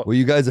them out. Well,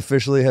 you guys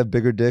officially have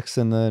bigger dicks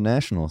than the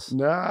Nationals.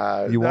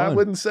 Nah, I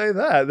wouldn't say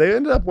that. They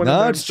ended up winning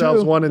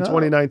themselves one in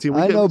 2019.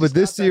 I know, but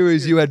this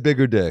series you had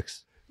bigger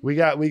dicks. We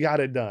got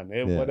it done.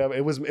 Whatever.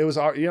 It was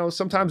our,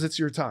 sometimes it's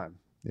your time.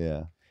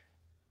 Yeah.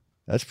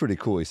 That's pretty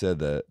cool. He said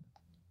that.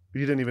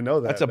 You didn't even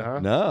know that.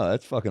 No,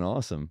 that's fucking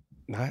awesome.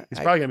 He's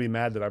probably gonna be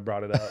mad that I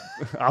brought it up.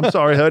 I'm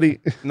sorry, Huddy.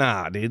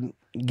 Nah, dude.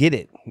 Get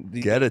it,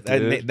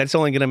 dude. That's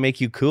only gonna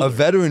make you cool. A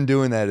veteran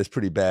doing that is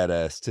pretty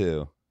badass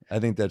too. I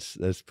think that's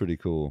pretty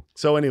cool.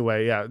 So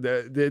anyway,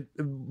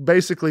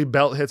 basically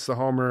Belt hits the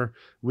homer,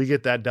 we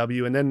get that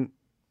W, and then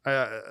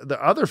the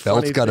other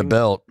funny Belt's got a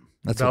belt.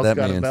 That's what that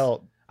means. A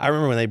belt. I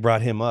remember when they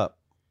brought him up.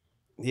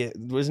 Yeah,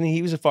 wasn't he?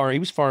 He was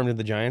farmed to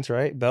the Giants,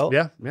 right? Belt.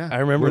 Yeah. I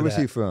remember. Where was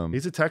he from?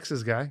 He's a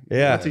Texas guy. Yeah,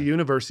 he went to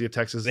University of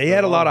Texas. They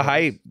had a lot of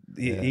hype.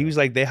 He was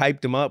like, they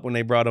hyped him up when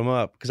they brought him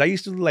up because I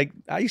used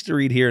to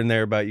read here and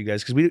there about you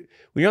guys because when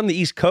you're on the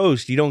East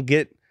Coast, you don't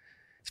get.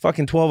 It's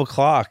fucking 12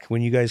 o'clock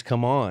when you guys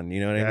come on. You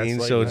know what I mean?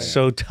 So it's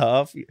so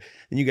tough, and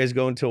you guys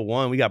go until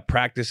 1. We got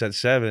practice at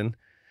 7.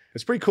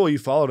 It's pretty cool you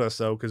followed us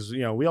though, because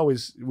we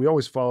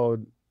always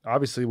followed.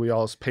 Obviously, we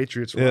all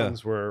Patriots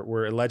runs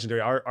were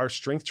legendary. Our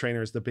strength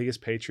trainer is the biggest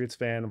Patriots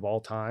fan of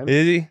all time.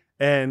 Is he?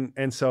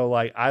 And so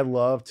like I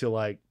love to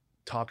like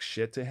talk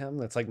shit to him.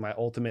 That's like my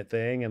ultimate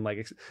thing. And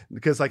like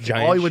because like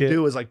Giant all he would shit.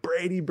 do is like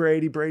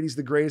Brady's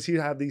the greatest.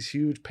 He'd have these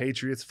huge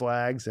Patriots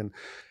flags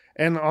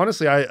And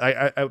honestly,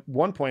 I at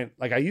one point,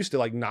 like I used to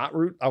like not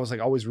root. I was like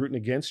always rooting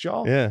against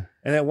y'all. Yeah.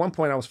 And at one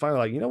point I was finally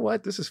like, you know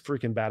what? This is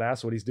freaking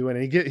badass what he's doing.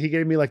 And he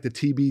gave me like the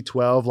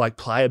TB12, like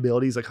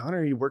pliability. He's like, Hunter,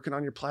 are you working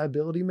on your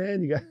pliability,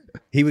 man? You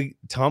got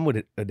Tom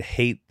would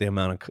hate the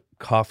amount of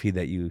coffee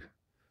that you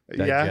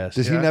digest.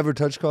 Does he never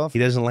touch coffee?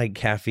 He doesn't like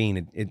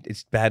caffeine.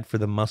 It's bad for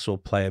the muscle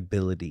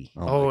pliability.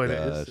 Oh, my it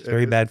God. is. It's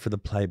very bad for the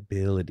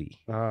pliability.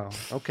 Oh,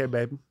 okay,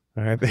 babe.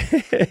 All right.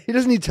 He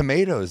doesn't eat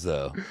tomatoes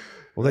though.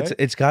 Well,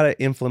 it's got an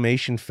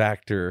inflammation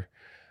factor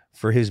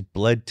for his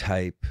blood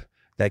type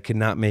that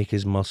cannot make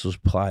his muscles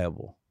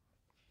pliable.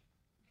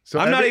 So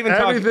I'm not even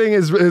talking. Everything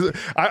is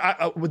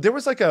there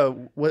was like a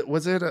what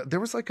was it? There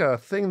was like a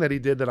thing that he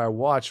did that I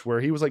watched where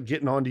he was like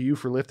getting onto you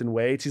for lifting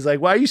weights. He's like,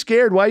 "Why are you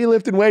scared? Why are you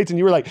lifting weights?" And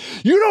you were like,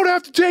 "You don't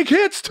have to take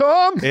hits,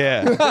 Tom."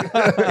 Yeah,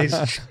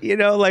 it's,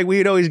 like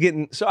we'd always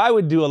get. So I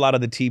would do a lot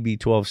of the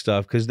TB12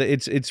 stuff because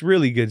it's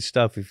really good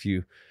stuff if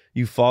you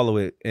follow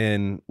it,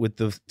 and with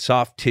the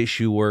soft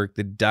tissue work,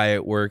 the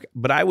diet work.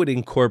 But I would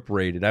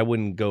incorporate it. I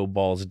wouldn't go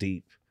balls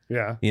deep.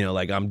 Yeah.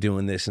 Like I'm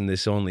doing this and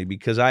this only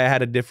because I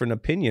had a different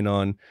opinion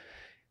on,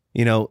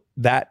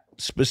 that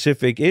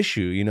specific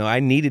issue.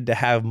 I needed to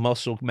have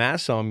muscle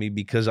mass on me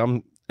because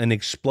I'm an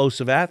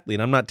explosive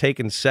athlete. I'm not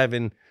taking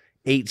 7-8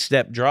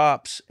 step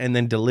drops and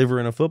then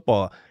delivering a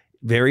football.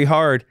 Very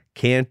hard.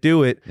 Can't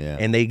do it. Yeah.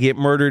 And they get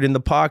murdered in the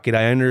pocket.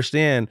 I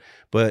understand.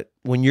 But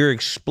when you're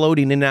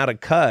exploding in and out of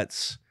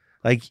cuts,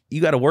 like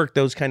you got to work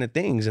those kind of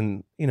things.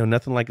 And,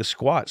 nothing like a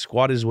squat.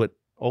 Squat is what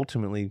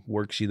ultimately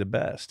works you the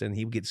best. And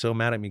he would get so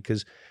mad at me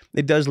because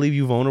it does leave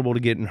you vulnerable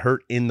to getting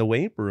hurt in the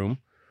weight room.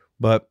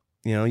 But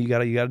you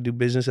gotta do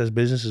business as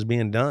business is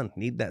being done.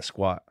 Need that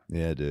squat.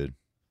 Yeah, dude.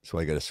 That's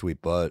why I got a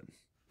sweet butt.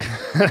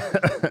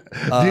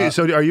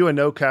 So are you a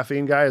no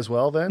caffeine guy as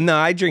well then? No,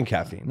 I drink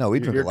caffeine. No, we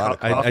drink You're a lot of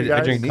coffee coffee.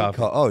 guys? I drink We need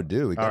coffee. Oh,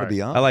 dude, we got to All right.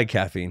 be on. I like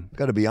caffeine.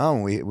 Got to be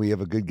on. We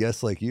have a good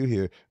guest like you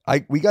here.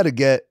 We got to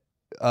get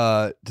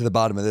to the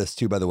bottom of this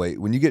too. By the way,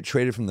 when you get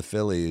traded from the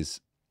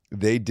Phillies,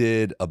 they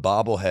did a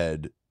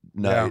bobblehead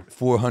night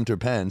for Hunter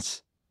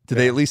Pence. Did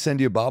they at least send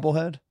you a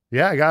bobblehead?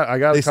 Yeah, I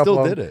got. They a couple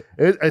still of, did it.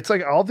 It's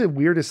like all the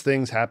weirdest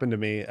things happen to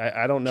me.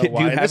 I don't know Do you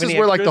why. And have this is any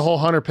where like the extras? whole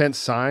Hunter Pence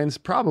signs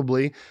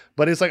probably,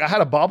 but it's like I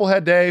had a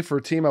bobblehead day for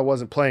a team I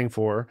wasn't playing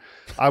for.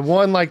 I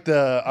won like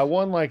the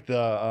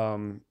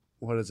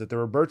what is it? The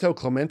Roberto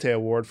Clemente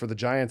Award for the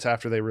Giants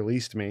after they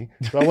released me.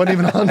 So I wasn't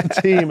even on the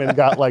team and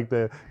got like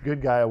the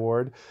good guy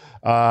award.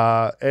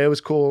 It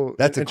was cool.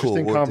 That's a cool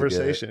interesting award to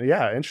conversation.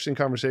 Yeah, interesting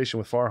conversation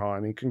with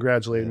Farhan. He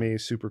congratulated me.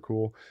 Super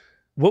cool.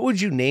 What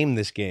would you name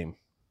this game?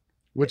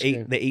 Which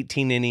game? The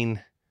 18 inning.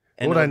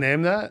 What would I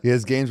name that? He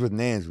has games with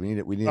names. We need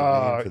it. We need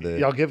a name for the.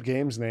 Y'all give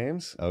games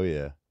names? Oh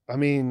yeah. I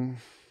mean,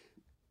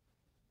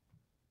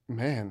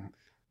 man,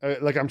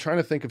 like I'm trying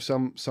to think of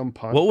some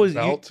pun. What was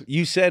belt.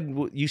 you said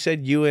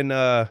you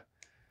and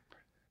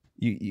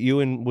you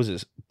and was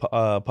it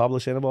Pablo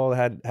Sandoval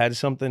had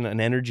something, an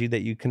energy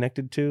that you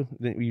connected to?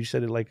 You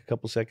said it like a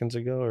couple seconds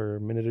ago or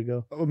a minute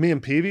ago. Oh, me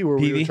and Peavy, where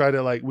we would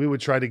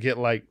try to get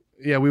like,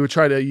 yeah, we would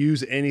try to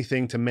use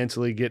anything to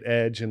mentally get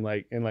edge and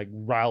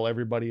rile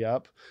everybody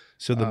up.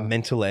 So the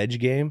mental edge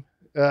game.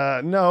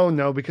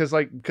 No, because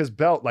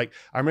Belt, like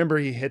I remember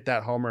he hit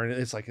that homer and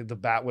it's like the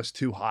bat was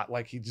too hot.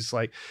 Like he just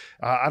like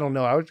I don't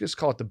know. I would just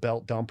call it the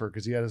Belt dumper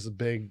because he had this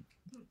big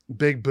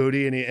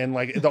booty and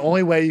like the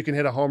only way you can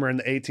hit a homer in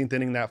the 18th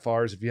inning that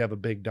far is if you have a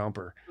big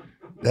dumper.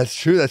 That's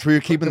true. That's where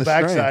you're keeping the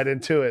strength. backside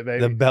into it,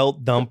 baby. The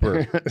Belt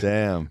dumper.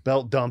 Damn.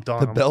 Belt dumped on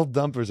The him. Belt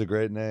Dumper's a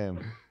great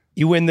name.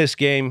 You win this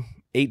game,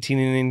 18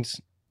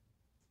 innings.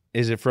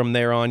 Is it from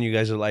there on? You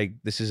guys are like,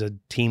 this is a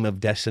team of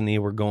destiny.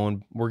 We're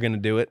gonna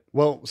do it.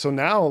 Well, so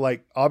now,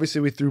 like obviously,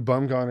 we threw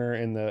Bumgarner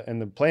in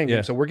the playing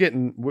game, so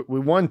we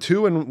won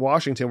 2 in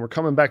Washington. We're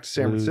coming back to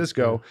San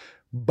Francisco.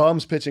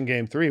 Bum's pitching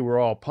game 3. We're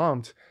all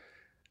pumped.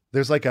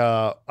 There's like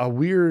a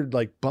weird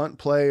like bunt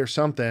play or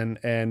something,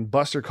 and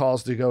Buster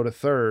calls to go to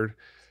third.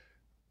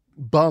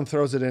 Bum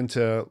throws it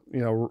into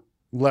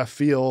left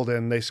field,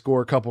 and they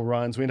score a couple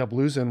runs. We end up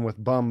losing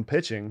with Bum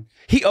pitching.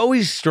 He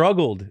always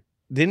struggled.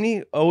 Didn't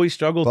he always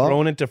struggle Bum?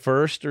 throwing it to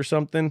first or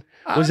something?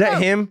 Was that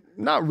him?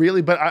 Not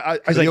really, but I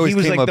He always He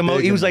was came like up the most.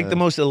 big He was in like the- the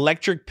most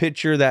electric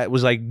pitcher that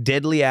was like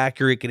deadly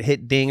accurate, could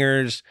hit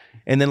dingers.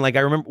 And then like I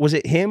remember, was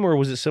it him or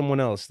was it someone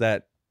else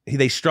that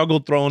they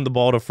struggled throwing the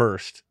ball to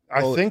first?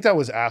 I think that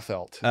was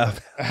Affelt.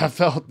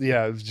 Affelt,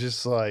 yeah, it was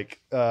just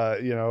like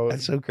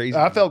That's so crazy.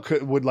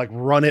 Affelt would like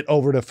run it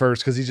over to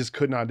first because he just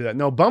could not do that.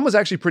 No, Bum was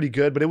actually pretty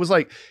good, but it was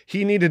like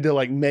he needed to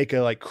like make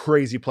a like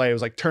crazy play. It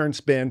was like turn,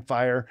 spin,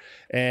 fire,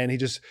 and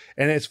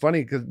it's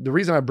funny because the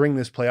reason I bring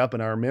this play up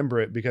and I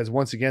remember it because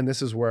once again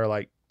this is where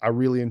like I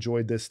really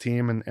enjoyed this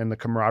team and the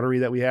camaraderie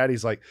that we had.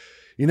 He's like,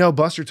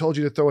 Buster told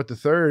you to throw it to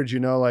third,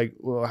 like,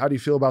 well, how do you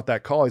feel about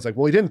that call? He's like,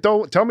 well, he didn't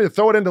tell me to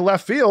throw it into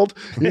left field,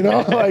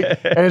 like,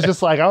 and it's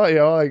just like, like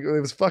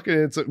it was fucking,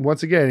 it's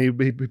once again,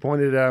 he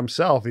pointed it at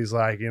himself. He's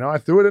like, I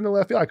threw it into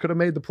left field. I could have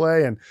made the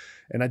play and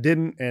I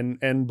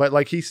didn't. But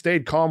like, he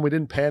stayed calm. We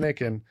didn't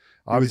panic. And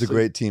He was a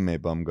great teammate,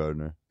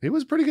 Bumgardner. He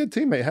was a pretty good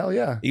teammate. Hell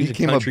yeah. He was He a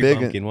came up country big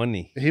bumpkin, wasn't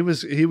he? He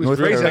was North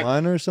great.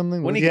 Carolina or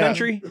something? Wasn't he Yeah.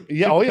 country?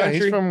 Yeah, Super oh yeah,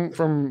 country? he's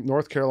from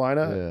North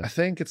Carolina. Yeah. I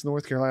think it's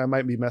North Carolina. I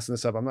might be messing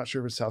this up. I'm not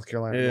sure if it's South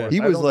Carolina. Or Yeah. North. He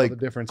I was don't know like the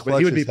difference, but clutch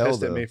he would be as hell,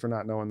 pissed at though. me for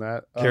not knowing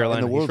that. Carolina.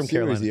 In the He's World from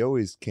Series, Carolina. he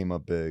always came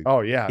up big.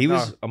 Oh yeah, He no.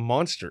 was a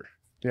monster.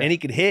 Yeah. And he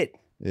could hit.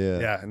 Yeah.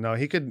 Yeah, no,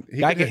 he could.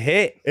 Guy could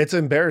hit. It's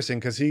embarrassing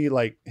because he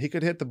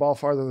could hit the ball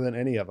farther than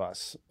any of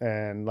us,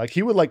 and like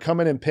he would like come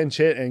in and pinch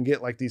hit and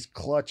get like these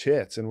clutch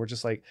hits, and we're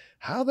just like,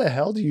 how the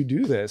hell do you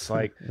do this?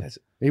 Like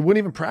he wouldn't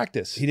even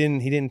practice. He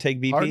didn't take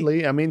BP.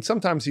 Hardly. I mean,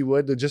 sometimes he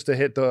would just to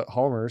hit the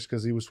homers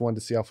because he was wanted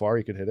to see how far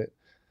he could hit it.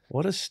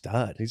 What a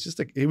stud.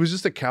 He was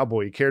just a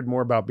cowboy. He cared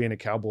more about being a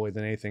cowboy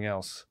than anything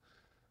else.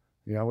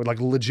 You know, like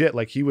legit,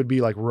 like he would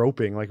be like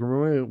roping. Like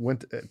remember when he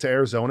went to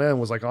Arizona and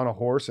was like on a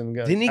horse and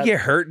Didn't he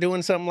get hurt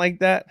doing something like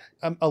that?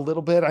 A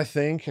little bit, I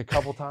think, a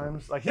couple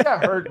times. Like he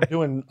got hurt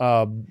doing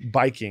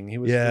biking. He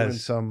was doing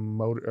some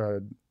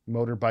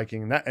motor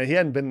biking, and that he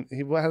hasn't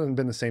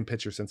been the same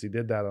pitcher since he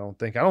did that. I don't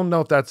think. I don't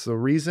know if that's the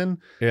reason.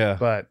 Yeah,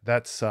 but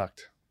that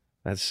sucked.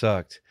 That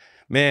sucked,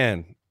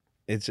 man.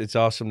 It's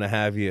awesome to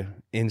have you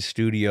in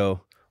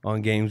studio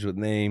on Games with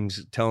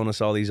Names, telling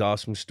us all these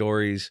awesome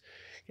stories.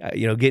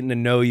 You know, getting to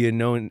know you,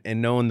 knowing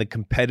the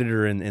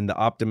competitor and the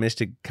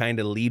optimistic kind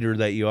of leader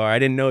that you are. I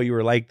didn't know you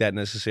were like that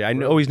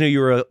necessarily. I always knew you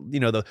were,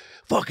 the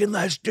fucking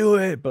let's do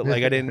it, but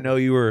like I didn't know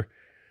you were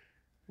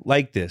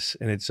like this.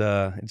 And it's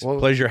a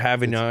pleasure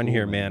having you on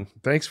here, man.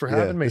 Thanks for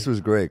having me. This was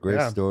great.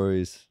 Great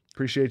stories.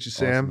 Appreciate you,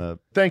 Sam. Awesome.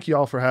 Thank you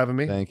all for having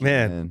me. Thank you,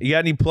 man. You got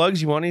any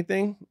plugs? You want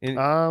anything?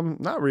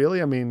 Not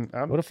really. I mean,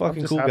 what a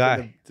fucking cool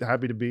guy.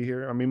 Happy to be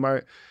here. I mean,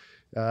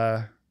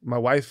 my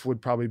wife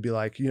would probably be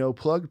like,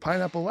 plug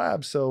Pineapple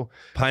Labs. So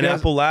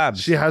Pineapple Labs.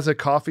 She has a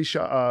coffee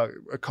shop,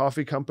 a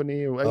coffee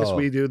company. I guess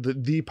we do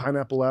the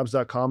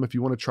pineapplelabs.com if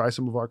you want to try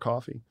some of our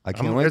coffee. I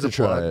can't wait to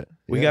try it.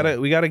 We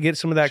gotta get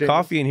some of that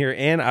coffee in here,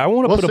 and I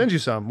want to send you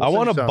some. I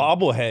want a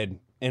bobblehead,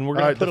 and we're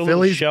gonna put a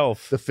little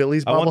shelf. The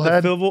Phillies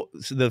bobblehead. I want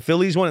the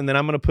Phillies one, and then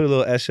I'm gonna put a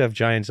little SF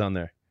Giants on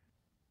there.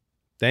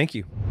 Thank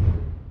you,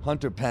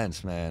 Hunter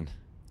Pence, man.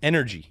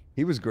 Energy.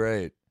 He was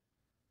great.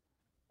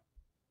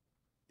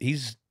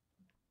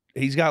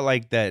 He's got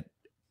like that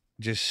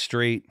just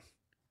straight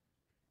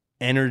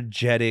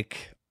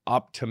energetic,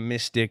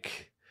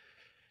 optimistic,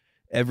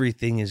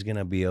 everything is going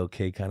to be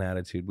okay kind of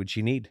attitude, which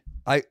you need.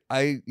 I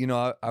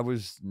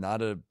was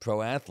not a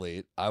pro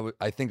athlete.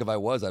 I think if I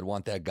was, I'd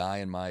want that guy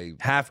in my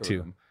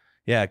room.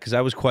 Yeah, because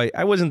I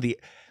wasn't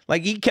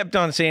he kept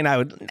on saying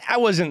I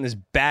wasn't as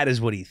bad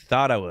as what he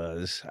thought I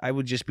was. I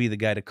would just be the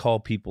guy to call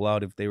people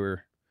out if they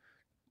were,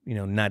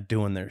 not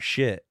doing their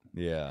shit.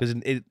 Yeah. Because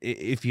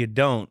if you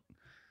don't,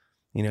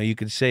 you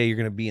could say you're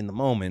going to be in the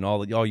moment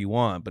all you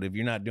want, but if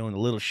you're not doing the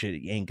little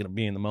shit, you ain't going to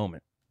be in the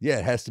moment. Yeah,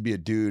 it has to be a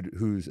dude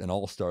who's an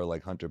all-star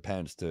like Hunter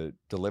Pence to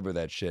deliver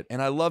that shit.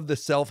 And I love the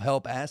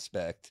self-help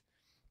aspect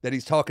that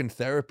he's talking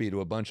therapy to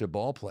a bunch of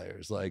ball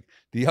players. Like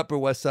the Upper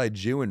West Side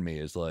Jew in me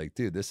is like,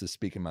 dude, this is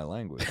speaking my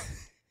language.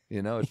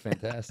 It's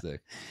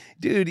fantastic.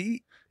 Dude,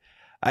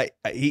 I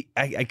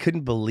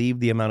couldn't believe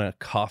the amount of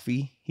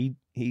coffee he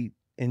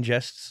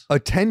ingests. A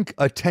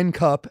 10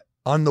 cup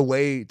on the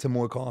way to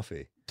more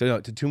coffee. To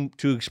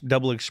two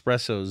double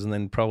espressos and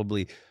then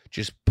probably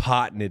just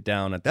potting it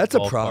down at the That's a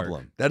ballpark.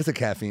 problem. That is a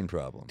caffeine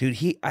problem. Dude,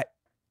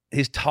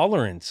 his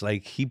tolerance,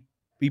 like he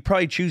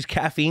probably chews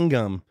caffeine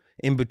gum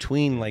in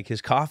between like his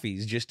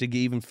coffees just to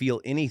even feel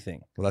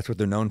anything. Well, that's what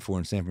they're known for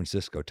in San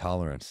Francisco,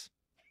 tolerance.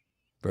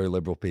 Very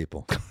liberal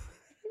people.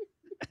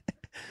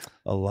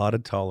 A lot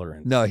of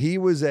tolerance. No, he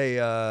was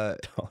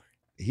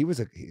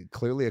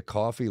clearly a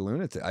coffee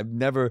lunatic. I've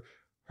never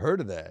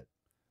heard of that.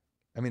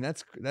 I mean,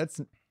 that's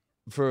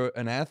for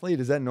an athlete.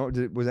 Is that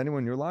was anyone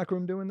in your locker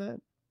room doing that?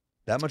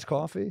 That much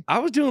coffee? I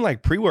was doing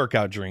like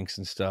pre-workout drinks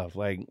and stuff.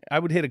 Like I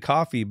would hit a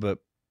coffee, but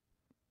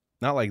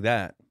not like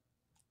that.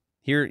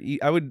 Here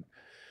I would,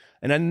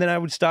 and then I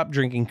would stop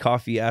drinking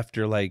coffee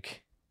after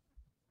like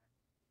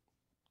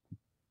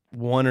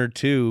 1 or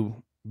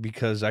 2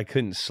 because I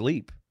couldn't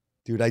sleep.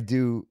 Dude,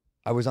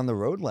 I was on the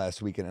road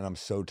last weekend and I'm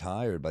so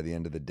tired by the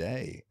end of the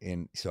day.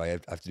 And so I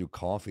have to do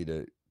coffee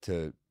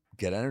to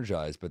get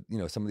energized. But,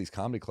 some of these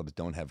comedy clubs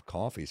don't have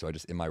coffee. So I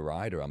just, in my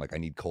rider, I'm like, I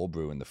need cold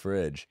brew in the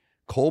fridge.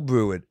 Cold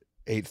brew at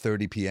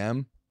 8:30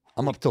 p.m.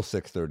 I'm up till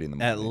 6:30 in the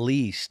morning. At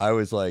least. I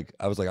was like,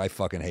 I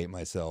fucking hate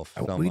myself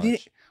so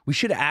much. We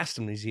should have asked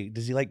him, does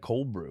he like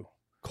cold brew?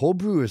 Cold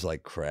brew is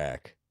like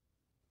crack.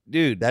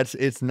 Dude.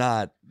 It's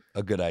not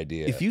a good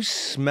idea. If you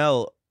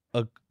smell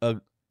a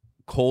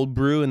cold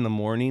brew in the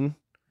morning,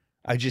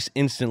 I just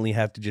instantly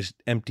have to just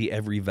empty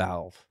every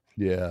valve.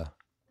 Yeah.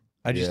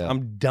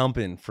 I'm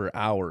dumping for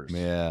hours.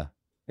 Yeah.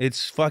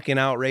 It's fucking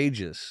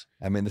outrageous.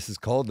 I mean, this is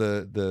called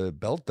the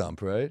belt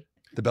dump, right?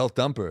 The belt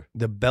dumper.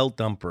 The belt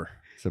dumper.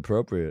 It's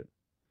appropriate.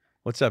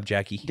 What's up,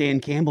 Jackie? Dan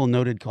Campbell,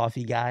 noted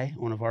coffee guy,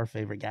 one of our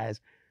favorite guys.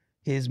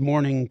 His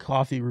morning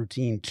coffee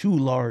routine, 2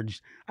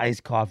 large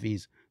iced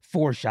coffees,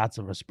 4 shots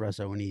of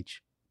espresso in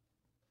each.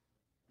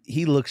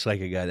 He looks like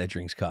a guy that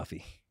drinks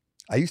coffee.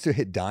 I used to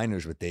hit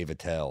diners with Dave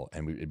Attell,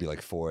 and it'd be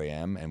like 4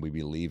 a.m. and we'd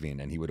be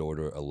leaving, and he would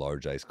order a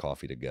large iced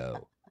coffee to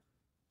go,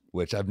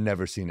 which I've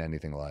never seen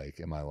anything like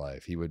in my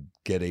life. He would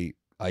get a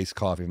iced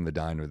coffee from the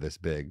diner this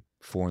big,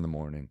 4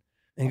 a.m,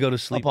 and go to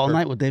sleep Up all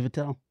night with David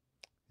Tell.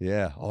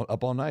 Yeah,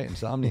 up all night,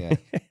 insomnia.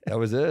 That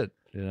was it.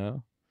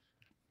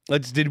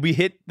 Did we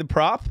hit the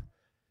prop,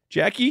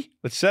 Jackie?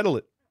 Let's settle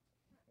it.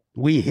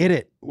 We hit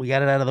it. We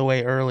got it out of the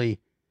way early.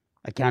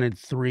 I counted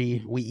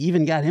 3. We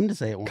even got him to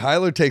say it once.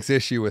 Kyler takes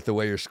issue with the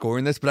way you're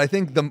scoring this, but I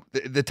think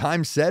the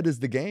time said is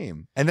the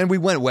game, and then we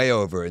went way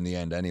over in the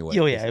end anyway.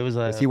 Oh yeah, it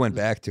was. He went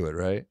back to it,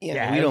 right?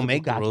 Yeah, we don't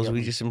make the rules.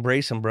 We just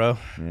embrace them, bro.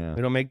 Yeah,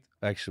 we don't make.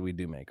 Actually, we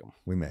do make them.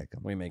 We make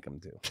them. We make them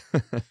too.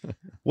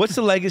 What's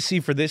the legacy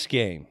for this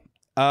game?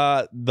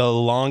 The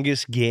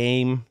longest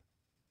game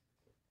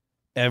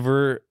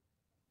ever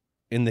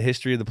in the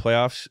history of the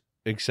playoffs,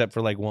 except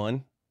for like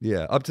one.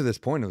 Yeah, up to this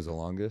point, it was the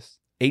longest.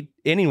 8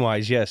 inning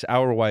wise, yes.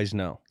 Hour wise,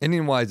 no.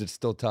 Inning wise, it's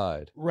still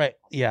tied. Right.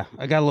 Yeah,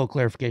 I got a little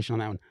clarification on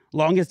that one.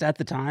 Longest at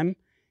the time,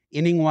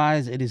 inning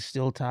wise, it is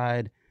still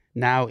tied.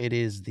 Now it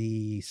is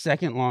the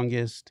second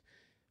longest.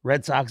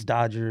 Red Sox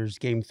Dodgers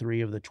Game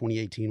 3 of the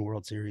 2018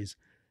 World Series.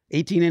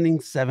 18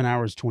 innings, 7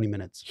 hours, 20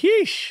 minutes.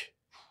 Yeesh.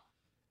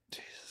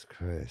 Jesus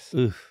Christ.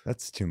 Oof.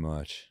 That's too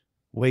much.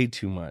 Way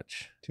too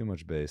much. Too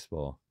much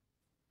baseball.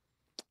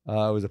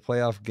 It was a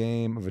playoff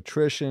game of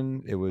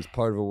attrition. It was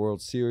part of a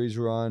World Series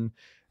run.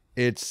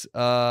 It's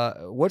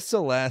what's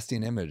the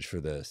lasting image for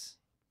this?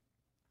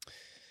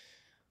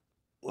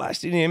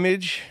 Lasting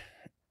image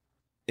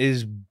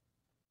is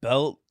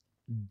Belt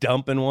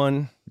dumping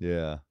one.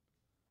 Yeah.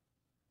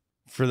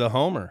 For the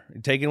homer,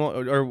 taking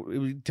one, or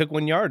we took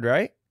 1 yard,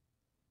 right?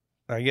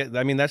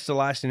 I mean, that's the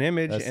lasting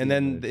image, and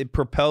then it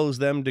propels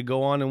them to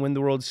go on and win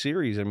the World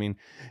Series. I mean,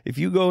 if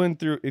you go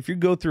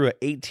through an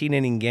 18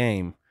 inning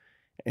game,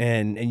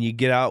 and you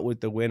get out with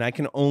the win, I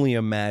can only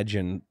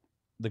imagine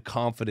the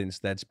confidence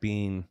that's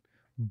being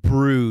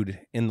brewed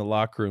in the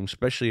locker room,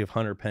 especially if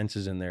Hunter Pence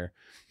is in there,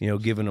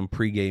 giving them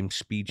pregame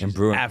speeches and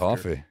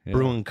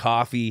brewing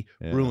coffee,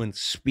 brewing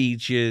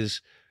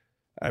speeches.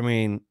 I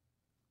mean,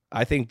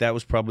 I think that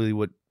was probably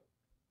what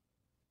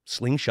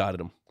slingshotted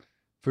them.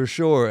 For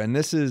sure. And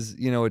this is,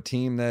 a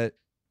team that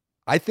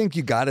I think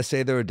you got to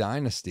say they're a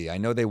dynasty. I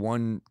know they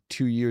won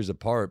 2 years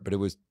apart, but it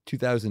was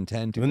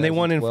 2010, 2012. When they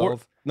won in 4.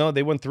 No,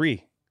 they won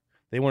 3.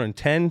 They won in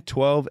 10,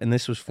 12, and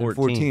this was 14.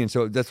 14.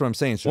 So that's what I'm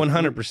saying. So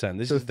 100%.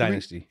 This is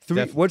dynasty.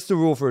 What's the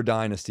rule for a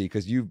dynasty?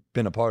 Because you've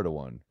been a part of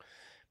one.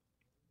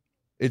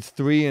 It's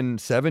 3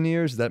 and 7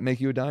 years. Does that make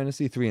you a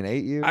dynasty? 3 and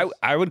 8 years?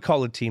 I would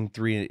call a team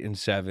 3 and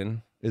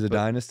 7. Is a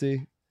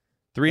dynasty?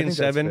 3 and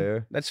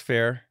 7. That's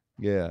fair.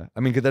 Yeah. I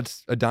mean, because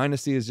that's a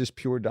dynasty is just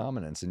pure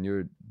dominance, and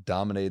you're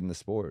dominating the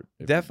sport.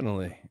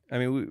 Definitely. I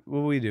mean, what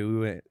we do? We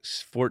went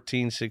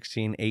 14,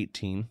 16,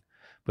 18,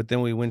 but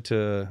then we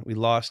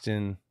lost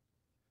in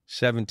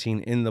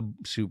 17 in the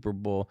Super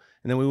Bowl,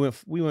 and then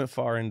we went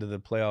far into the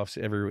playoffs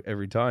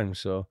every time.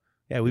 So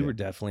yeah, we were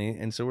definitely,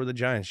 and so were the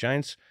Giants.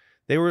 Giants,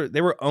 they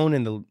were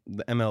owning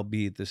the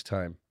MLB at this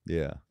time.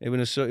 Yeah, it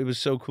was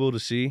so cool to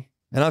see.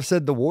 And I've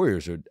said the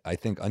Warriors are, I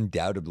think,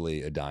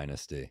 undoubtedly a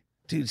dynasty.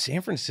 Dude,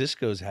 San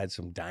Francisco's had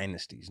some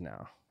dynasties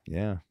now.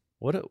 Yeah,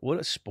 what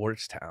a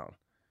sports town.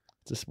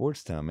 It's a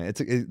sports town, man.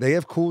 They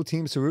have cool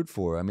teams to root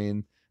for. I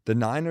mean, the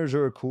Niners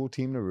are a cool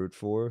team to root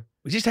for.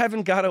 We just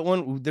haven't got it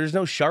one. There's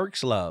no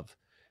Sharks love.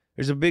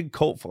 There's a big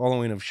cult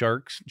following of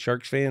Sharks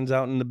fans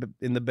out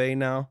in the Bay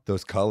now.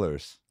 Those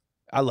colors,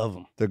 I love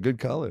them. They're good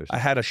colors. I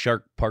had a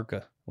Shark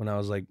parka when I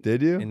was like,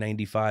 did you? In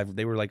 '95,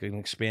 they were like an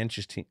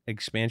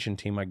expansion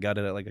team. I got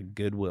it at like a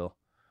Goodwill.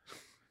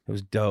 It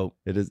was dope.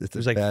 It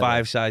was like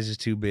 5 sizes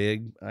too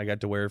big. I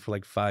got to wear it for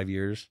like 5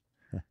 years.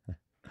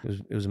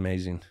 It was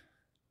amazing.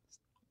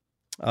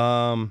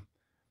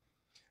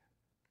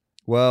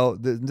 Well,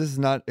 this is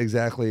not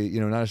exactly,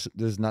 this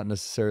is not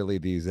necessarily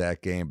the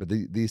exact game, but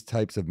these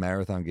types of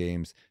marathon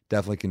games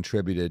definitely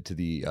contributed to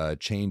the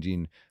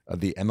changing of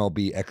the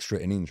MLB extra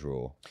innings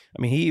rule.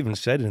 I mean, he even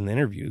said in the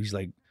interview, he's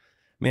like,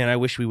 man, I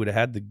wish we would have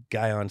had the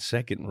guy on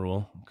second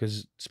rule,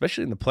 because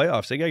especially in the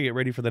playoffs, they got to get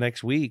ready for the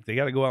next week. They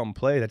got to go out and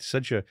play. That's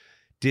such a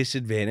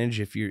disadvantage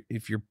if you're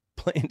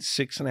playing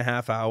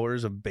 6.5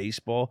 hours of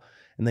baseball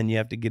and then you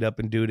have to get up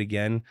and do it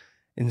again,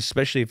 and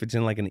especially if it's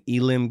in like an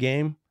elim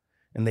game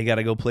and they got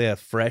to go play a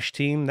fresh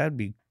team, that'd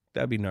be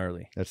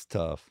gnarly. That's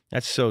tough.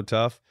 That's so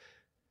tough.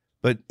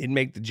 But it'd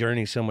make the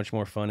journey so much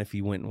more fun if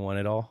you went and won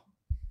it all.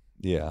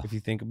 Yeah. If you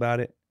think about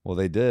it. Well,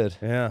 they did.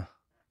 Yeah.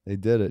 They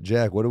did it.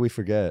 Jack, what do we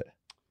forget?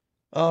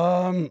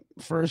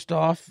 First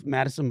off,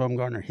 Madison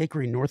Bumgarner,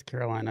 Hickory, North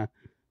Carolina.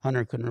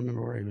 Hunter couldn't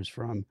remember where he was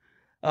from.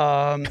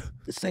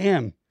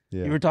 Sam,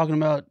 you were talking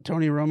about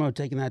Tony Romo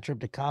taking that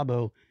trip to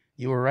Cabo.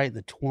 You were right.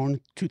 The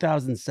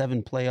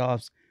 2007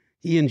 playoffs,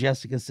 he and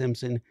Jessica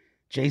Simpson,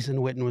 Jason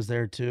Witten was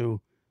there too.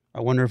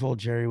 I wonder if old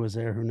Jerry was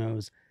there. Who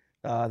knows?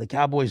 The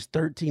Cowboys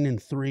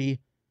 13-3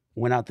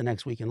 went out the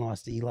next week and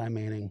lost to Eli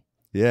Manning.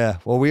 Yeah.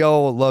 Well, we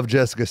all love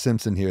Jessica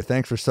Simpson here.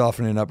 Thanks for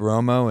softening up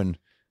Romo and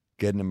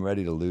getting him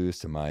ready to lose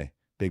to my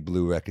Big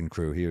Blue Wrecking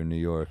Crew here in New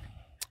York.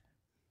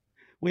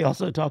 We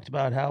also talked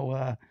about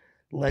how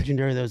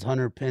legendary those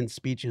Hunter Pence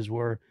speeches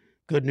were.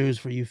 Good news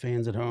for you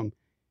fans at home.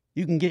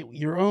 You can get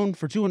your own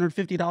for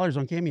 $250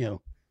 on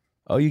Cameo.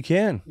 Oh, you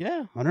can.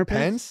 Yeah, Hunter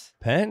Pence.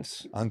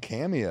 Pence on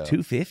Cameo.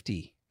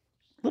 $250.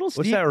 Little steep.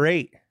 What's that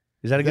rate?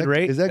 Is that a good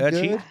rate? Is that good?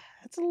 cheap?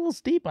 It's a little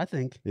steep, I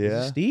think. Is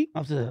Yeah. it steep?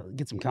 I'll have to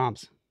get some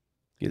comps.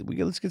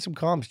 Let's get some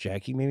comps,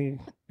 Jackie. Maybe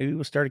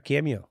we'll start a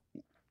Cameo.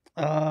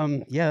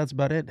 Yeah, that's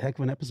about it. Heck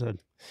of an episode.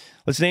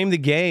 Let's name the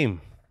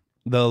game.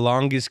 The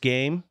longest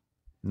game?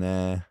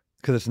 Nah,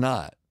 because it's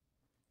not.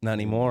 Not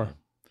anymore.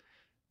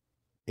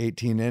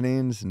 18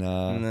 innings?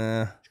 Nah.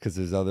 Nah. Because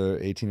there's other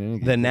 18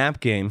 innings. The nap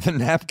game. The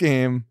nap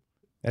game.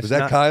 That's Was that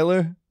not,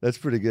 Kyler? That's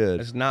pretty good.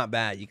 That's not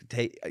bad.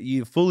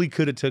 You fully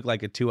could have took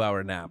like a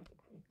 2-hour nap.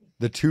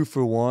 The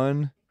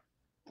 2-for-1.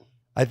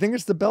 I think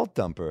it's the belt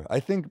dumper. I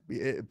think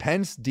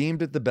Pence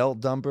deemed it the belt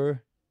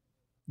dumper.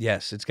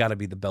 Yes, it's got to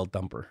be the belt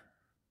dumper.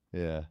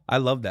 Yeah. I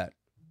love that.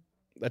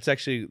 That's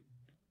actually,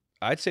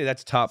 I'd say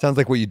that's top. Sounds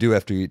like what you do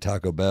after you eat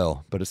Taco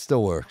Bell, but it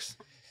still works.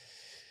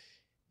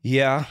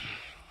 Yeah.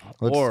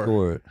 Let's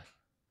score it.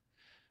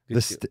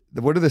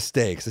 What are the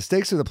stakes? The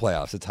stakes are the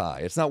playoffs. It's high.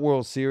 It's not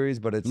World Series,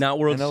 but it's not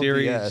World NLDS.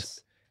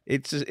 Series.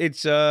 It's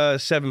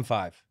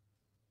 7-5.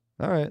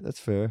 All right, that's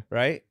fair.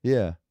 Right?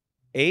 Yeah.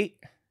 8?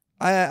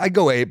 I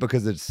go 8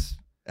 because it's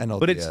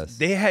NLDS.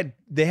 But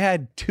they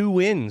had 2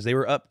 wins. They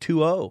were up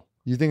 2-0.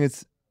 You think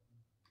it's?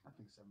 I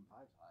think 7-5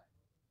 high.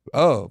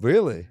 Oh,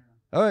 really?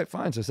 All right,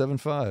 fine. So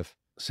 7-5.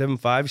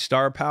 7-5.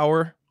 Star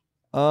power.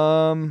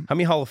 How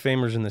many Hall of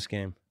Famers in this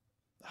game?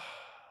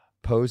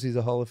 Posey's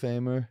a Hall of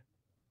Famer,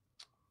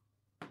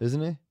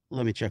 isn't he?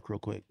 Let me check real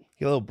quick.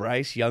 Get a little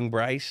Bryce, young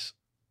Bryce.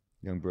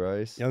 Young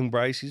Bryce. Young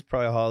Bryce. He's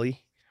probably a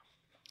Holly.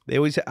 They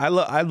always. I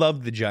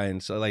love the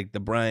Giants. I like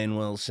the Brian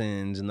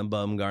Wilsons and the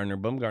Bumgarner.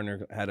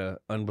 Bumgarner had an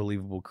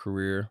unbelievable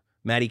career.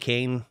 Matty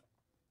Caine,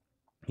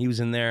 he was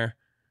in there.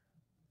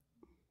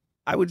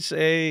 I would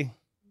say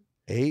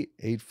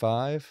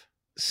 8-5,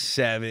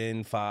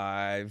 7-5,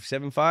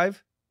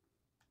 7-5.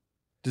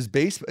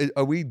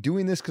 Are we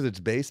doing this because it's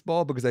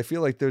baseball? Because I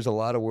feel like there's a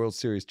lot of World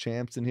Series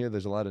champs in here.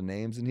 There's a lot of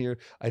names in here.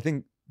 I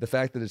think the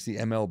fact that it's the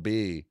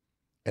MLB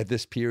at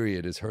this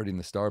period is hurting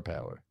the star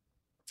power.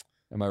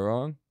 Am I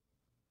wrong?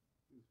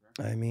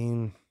 I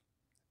mean,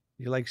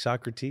 you're like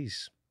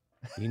Socrates.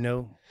 You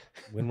know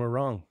when we're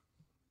wrong.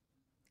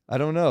 I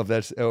don't know if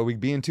that's. Are we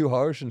being too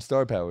harsh in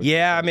star power?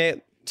 Yeah, I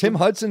mean, Tim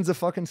Hudson's a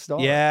fucking star.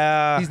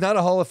 Yeah, he's not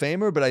a Hall of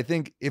Famer, but I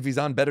think if he's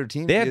on better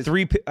teams, they had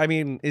 3. I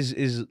mean, is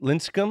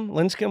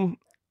Lincecum?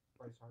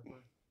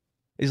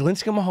 Is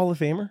Lincecum a Hall of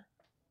Famer?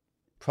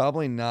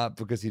 Probably not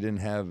because he didn't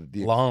have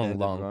the long.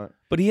 Run.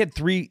 But he had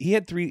 3. He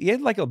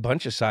had like a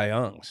bunch of Cy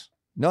Youngs.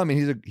 No, I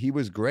mean he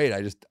was great.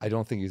 I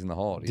don't think he's in the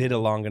Hall. Did it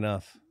long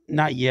enough?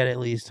 Not yet, at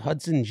least.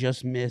 Hudson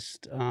just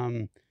missed.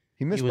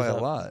 He missed by a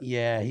lot.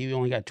 Yeah, he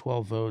only got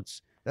 12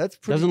 votes. That's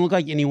pretty. Doesn't look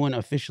like anyone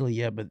officially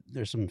yet, but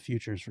there's some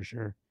futures for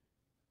sure.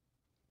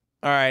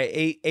 All right,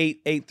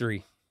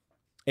 8-3.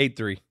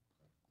 8-3.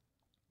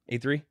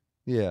 8-3?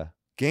 Yeah.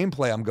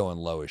 Gameplay, I'm going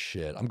low as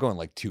shit. I'm going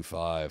like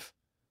 2-5.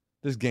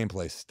 This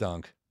gameplay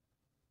stunk.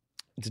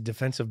 It's a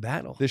defensive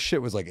battle. This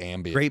shit was like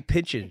ambient. Great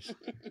pitches.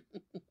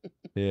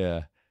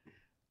 Yeah.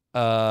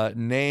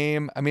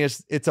 Name. I mean,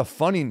 it's a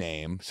funny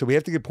name, so we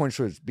have to get points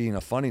for it being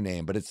a funny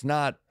name, but it's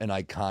not an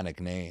iconic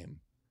name.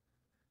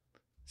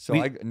 So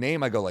I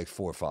go like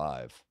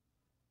 4-5.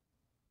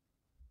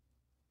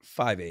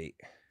 5-8.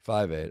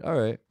 5-8. All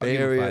right. Bay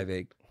Area.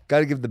 5-8. Got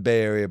to give the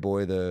Bay Area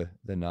boy the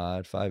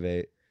nod.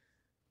 5-8.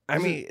 I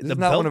mean, the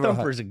Belt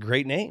Dumper is a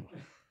great name.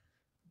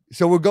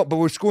 So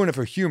we're scoring it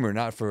for humor,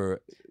 not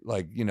for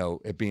like, you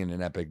know, it being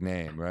an epic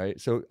name, right?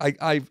 So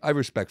I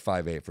respect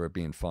 5-8 for it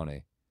being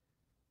funny.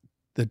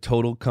 The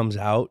total comes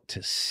out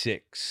to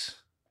 6.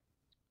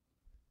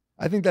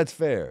 I think that's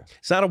fair.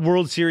 It's not a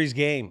World Series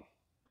game.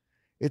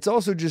 It's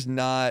also just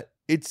not.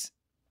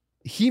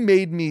 He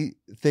made me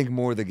think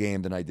more of the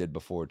game than I did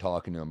before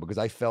talking to him because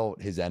I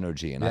felt his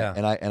energy and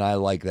I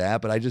like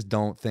that, but I just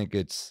don't think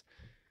it's.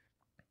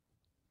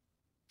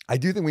 I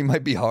do think we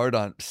might be hard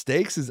on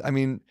stakes.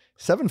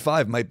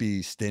 7-5 might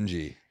be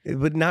stingy,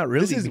 but not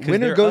really. This is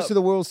winner goes to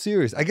the World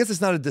Series. I guess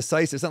it's not a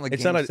decisive. It's not like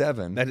game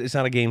 7. It's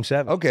not a game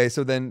 7. Okay,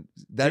 so then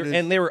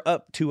and they were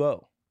up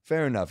 2-0.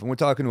 Fair enough. And we're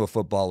talking to a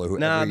footballer who.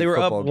 Nah, they were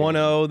up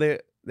 1-0.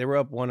 They were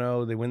up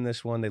 1-0. They win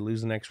this one. They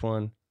lose the next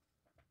one.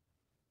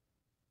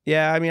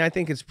 Yeah, I mean, I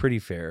think it's pretty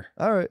fair.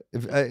 All right.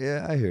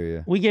 Yeah, I hear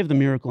you. We gave the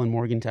Miracle in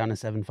Morgantown a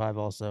 7-5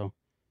 also.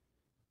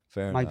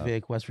 Fair Mike enough.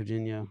 Vick, West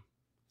Virginia.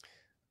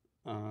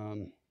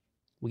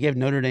 We gave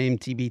Notre Dame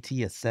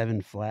TBT a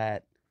 7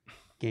 flat,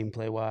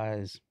 gameplay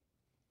wise.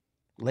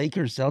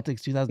 Lakers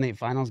Celtics 2008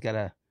 finals got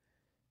a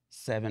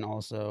 7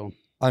 also.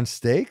 On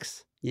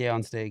stakes? Yeah,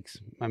 on stakes.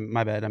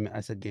 My bad.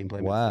 I said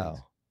gameplay. Wow.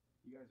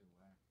 You guys are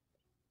whack.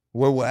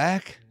 We're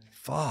whack?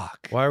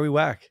 Fuck. Why are we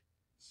whack?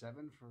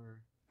 7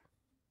 for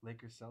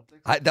Lakers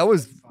Celtics.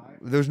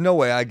 There's no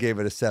way I gave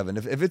it a 7.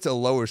 If it's a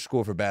lower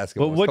score for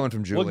basketball, it's coming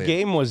from Julian. What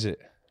game was it?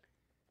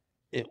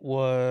 It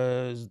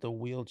was the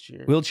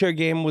wheelchair. Wheelchair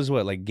game was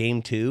what, like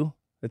game 2?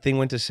 The thing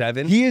went to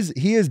 7. He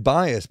is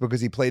biased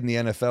because he played in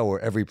the NFL where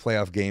every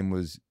playoff game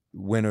was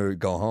win or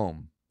go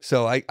home.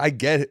 So I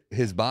get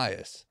his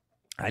bias.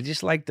 I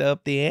just like to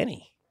up the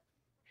ante.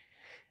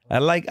 I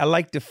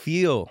like to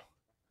feel.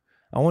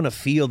 I want to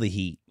feel the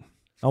heat.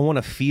 I want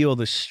to feel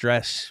the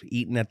stress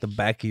eating at the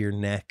back of your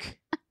neck.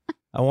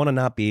 I want to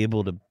not be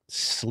able to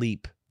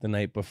sleep the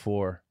night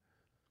before.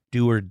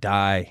 Do or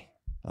die.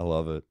 I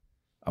love it.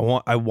 I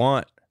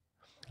want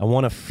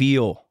to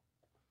feel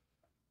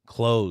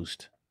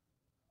closed.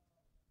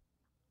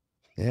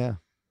 Yeah.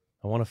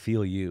 I want to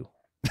feel you.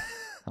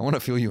 I want to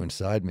feel you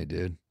inside me,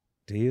 dude.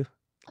 Do you?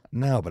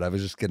 No, but I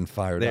was just getting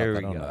fired there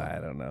up. There we go. I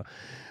don't know.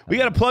 We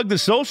got to plug the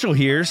social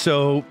here,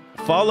 so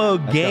follow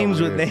Games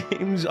with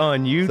Names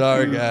on YouTube.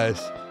 Sorry, guys.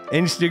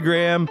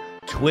 Instagram,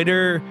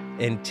 Twitter,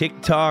 and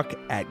TikTok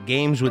at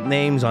Games with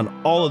Names on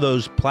all of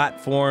those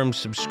platforms.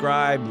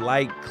 Subscribe,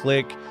 like,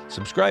 click.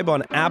 Subscribe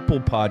on Apple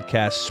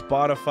Podcasts,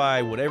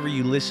 Spotify, whatever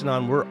you listen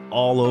on. We're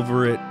all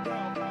over it.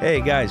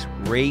 Hey, guys,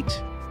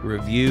 rate,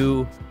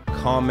 review,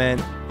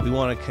 comment. We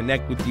want to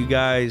connect with you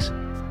guys.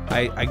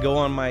 I go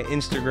on my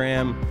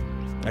Instagram.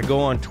 I go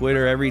on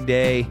Twitter every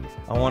day.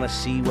 I want to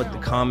see what the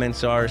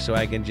comments are so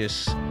I can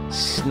just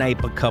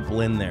snipe a couple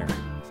in there.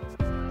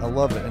 I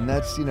love it. And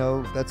that's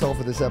all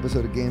for this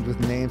episode of Games with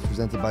Names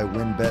presented by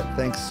WinBet.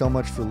 Thanks so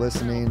much for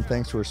listening.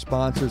 Thanks to our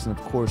sponsors and,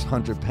 of course,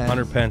 Hunter Pence.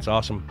 Hunter Pence,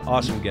 awesome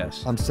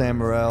guest. I'm Sam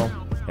Morrell.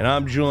 And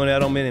I'm Julian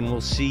Edelman, and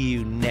we'll see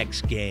you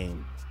next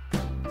game.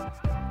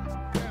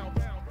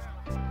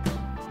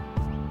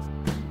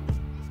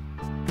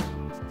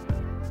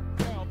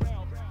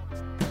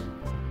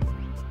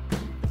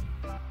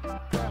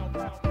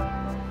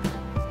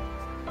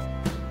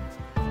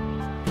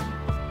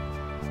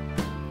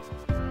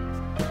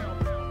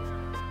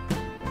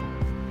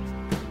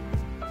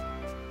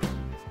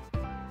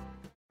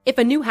 If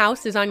a new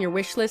house is on your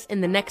wish list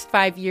in the next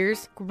 5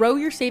 years, grow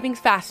your savings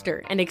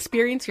faster and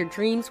experience your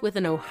dreams with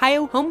an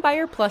Ohio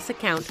Homebuyer Plus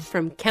account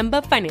from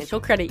Kemba Financial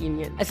Credit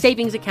Union. A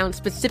savings account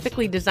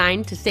specifically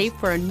designed to save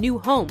for a new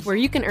home where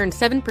you can earn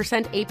 7%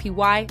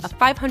 APY, a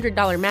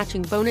 $500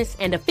 matching bonus,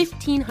 and a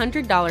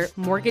 $1,500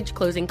 mortgage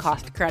closing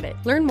cost credit.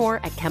 Learn more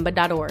at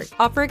Kemba.org.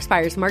 Offer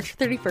expires March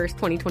 31st,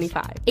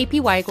 2025.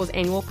 APY equals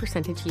annual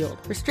percentage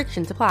yield.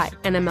 Restrictions apply.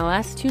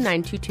 NMLS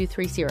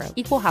 292230.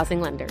 Equal housing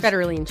lender.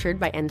 Federally insured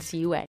by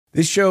NCUA.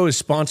 This show is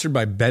sponsored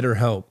by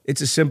BetterHelp. It's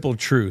a simple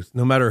truth.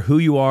 No matter who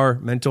you are,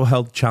 mental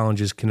health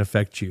challenges can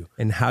affect you,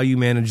 and how you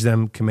manage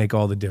them can make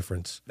all the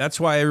difference. That's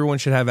why everyone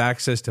should have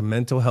access to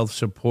mental health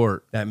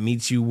support that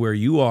meets you where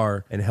you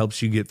are and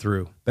helps you get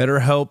through.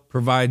 BetterHelp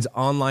provides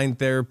online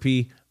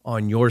therapy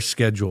on your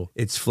schedule.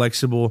 It's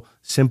flexible,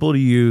 simple to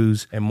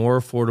use, and more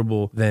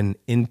affordable than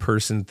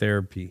in-person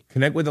therapy.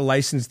 Connect with a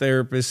licensed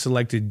therapist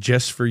selected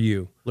just for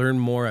you. Learn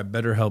more at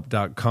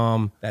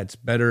BetterHelp.com. That's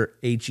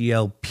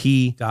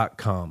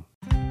BetterHelp.com.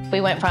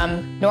 We went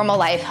from normal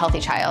life, healthy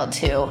child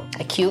to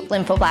acute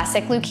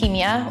lymphoblastic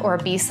leukemia, or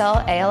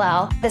B-cell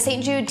ALL. The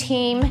St. Jude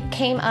team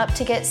came up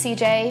to get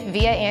CJ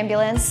via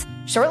ambulance.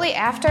 Shortly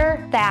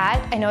after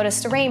that, I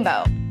noticed a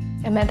rainbow.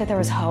 It meant that there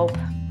was hope.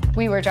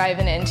 We were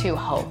driving into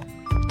hope.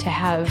 To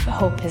have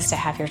hope is to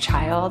have your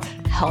child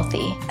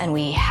healthy, and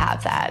we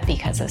have that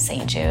because of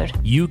St. Jude.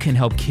 You can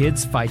help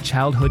kids fight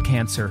childhood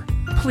cancer.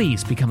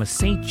 Please become a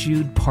St.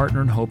 Jude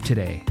Partner in Hope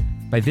today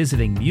by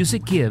visiting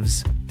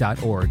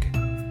musicgives.org.